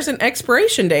mean, there's an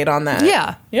expiration date on that.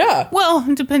 Yeah. Yeah. Well,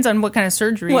 it depends on what kind of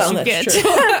surgeries you get.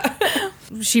 True.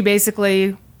 She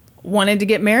basically wanted to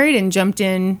get married and jumped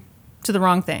in to the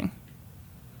wrong thing.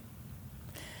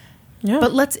 Yeah.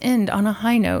 But let's end on a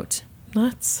high note.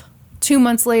 Let's. 2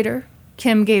 months later,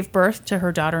 Kim gave birth to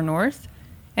her daughter North.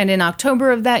 And in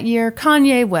October of that year,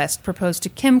 Kanye West proposed to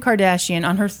Kim Kardashian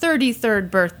on her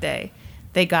 33rd birthday.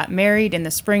 They got married in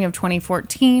the spring of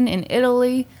 2014 in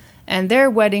Italy, and their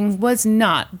wedding was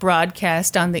not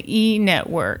broadcast on the E!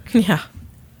 Network. Yeah.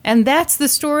 And that's the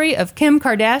story of Kim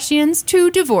Kardashian's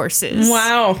 2 divorces.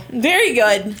 Wow. Very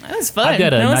good. That was fun.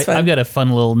 I've got a fun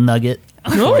little nugget.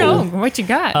 Oh, what you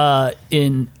got?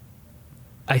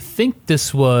 I think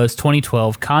this was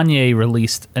 2012. Kanye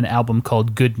released an album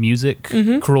called Good Music.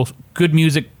 Good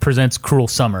Music Presents Cruel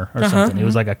Summer or something. It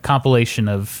was like a compilation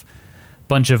of a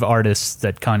bunch of artists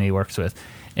that Kanye works with.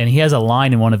 And he has a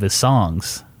line in one of his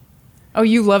songs. Oh,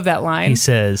 you love that line. He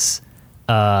says,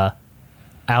 I'll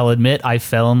admit I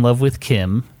fell in love with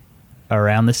Kim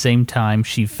around the same time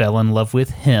she fell in love with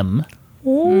him.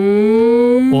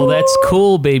 Well, that's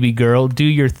cool, baby girl. Do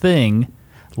your thing.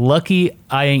 Lucky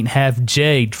I ain't have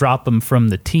Jay drop him from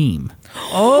the team.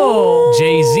 Oh.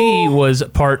 Jay-Z was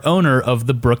part owner of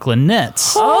the Brooklyn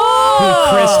Nets, who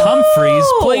Kris Humphries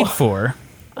played for.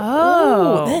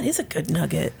 Oh, that is a good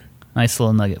nugget. Nice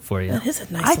little nugget for you. That is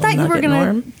a nice I little thought you were nugget, going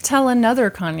Norm. to tell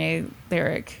another Kanye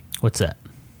lyric. What's that?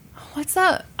 What's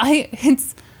that?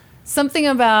 It's something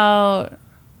about...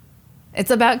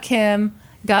 It's about Kim,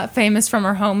 got famous from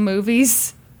her home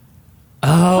movies.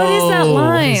 Oh, what is that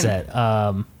line? What is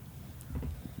that?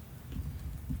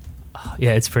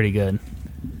 Yeah, it's pretty good.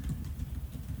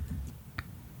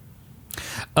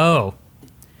 Oh,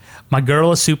 my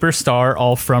girl a superstar,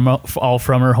 all from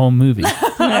her home movie.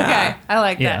 Okay, I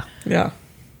like Yeah, that.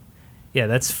 yeah,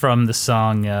 that's from the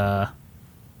song.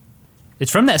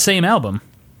 It's from that same album.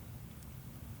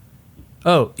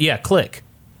 Oh yeah, Click.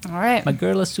 All right. My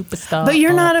girl a superstar. But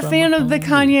you're not all a from fan her of the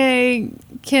home movie.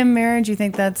 Kanye-Kim marriage? You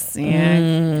think that's...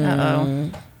 Yeah.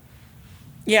 Uh-oh.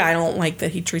 Yeah, I don't like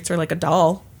that he treats her like a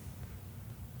doll.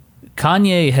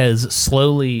 Kanye has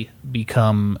slowly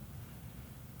become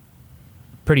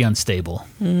pretty unstable.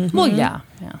 Well, yeah.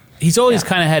 He's always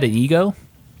kind of had an ego.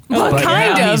 Well, but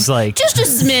kind now of. He's like, Just a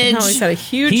smidge. No, he's had a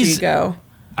huge He's- ego.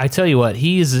 I tell you what,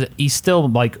 he's still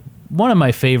like one of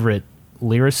my favorite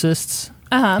lyricists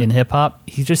in hip hop.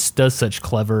 He just does such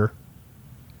clever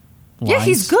lines. Yeah,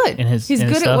 he's good. He's He's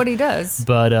good at what he does.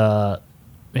 But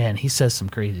man, he says some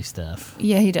crazy stuff.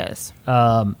 Yeah, he does.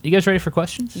 You guys ready for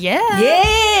questions? Yeah.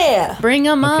 Yeah. Bring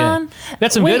them Okay. on.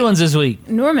 Got some Wait, good ones this week.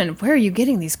 Norman, where are you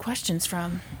getting these questions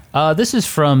from? This is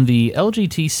from the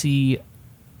LGTC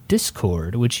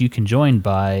Discord, which you can join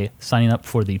by signing up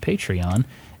for the Patreon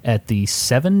at the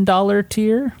 $7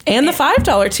 tier. And the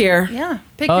 $5 tier. Yeah.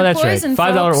 Pick Oh, your that's right. poison,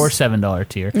 $5 or folks. $7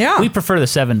 tier. Yeah. We prefer the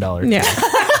 $7 tier. Yeah.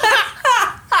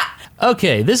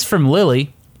 Okay, this is from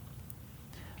Lily.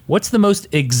 What's the most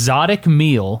exotic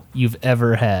meal you've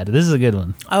ever had? This is a good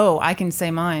one. Oh, I can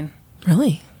say mine.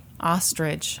 Really?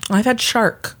 Ostrich. I've had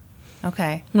shark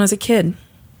Okay. when I was a kid.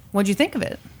 What'd you think of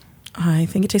it? I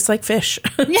think it tastes like fish.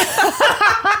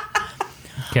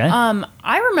 Okay.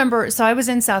 I remember, so I was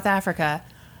in South Africa.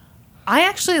 I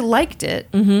actually liked it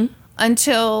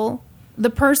until the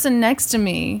person next to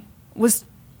me was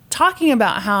talking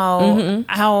about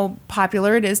how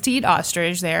popular it is to eat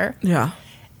ostrich there. Yeah.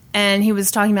 And he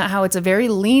was talking about how it's a very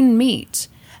lean meat.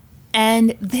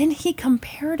 And then he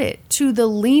compared it to the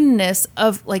leanness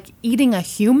of like eating a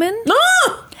human.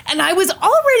 And I was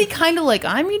already kind of like,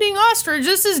 I'm eating ostrich.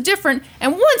 This is different.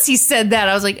 And once he said that,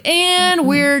 I was like, and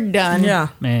we're done. Yeah.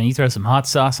 Man, you throw some hot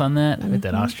sauce on that. I bet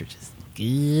that ostrich is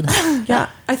good. Yeah.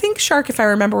 I think shark, if I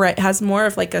remember right, has more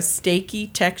of like a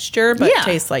steaky texture, but Yeah.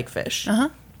 tastes like fish.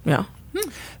 Yeah.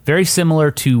 Very similar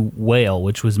to whale,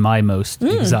 which was my most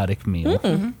exotic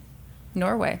meal.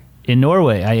 Norway. In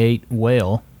Norway, I ate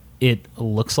whale. It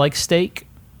looks like steak.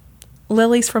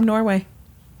 Lily's from Norway.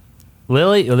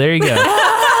 Lily, oh, there you go.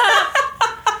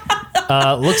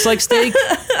 Looks like steak.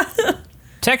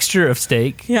 Texture of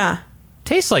steak. Yeah.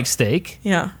 Tastes like steak.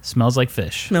 Yeah. Smells like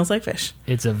fish. Smells like fish.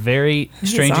 It's a very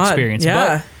strange odd. experience.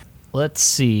 Yeah. But let's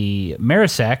see.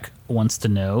 Marisak wants to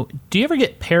know, do you ever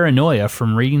get paranoia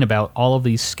from reading about all of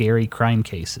these scary crime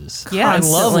cases? Yeah, I love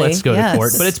constantly. Let's Go Yes. to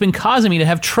Court, but it's been causing me to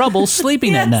have trouble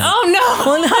sleeping at night. Oh,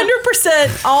 no.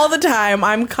 100% all the time.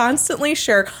 I'm constantly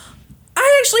sure.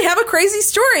 I actually have a crazy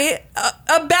story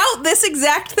about this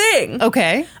exact thing.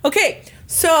 Okay. Okay,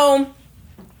 so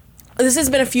this has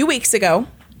been a few weeks ago.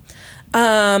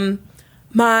 I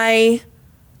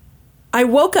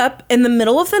woke up in the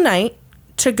middle of the night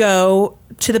to go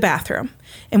to the bathroom.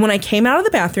 And when I came out of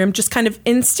the bathroom, just kind of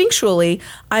instinctually,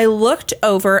 I looked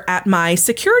over at my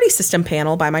security system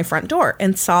panel by my front door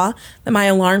and saw that my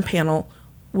alarm panel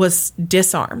was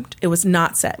disarmed. It was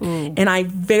not set. And I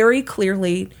very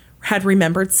clearly had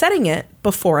remembered setting it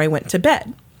before I went to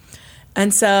bed.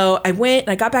 And so I went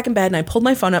and I got back in bed and I pulled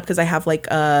my phone up because I have like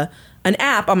an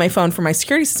app on my phone for my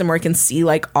security system where I can see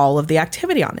like all of the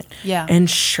activity on it. Yeah. And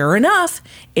sure enough,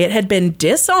 it had been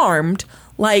disarmed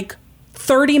like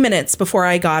 30 minutes before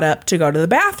I got up to go to the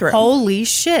bathroom. Holy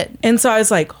shit. And so I was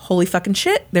like, holy fucking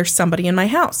shit, there's somebody in my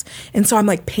house. And so I'm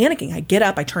like panicking. I get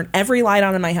up, I turn every light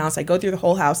on in my house. I go through the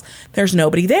whole house. There's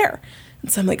nobody there.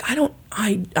 And so I'm like, I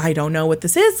don't know what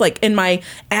this is. Like, and my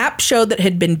app showed that it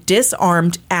had been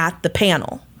disarmed at the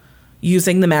panel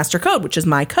using the master code, which is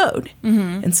my code.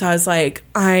 And so I was like,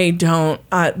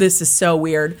 this is so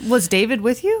weird. Was David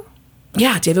with you?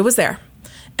 Yeah, David was there.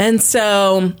 And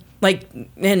so like,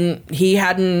 and he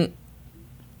hadn't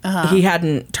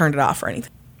turned it off or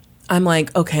anything. I'm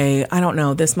like, okay, I don't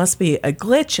know. This must be a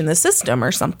glitch in the system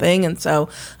or something. And so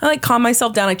I like calm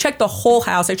myself down. I checked the whole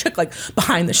house. I checked like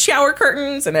behind the shower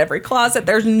curtains and every closet.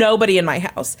 There's nobody in my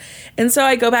house. And so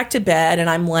I go back to bed and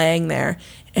I'm laying there.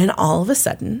 And all of a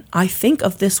sudden, I think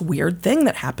of this weird thing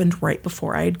that happened right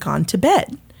before I had gone to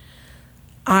bed.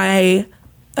 I,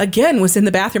 again, was in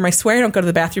the bathroom. I swear I don't go to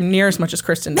the bathroom near as much as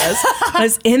Kristin does. I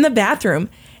was in the bathroom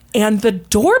and the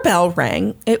doorbell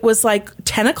rang. It was like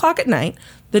 10 o'clock at night.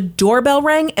 The doorbell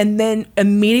rang, and then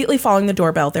immediately following the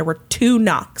doorbell, there were 2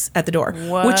 knocks at the door,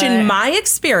 which in my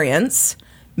experience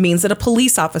means that a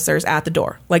police officer is at the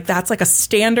door. Like, that's like a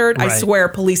standard, I swear,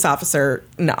 police officer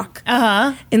knock.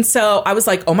 And so I was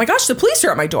like, oh my gosh, the police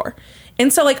are at my door.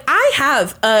 And so, like, I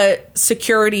have a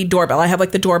security doorbell. I have,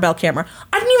 like, the doorbell camera.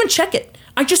 I didn't even check it.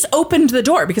 I just opened the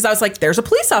door because I was like, there's a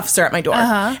police officer at my door.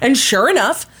 And sure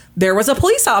enough, there was a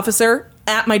police officer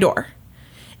at my door.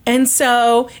 And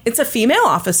so it's a female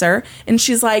officer, and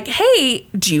she's like, hey,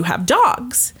 do you have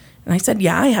dogs? And I said,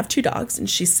 yeah, I have 2 dogs. And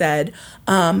she said,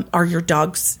 are your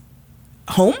dogs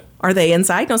home? Are they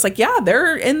inside? And I was like, yeah,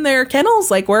 they're in their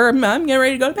kennels, like where I'm getting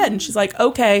ready to go to bed. And she's like,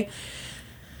 okay.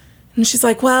 And she's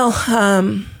like, well,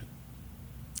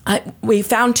 we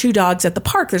found 2 dogs at the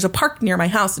park. There's a park near my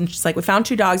house. And she's like, we found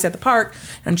 2 dogs at the park.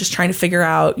 And I'm just trying to figure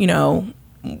out,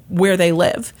 where they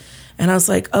live. And I was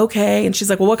like, okay. And she's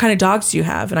like, well, what kind of dogs do you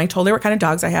have? And I told her what kind of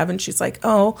dogs I have. And she's like,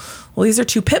 oh, well, these are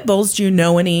 2 pit bulls. Do you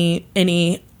know any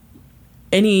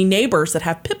neighbors that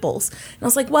have pit bulls? And I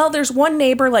was like, well, there's one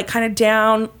neighbor like kind of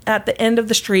down at the end of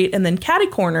the street and then catty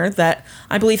corner that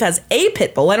I believe has a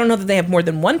pit bull. I don't know that they have more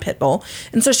than 1 pit bull.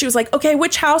 And so she was like, okay,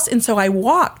 which house? And so I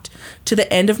walked to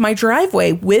the end of my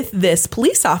driveway with this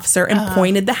police officer and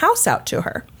pointed the house out to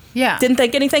her. Yeah. Didn't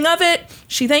think anything of it.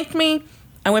 She thanked me.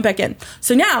 I went back in.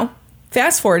 So now,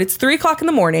 fast forward, it's 3 o'clock in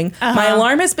the morning. My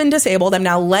alarm has been disabled. I'm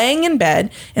now laying in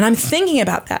bed and I'm thinking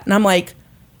about that. And I'm like,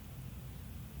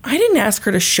 I didn't ask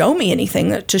her to show me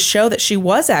anything to show that she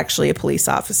was actually a police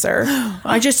officer.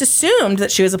 I just assumed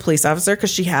that she was a police officer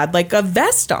because she had like a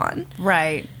vest on.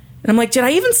 Right. And I'm like, did I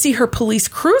even see her police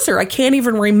cruiser? I can't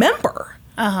even remember.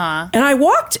 And I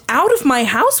walked out of my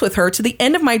house with her to the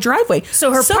end of my driveway.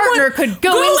 So her partner could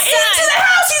go into the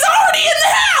house. He's already in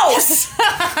the house.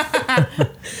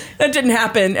 That didn't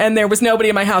happen. And there was nobody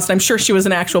in my house. And I'm sure she was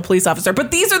an actual police officer. But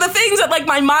these are the things that like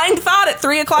my mind thought at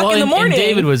 3 o'clock in the morning. And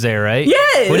David was there, right?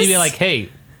 Yes. What do you mean like, hey,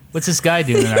 what's this guy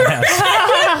doing in our house?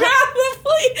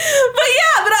 Probably.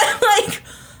 But I'm like,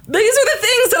 these are the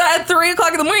things that I at 3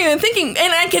 o'clock in the morning and thinking,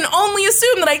 and I can only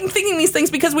assume that I'm thinking these things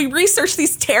because we research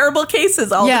these terrible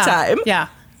cases all the time. Yeah.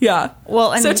 Yeah.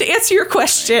 Well, so to answer your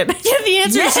question, yeah, the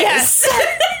answer is yes.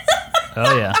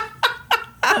 Oh yeah.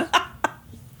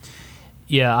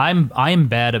 Yeah, I'm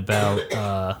bad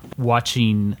about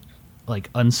watching like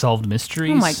unsolved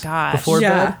mysteries. Oh my gosh. Before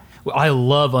bed. Well, I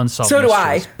love unsolved mysteries. So do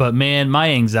I. But man,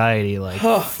 my anxiety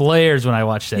flares when I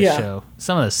watch that show.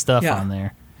 Some of the stuff on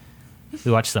there.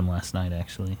 We watched them last night,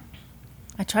 actually.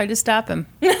 I tried to stop him.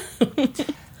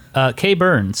 Kay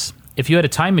Burns, if you had a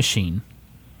time machine,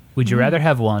 would you rather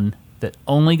have one that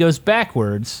only goes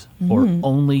backwards or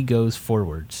only goes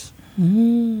forwards?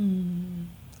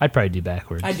 I'd probably do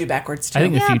backwards. I'd do backwards too. I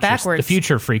think the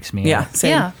future freaks me out. Yeah,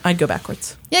 same. Yeah. I'd go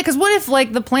backwards. Yeah, because what if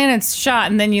like the planet's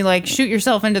shot and then you like shoot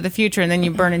yourself into the future and then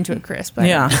you burn into a crisp?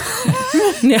 Yeah.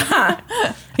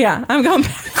 Yeah, I'm going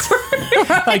backwards.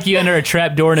 Like you enter a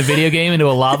trap door in a video game into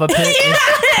a lava pit?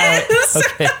 Yes!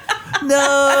 Okay.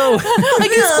 No! I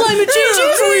guess climate change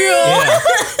is real.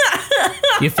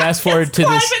 Yeah. You fast forward to this.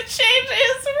 Climate change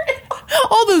is real.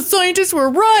 All those scientists were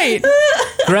right.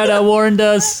 Greta warned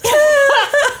us.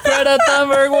 Greta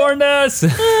Thunberg warned us.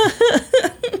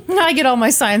 I get all my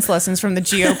science lessons from the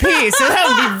GOP, so that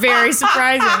would be very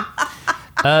surprising.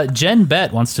 Jen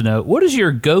Bett wants to know, what is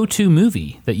your go-to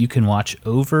movie that you can watch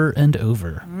over and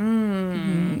over?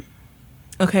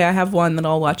 Okay, I have one that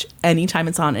I'll watch anytime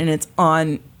it's on, and it's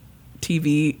on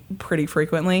TV pretty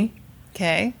frequently.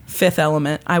 Okay. Fifth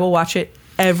Element. I will watch it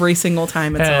every single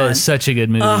time it's on. Such a good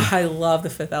movie. Oh, I love the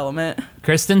Fifth Element.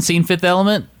 Kristen, seen Fifth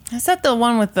Element? Is that the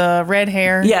one with the red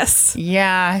hair? Yes.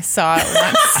 Yeah, I saw it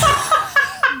once.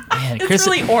 Man, It's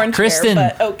really orange hair,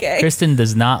 but okay. Kristen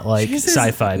does not like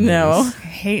sci-fi movies. No. I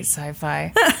hate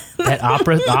sci-fi. That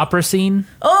opera scene?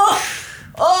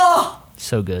 Oh!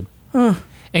 So good.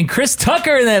 And Chris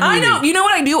Tucker in that movie. I know. You know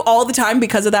what I do all the time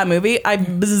because of that movie? I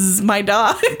bzz my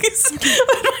dogs. When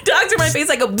my dogs are in my face,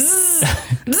 I go bzz,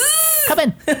 bzz. Come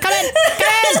in.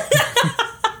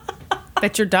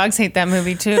 Bet your dogs hate that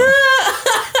movie too.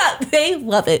 They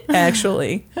love it,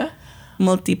 actually.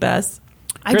 Multi-pass.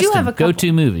 I do have a couple.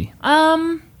 Go-to movie.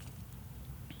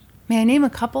 May I name a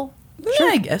couple?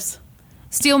 Sure, I guess.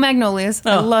 Steel Magnolias.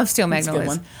 I love Steel that's a good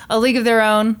Magnolias. one. A League of Their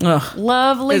Own. Ugh.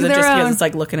 Love League Is of it Their just Own. because it's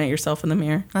like looking at yourself in the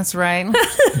mirror? That's right. Gina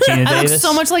I look Davis.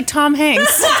 so much like Tom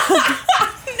Hanks. No,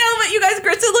 but you guys,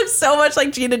 Kristen looks so much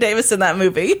like Gina Davis in that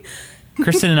movie.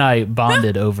 Kristen and I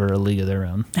bonded over A League of Their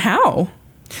Own. How?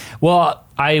 Well,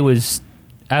 I was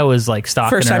like stalking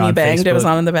First her time on you banged, Facebook. it was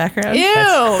on in the background?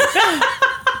 Ew.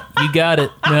 You got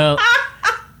it. No.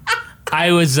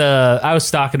 I was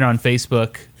stalking her on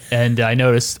Facebook, and I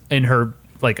noticed in her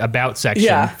like about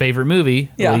section, favorite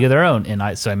movie, A League of Their Own,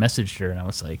 and so I messaged her and I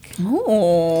was like,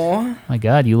 "Oh my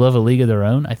God, you love A League of Their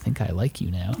Own? I think I like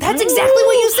you now." That's exactly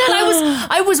what you said.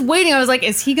 I was waiting. I was like,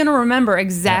 is he going to remember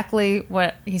exactly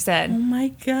what he said? Oh my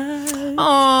God.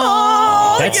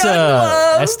 Oh,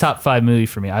 That's top 5 movie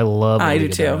for me. I love A I League do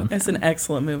of Their too. Own. It's an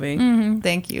excellent movie.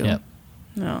 thank you. Yep.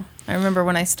 No. I remember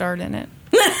when I starred in it.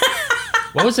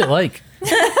 What was it like?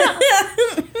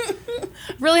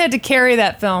 Really had to carry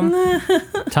that film.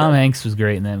 Tom Hanks was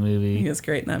great in that movie. He was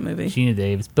great in that movie. Gina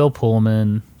Davis, Bill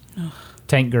Pullman,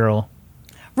 Tank Girl,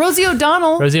 Rosie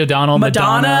O'Donnell.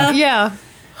 Madonna. Yeah.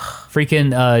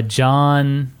 Freaking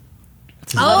John.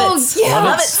 What's his name? Lovitz.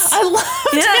 Yeah. Lovitz. I love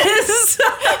Yes.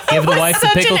 Give the wife the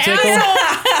such pickle an tickle.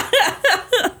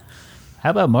 How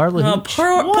about Marla Hooch?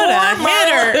 What a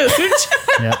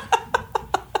hitter. Yep.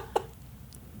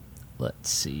 Let's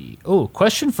see. Oh,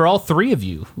 question for all 3 of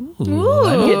you. Ooh,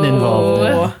 I'm getting involved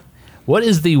now. What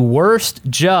is the worst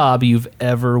job you've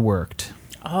ever worked?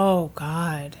 Oh,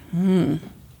 God.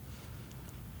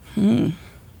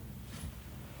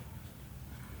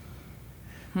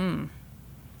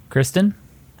 Kristen?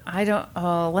 I don't.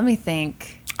 Oh, let me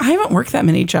think. I haven't worked that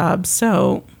many jobs,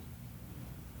 so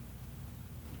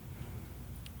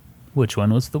Which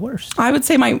one was the worst? I would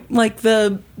say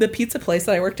the pizza place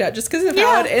that I worked at, just because of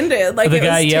how it ended. Like, The it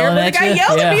guy was yelling terrible. at The guy you?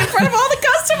 yelled at me Yeah. in front of all the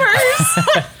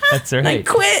customers. That's right. I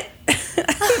quit.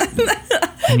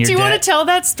 And your Do you want to tell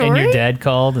that story? And your dad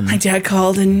called and My dad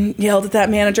called and yelled at that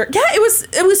manager. Yeah, it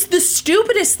was the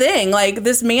stupidest thing. Like,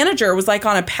 this manager was like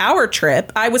on a power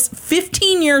trip. I was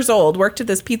 15 years old, worked at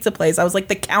this pizza place. I was like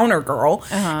the counter girl.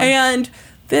 And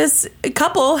this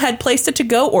couple had placed a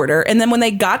to-go order. And then when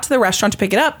they got to the restaurant to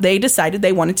pick it up, they decided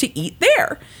they wanted to eat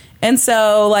there. And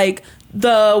so, like,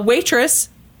 the waitress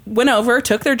went over,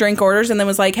 took their drink orders, and then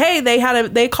was like, hey,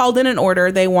 they called in an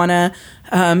order. They want to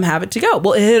have it to go.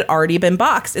 Well, it had already been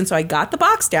boxed. And so I got the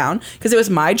box down because it was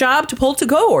my job to pull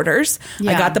to-go orders.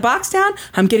 Yeah. I got the box down.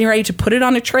 I'm getting ready to put it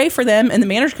on a tray for them. And the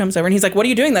manager comes over and he's like, what are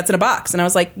you doing? That's in a box. And I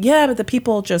was like, yeah, but the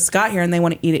people just got here and they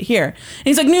want to eat it here. And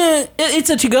he's like, no, it's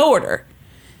a to-go order.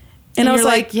 And I I was was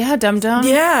like, yeah, dum-dum.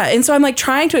 yeah. And so I'm like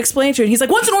trying to explain to him. He's like,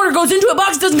 once an order goes into a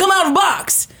box, it doesn't come out of a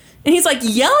box. And he's like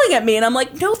yelling at me. And I'm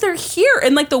like, no, they're here.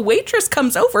 And like the waitress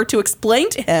comes over to explain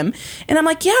to him. And I'm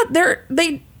like, yeah, they're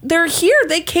here.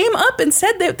 They came up and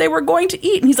said that they were going to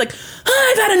eat. And he's like,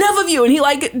 I've had enough of you. And he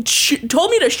like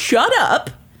told me to shut up.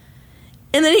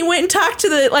 And then he went and talked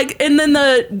to and then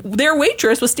their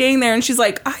waitress was standing there and she's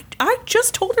like, I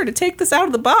just told her to take this out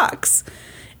of the box.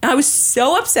 And I was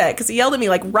so upset because he yelled at me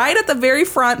like right at the very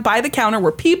front by the counter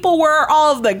where people were,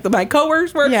 all of my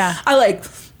coworkers were. Yeah. I like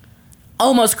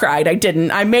almost cried. I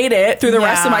didn't. I made it through the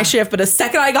rest of my shift. But the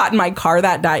second I got in my car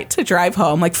that night to drive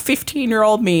home, like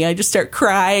 15-year-old me, I just start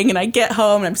crying and I get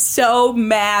home and I'm so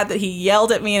mad that he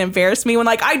yelled at me and embarrassed me when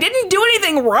like I didn't do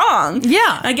anything wrong.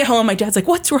 Yeah. And I get home, my dad's like,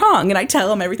 what's wrong? And I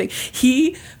tell him everything.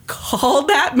 He called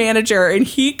that manager and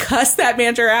he cussed that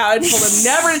manager out and told him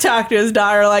never to talk to his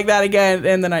daughter like that again.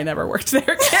 And then I never worked there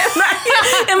again.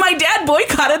 And my dad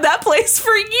boycotted that place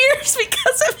for years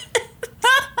because of it.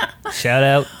 Shout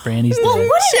out Brandy's dad.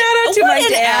 Shout out to my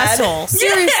an dad. asshole.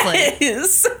 Seriously.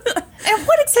 Yes. And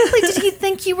what exactly did he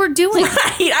think you were doing?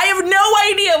 Right. I have no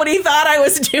idea what he thought I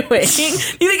was doing.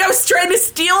 You think I was trying to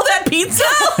steal that pizza?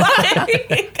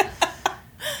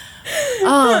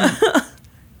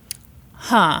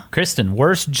 Kristin,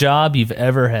 worst job you've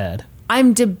ever had?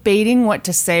 I'm debating what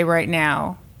to say right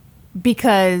now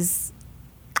because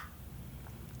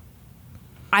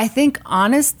I think,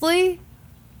 honestly,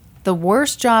 the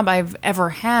worst job I've ever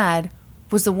had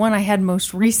was the one I had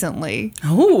most recently.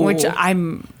 Oh. Which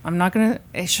I'm not going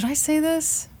to... Should I say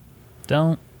this?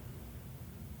 Don't.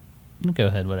 Go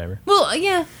ahead, whatever. Well,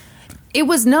 yeah. It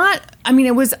was not... I mean,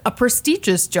 it was a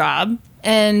prestigious job.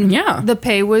 And the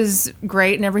pay was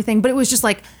great and everything. But it was just,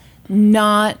 like,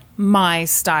 not my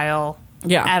style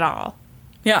at all.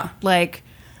 Yeah. Like...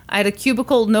 I had a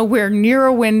cubicle nowhere near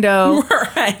a window.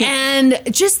 Right. And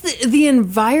just the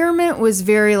environment was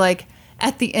very like,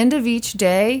 at the end of each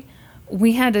day,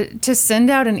 we had to send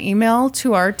out an email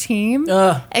to our team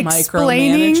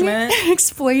explaining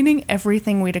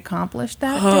everything we'd accomplished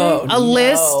that day. A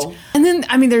list. And then,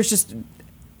 I mean,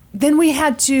 then we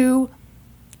had to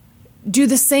do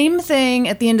the same thing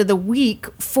at the end of the week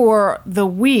for the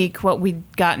week, what we'd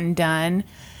gotten done.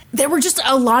 There were just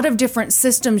a lot of different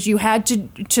systems you had to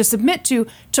submit to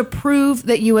prove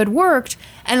that you had worked.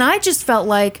 And I just felt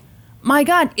like, my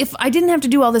God, if I didn't have to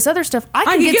do all this other stuff, I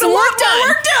could get some work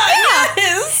done. Yeah.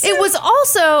 Yes. It was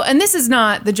also, and this is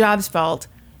not the job's fault,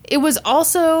 it was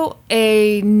also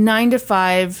a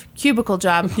 9-to-5 cubicle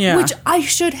job, which I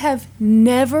should have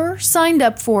never signed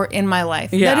up for in my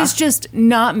life. Yeah. That is just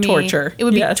not me. Torture. It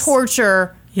would be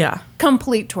torture. Yeah.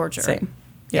 Complete torture. Same.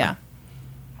 Yeah.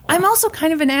 I'm also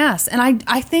kind of an ass, and I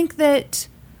think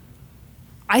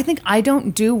I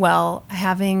don't do well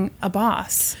having a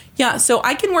boss. Yeah, so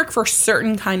I can work for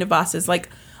certain kind of bosses. Like,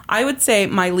 I would say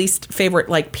my least favorite,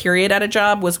 like, period at a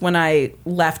job was when I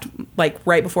left, like,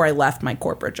 right before I left my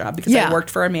corporate job. Because I worked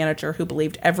for a manager who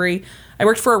believed I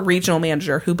worked for a regional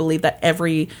manager who believed that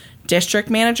every district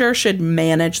manager should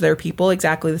manage their people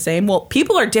exactly the same. Well,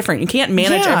 people are different. You can't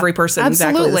manage every person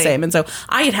exactly the same. And so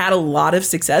I had a lot of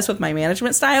success with my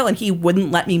management style, and he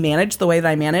wouldn't let me manage the way that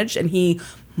I managed, and he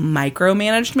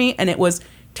micromanaged me, and it was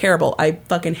terrible. I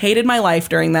fucking hated my life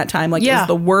during that time. Like, it was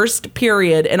the worst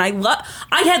period, and I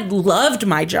had loved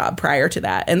my job prior to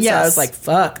that, and so I was like,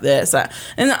 fuck this.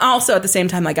 And also at the same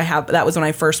time, like, that was when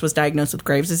I first was diagnosed with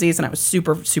Graves' disease, and I was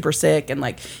super, super sick, and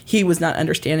like, he was not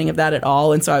understanding of that at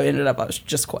all, and so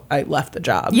I left the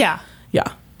job. Yeah.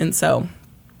 And so,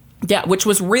 which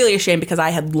was really a shame because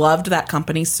I had loved that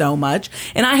company so much,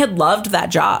 and I had loved that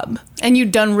job. And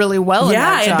you'd done really well in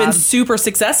that job. Yeah, I had been super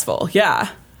successful. Yeah.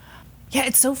 Yeah,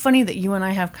 it's so funny that you and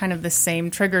I have kind of the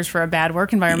same triggers for a bad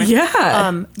work environment.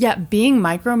 Yeah. Being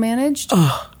micromanaged,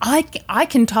 I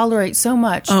can tolerate so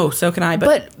much. Oh, so can I.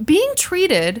 But being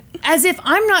treated as if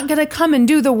I'm not going to come and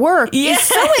do the work is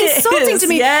so insulting to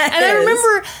me. Yes. And I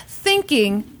remember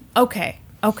thinking, okay,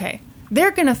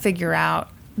 they're going to figure out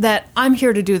that I'm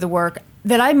here to do the work,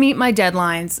 that I meet my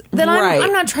deadlines, that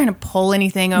I'm not trying to pull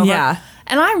anything over. Yeah.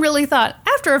 And I really thought,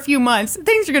 after a few months,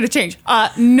 things are going to change.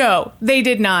 No, they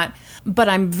did not. But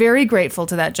I'm very grateful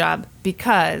to that job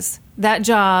because that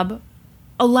job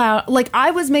allowed... Like, I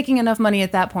was making enough money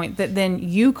at that point that then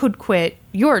you could quit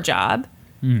your job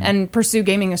and pursue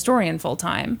Gaming Historian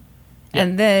full-time. Yep.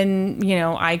 And then,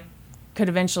 I could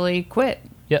eventually quit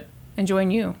and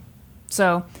join you.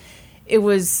 So... It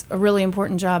was a really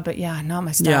important job, but not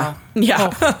my style.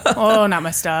 Yeah. Oh, not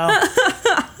my style.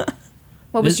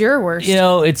 What was your worst?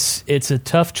 It's a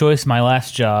tough choice. My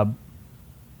last job,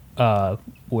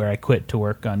 where I quit to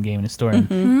work on Gaming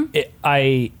Historian,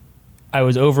 I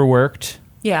was overworked.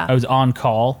 Yeah. I was on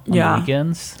call on the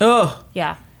weekends. Oh.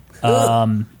 Yeah.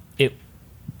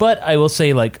 But I will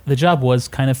say, like, the job was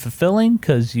kind of fulfilling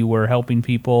because you were helping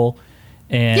people,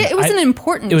 and it was an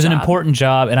important job. It was an important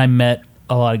job, and I met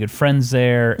a lot of good friends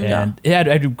there, and it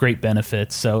had great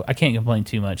benefits, so I can't complain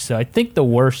too much. So I think the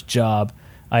worst job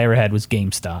I ever had was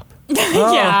GameStop.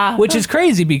 Yeah. Which is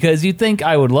crazy because you'd think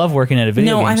I would love working at a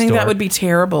video game store. No, I think that would be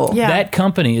terrible. Yeah. That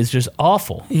company is just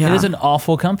awful. Yeah. It is an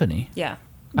awful company. Yeah.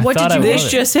 What did you This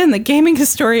just in, the Gaming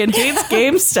Historian hates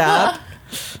GameStop.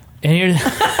 And you're...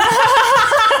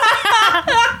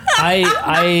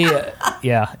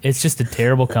 it's just a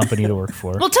terrible company to work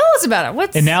for. Well, tell us about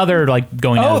it. And now they're like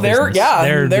going out of business.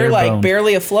 They're like boned.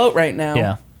 barely afloat right now.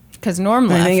 Yeah. Because Norm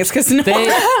left. I think it's because Norm.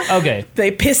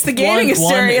 They pissed the Gaming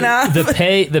Historian off.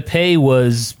 The pay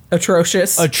was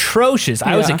atrocious. I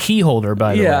was a key holder,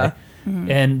 by the way.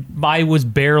 Mm-hmm. And I was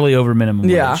barely over minimum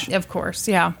wage. Of course,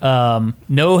 yeah.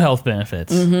 No health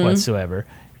benefits whatsoever.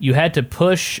 You had to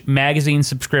push magazine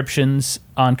subscriptions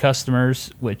on customers,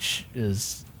 which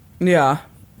is... Yeah.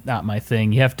 not my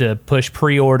thing. You have to push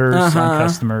pre-orders on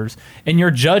customers, and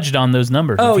you're judged on those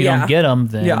numbers. If you don't get them,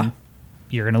 then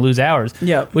you're going to lose hours.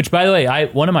 Yep. Which, by the way,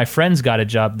 one of my friends got a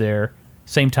job there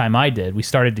same time I did. We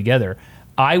started together.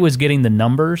 I was getting the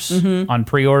numbers on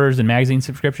pre-orders and magazine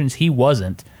subscriptions. He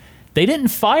wasn't. They didn't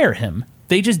fire him.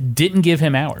 They just didn't give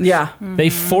him hours. Yeah. They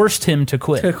forced him to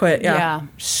quit.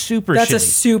 Super That's shitty. a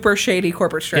super shady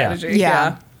corporate strategy.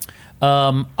 Yeah.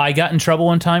 I got in trouble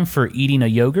one time for eating a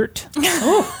yogurt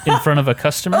in front of a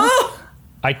customer.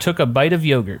 I took a bite of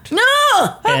yogurt.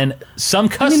 No! And some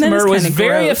customer was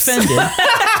very offended.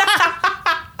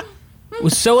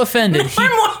 Was so offended.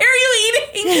 Why are you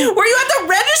eating? Were you at the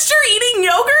register eating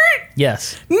yogurt?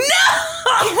 Yes.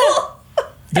 No!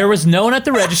 There was no one at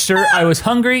the register. I was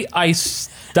hungry. I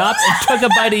stopped and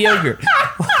took a bite of yogurt.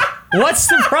 What's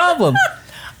the problem?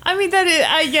 I mean, that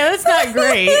is, that's not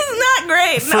great. It's not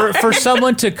great. For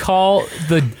someone to call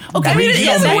the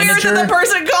regional it's weird manager. that the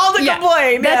person called to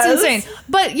complain. That's yes. insane.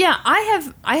 But yeah, I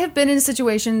have been in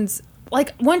situations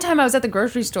like one time I was at the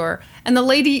grocery store and the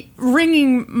lady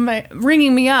ringing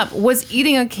me up was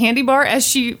eating a candy bar as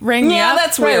she rang me up. Yeah,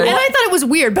 that's weird. And I thought it was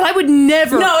weird, but I would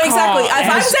never. No, exactly. call. If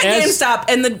I was at GameStop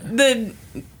and the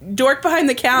dork behind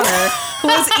the counter who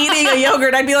was eating a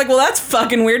yogurt, I'd be like, well, that's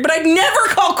fucking weird, but I'd never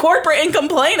call corporate and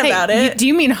complain about it. Do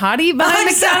you mean Hottie behind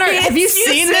the counter? Have you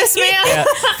seen this man? Yeah,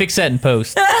 fix that in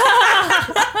post. Well,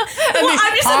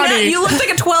 I'm just saying, you look like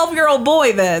a 12-year-old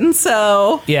boy then,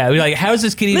 so. Yeah, we're like, how's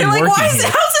this kid even They're like, working how's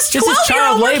here? this 12-year-old This is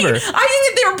child working? labor. I think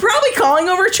that they were probably calling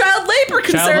over child labor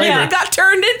concern labor. and it got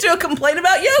turned into a complaint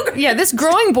about yogurt. Yeah, this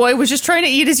growing boy was just trying to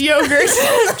eat his yogurt.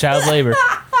 Child labor.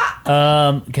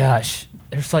 Gosh,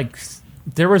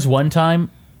 there was one time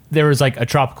there was like a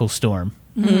tropical storm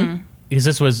because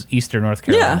this was Eastern North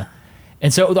Carolina,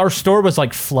 and so our store was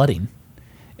like flooding,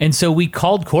 and so we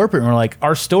called corporate and we're like,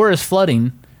 our store is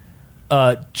flooding.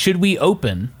 Should we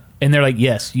open? And they're like,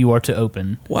 yes, you are to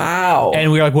open. Wow.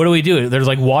 And we were like, what do we do? There's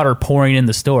like water pouring in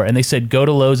the store, and they said go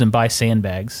to Lowe's and buy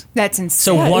sandbags. That's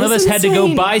insane. So one of us had to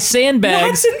go buy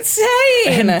sandbags. That's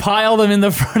insane. And pile them in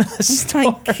the front of the store.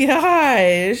 Oh my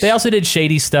gosh. They also did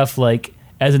shady stuff like,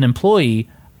 as an employee,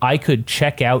 I could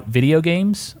check out video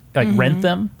games, like rent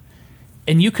them,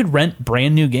 and you could rent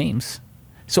brand new games.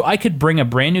 So I could bring a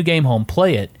brand new game home,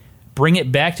 play it, bring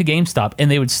it back to GameStop, and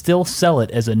they would still sell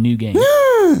it as a new game.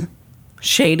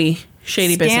 Shady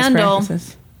business Scandal.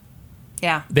 practices.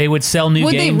 Yeah. They would sell new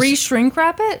Would games. they re-shrink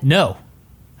wrap it? No.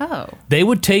 Oh. They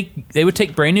would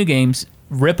take brand new games,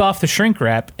 rip off the shrink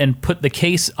wrap, and put the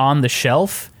case on the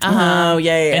shelf Oh,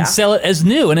 yeah. and sell it as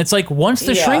new. And it's like, once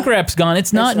the shrink wrap's gone,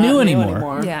 it's not new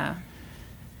anymore. Yeah.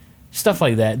 Stuff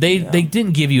like that. They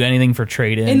didn't give you anything for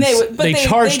trade-ins. And they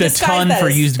charged a ton for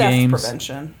used games.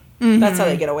 Prevention. That's how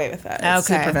they get away with that. It's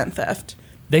to Okay. prevent theft.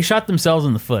 They shot themselves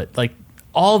in the foot. Like,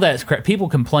 all that crap. People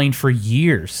complained for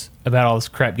years about all this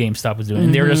crap GameStop was doing.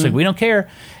 And they were just like, we don't care.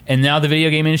 And now the video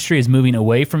game industry is moving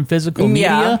away from physical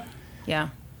media. Yeah.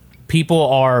 People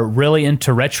are really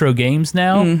into retro games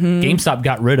now. GameStop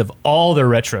got rid of all their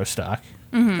retro stock.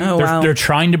 Oh, wow. They're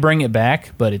trying to bring it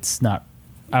back, but it's not.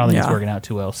 I don't think it's working out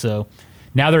too well. So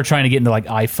now they're trying to get into like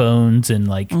iPhones and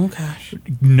like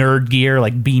nerd gear,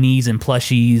 like beanies and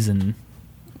plushies, and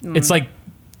it's like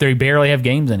they barely have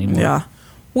games anymore. Yeah.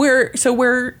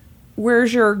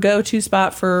 Where's your go-to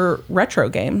spot for retro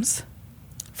games?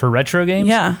 For retro games,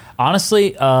 Yeah.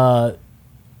 honestly,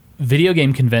 video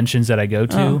game conventions that I go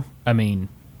to. I mean,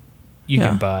 you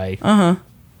can buy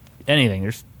anything.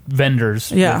 There's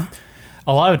vendors. Yeah. with-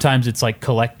 a lot of times it's like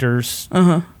collectors,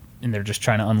 and they're just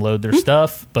trying to unload their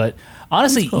stuff. But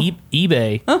honestly,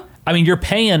 eBay. I mean, you're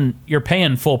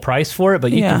paying full price for it,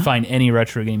 but you can find any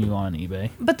retro game you want on eBay.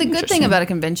 But the good thing about a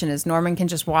convention is Norman can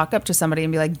just walk up to somebody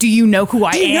and be like, do you know who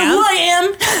I am? You know who I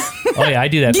am? Oh yeah, I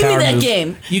do that. Give me power that move.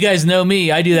 game. You guys know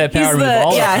me. I do that power move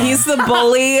all the time. He's the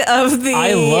bully of the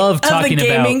I love talking of the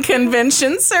gaming about-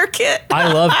 convention circuit.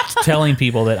 I love telling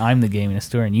people that I'm the gaming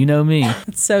historian. You know me.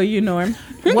 So you, Norm.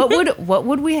 What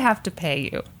would we have to pay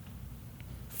you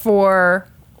for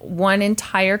one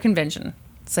entire convention,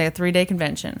 say a 3-day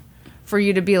convention, for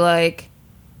you to be like,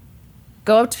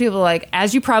 go up to people like,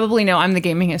 as you probably know, I'm the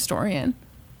gaming historian.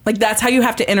 Like, that's how you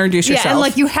have to introduce yourself. Yeah, and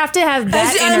like you have to have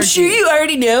that energy. I'm sure you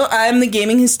already know I'm the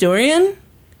gaming historian.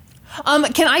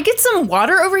 Can I get some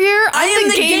water over here? I am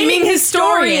the gaming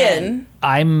historian.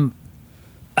 I'm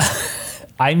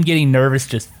getting nervous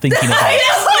just thinking about it.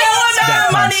 That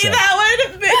concept. That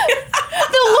would be.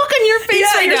 The look on your face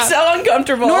Yeah, right you're now. so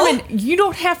uncomfortable. Norman, you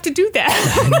don't have to do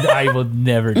that. I will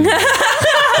never do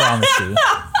that. Promise you.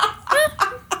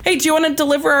 Hey, do you want to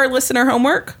deliver our listener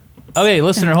homework? Okay,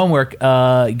 listener homework. Get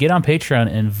on Patreon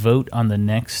and vote on the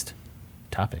next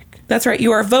topic. That's right.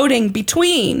 You are voting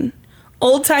between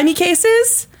old-timey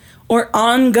cases or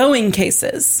ongoing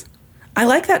cases. I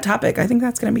like that topic. I think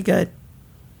that's going to be good.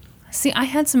 See, I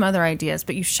had some other ideas,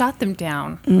 but you shot them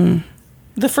down.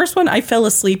 The first one I fell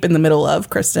asleep in the middle of,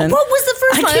 Kristin. What was the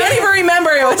first one? I can't even remember.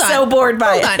 I was so bored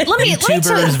by it. Hold on. Let me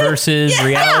YouTubers versus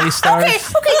reality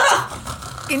stars.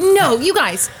 Okay. No, you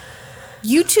guys.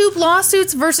 YouTube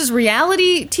lawsuits versus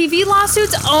reality TV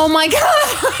lawsuits? Oh my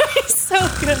God. So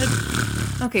good.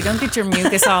 Okay, don't get your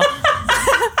mucus all.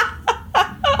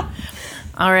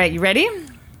 All right, you ready?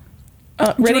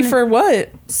 Ready for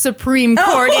what? Supreme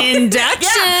Court induction.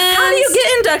 Yeah. How do you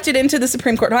get inducted into the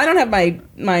Supreme Court? No, I don't have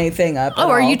my thing up.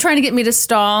 Oh, are you trying to get me to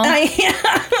stall? I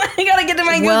gotta get to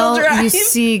my Google Drive. Well, you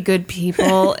see, good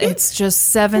people, it's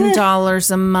just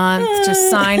 $7 a month to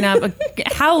sign up.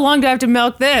 How long do I have to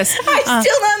milk this? I'm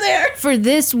still not there. For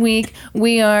this week,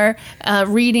 we are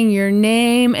reading your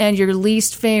name and your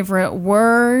least favorite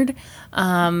word.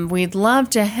 We'd love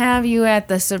to have you at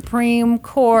the Supreme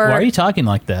Court. Why are you talking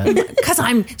like that? Because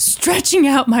I'm stretching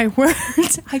out my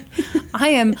words. I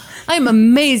am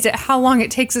amazed at how long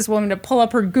it takes this woman to pull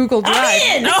up her Google Drive.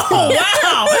 Oh,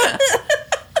 wow.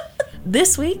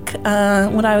 This week,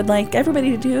 what I would like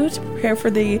everybody to do to prepare for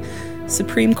the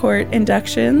Supreme Court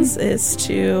inductions is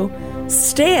to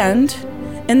stand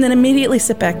and then immediately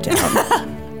sit back down.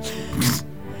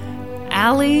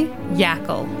 Allie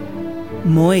Yackel.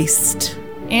 Moist.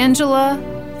 Angela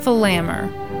Philamer.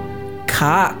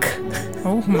 Cock.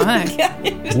 Oh my.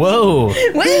 Whoa.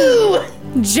 Woo!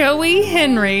 Joey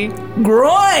Henry.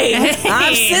 Groin. Hey.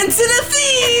 I'm sensing a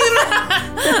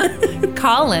theme.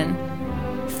 Colin.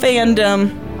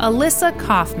 Fandom. Alyssa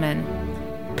Kaufman.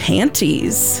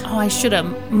 Panties. Oh, I should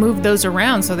have moved those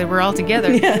around so they were all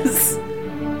together. Yes.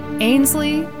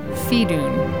 Ainsley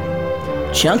Fidun.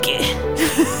 Chunky.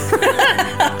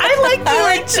 I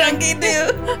like chunky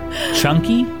too.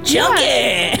 Chunky?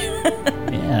 Chunky.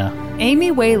 Yeah.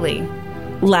 Amy Whaley.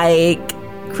 Like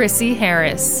Chrissy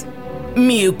Harris.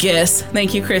 Mucus.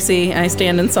 Thank you, Chrissy. I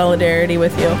stand in solidarity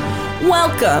with you.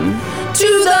 Welcome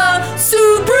to the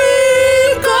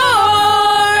Supreme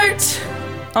Court.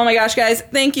 Oh my gosh, guys.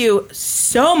 Thank you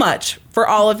so much for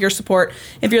all of your support.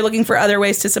 If you're looking for other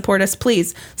ways to support us,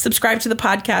 please subscribe to the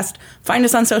podcast. Find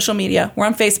us on social media. We're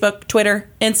on Facebook, Twitter,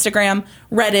 Instagram,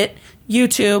 Reddit,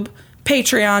 YouTube,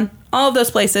 Patreon, all of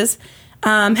those places.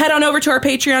 Head on over to our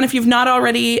Patreon if you've not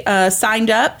already signed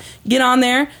up. Get on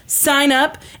there, sign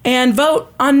up, and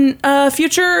vote on a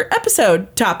future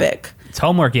episode topic. It's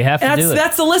homework. You have to do it.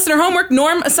 That's the listener homework.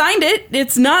 Norm assigned it.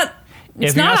 It's not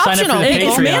If you're not optional. signed up for the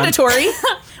It's Patreon, mandatory.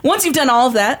 Once you've done all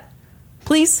of that,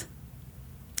 please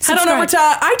head on over to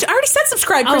I already said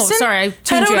subscribe, Oh, Kristin. sorry, I Head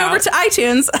tuned on you over out. to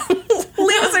iTunes,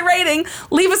 leave us a rating,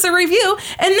 leave us a review,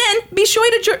 and then be sure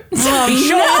to be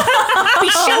sure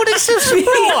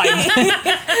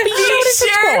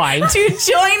to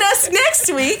join us next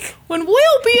week When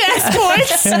we'll be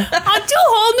escorts on 2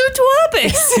 whole new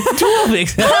topics.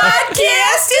 Topics.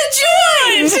 Podcast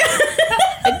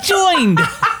adjourned.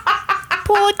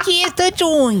 Podcast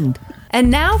adjoined. And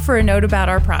now for a note about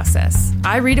our process.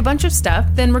 I read a bunch of stuff,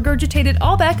 then regurgitate it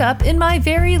all back up in my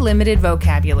very limited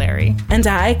vocabulary. And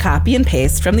I copy and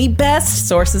paste from the best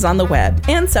sources on the web,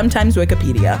 and sometimes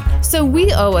Wikipedia. So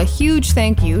we owe a huge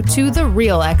thank you to the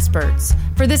real experts.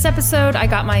 For this episode, I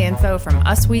got my info from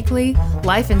Us Weekly,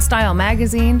 Life and Style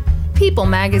Magazine, People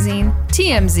Magazine,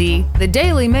 TMZ, The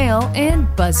Daily Mail, and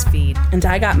BuzzFeed. And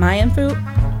I got my info.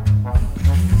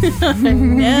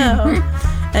 No.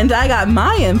 And I got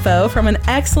my info from an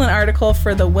excellent article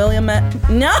for the Willamette.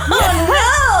 No.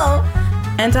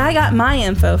 And I got my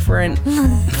info for an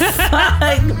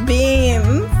fuck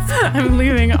beans. I'm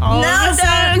leaving all of this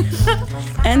in.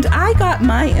 And I got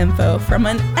my info from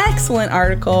an excellent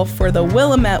article for the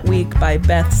Willamette Week by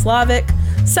Beth Slovic,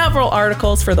 several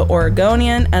articles for the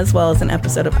Oregonian, as well as an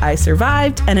episode of I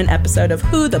Survived and an episode of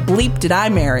Who the Bleep Did I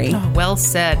Marry? Oh, well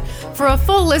said. For a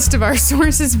full list of our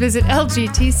sources, visit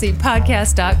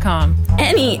lgtcpodcast.com.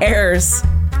 Any errors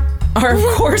are, of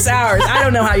course, ours. I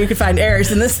don't know how you could find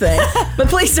errors in this thing, but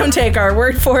please don't take our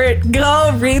word for it.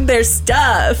 Go read their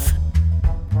stuff.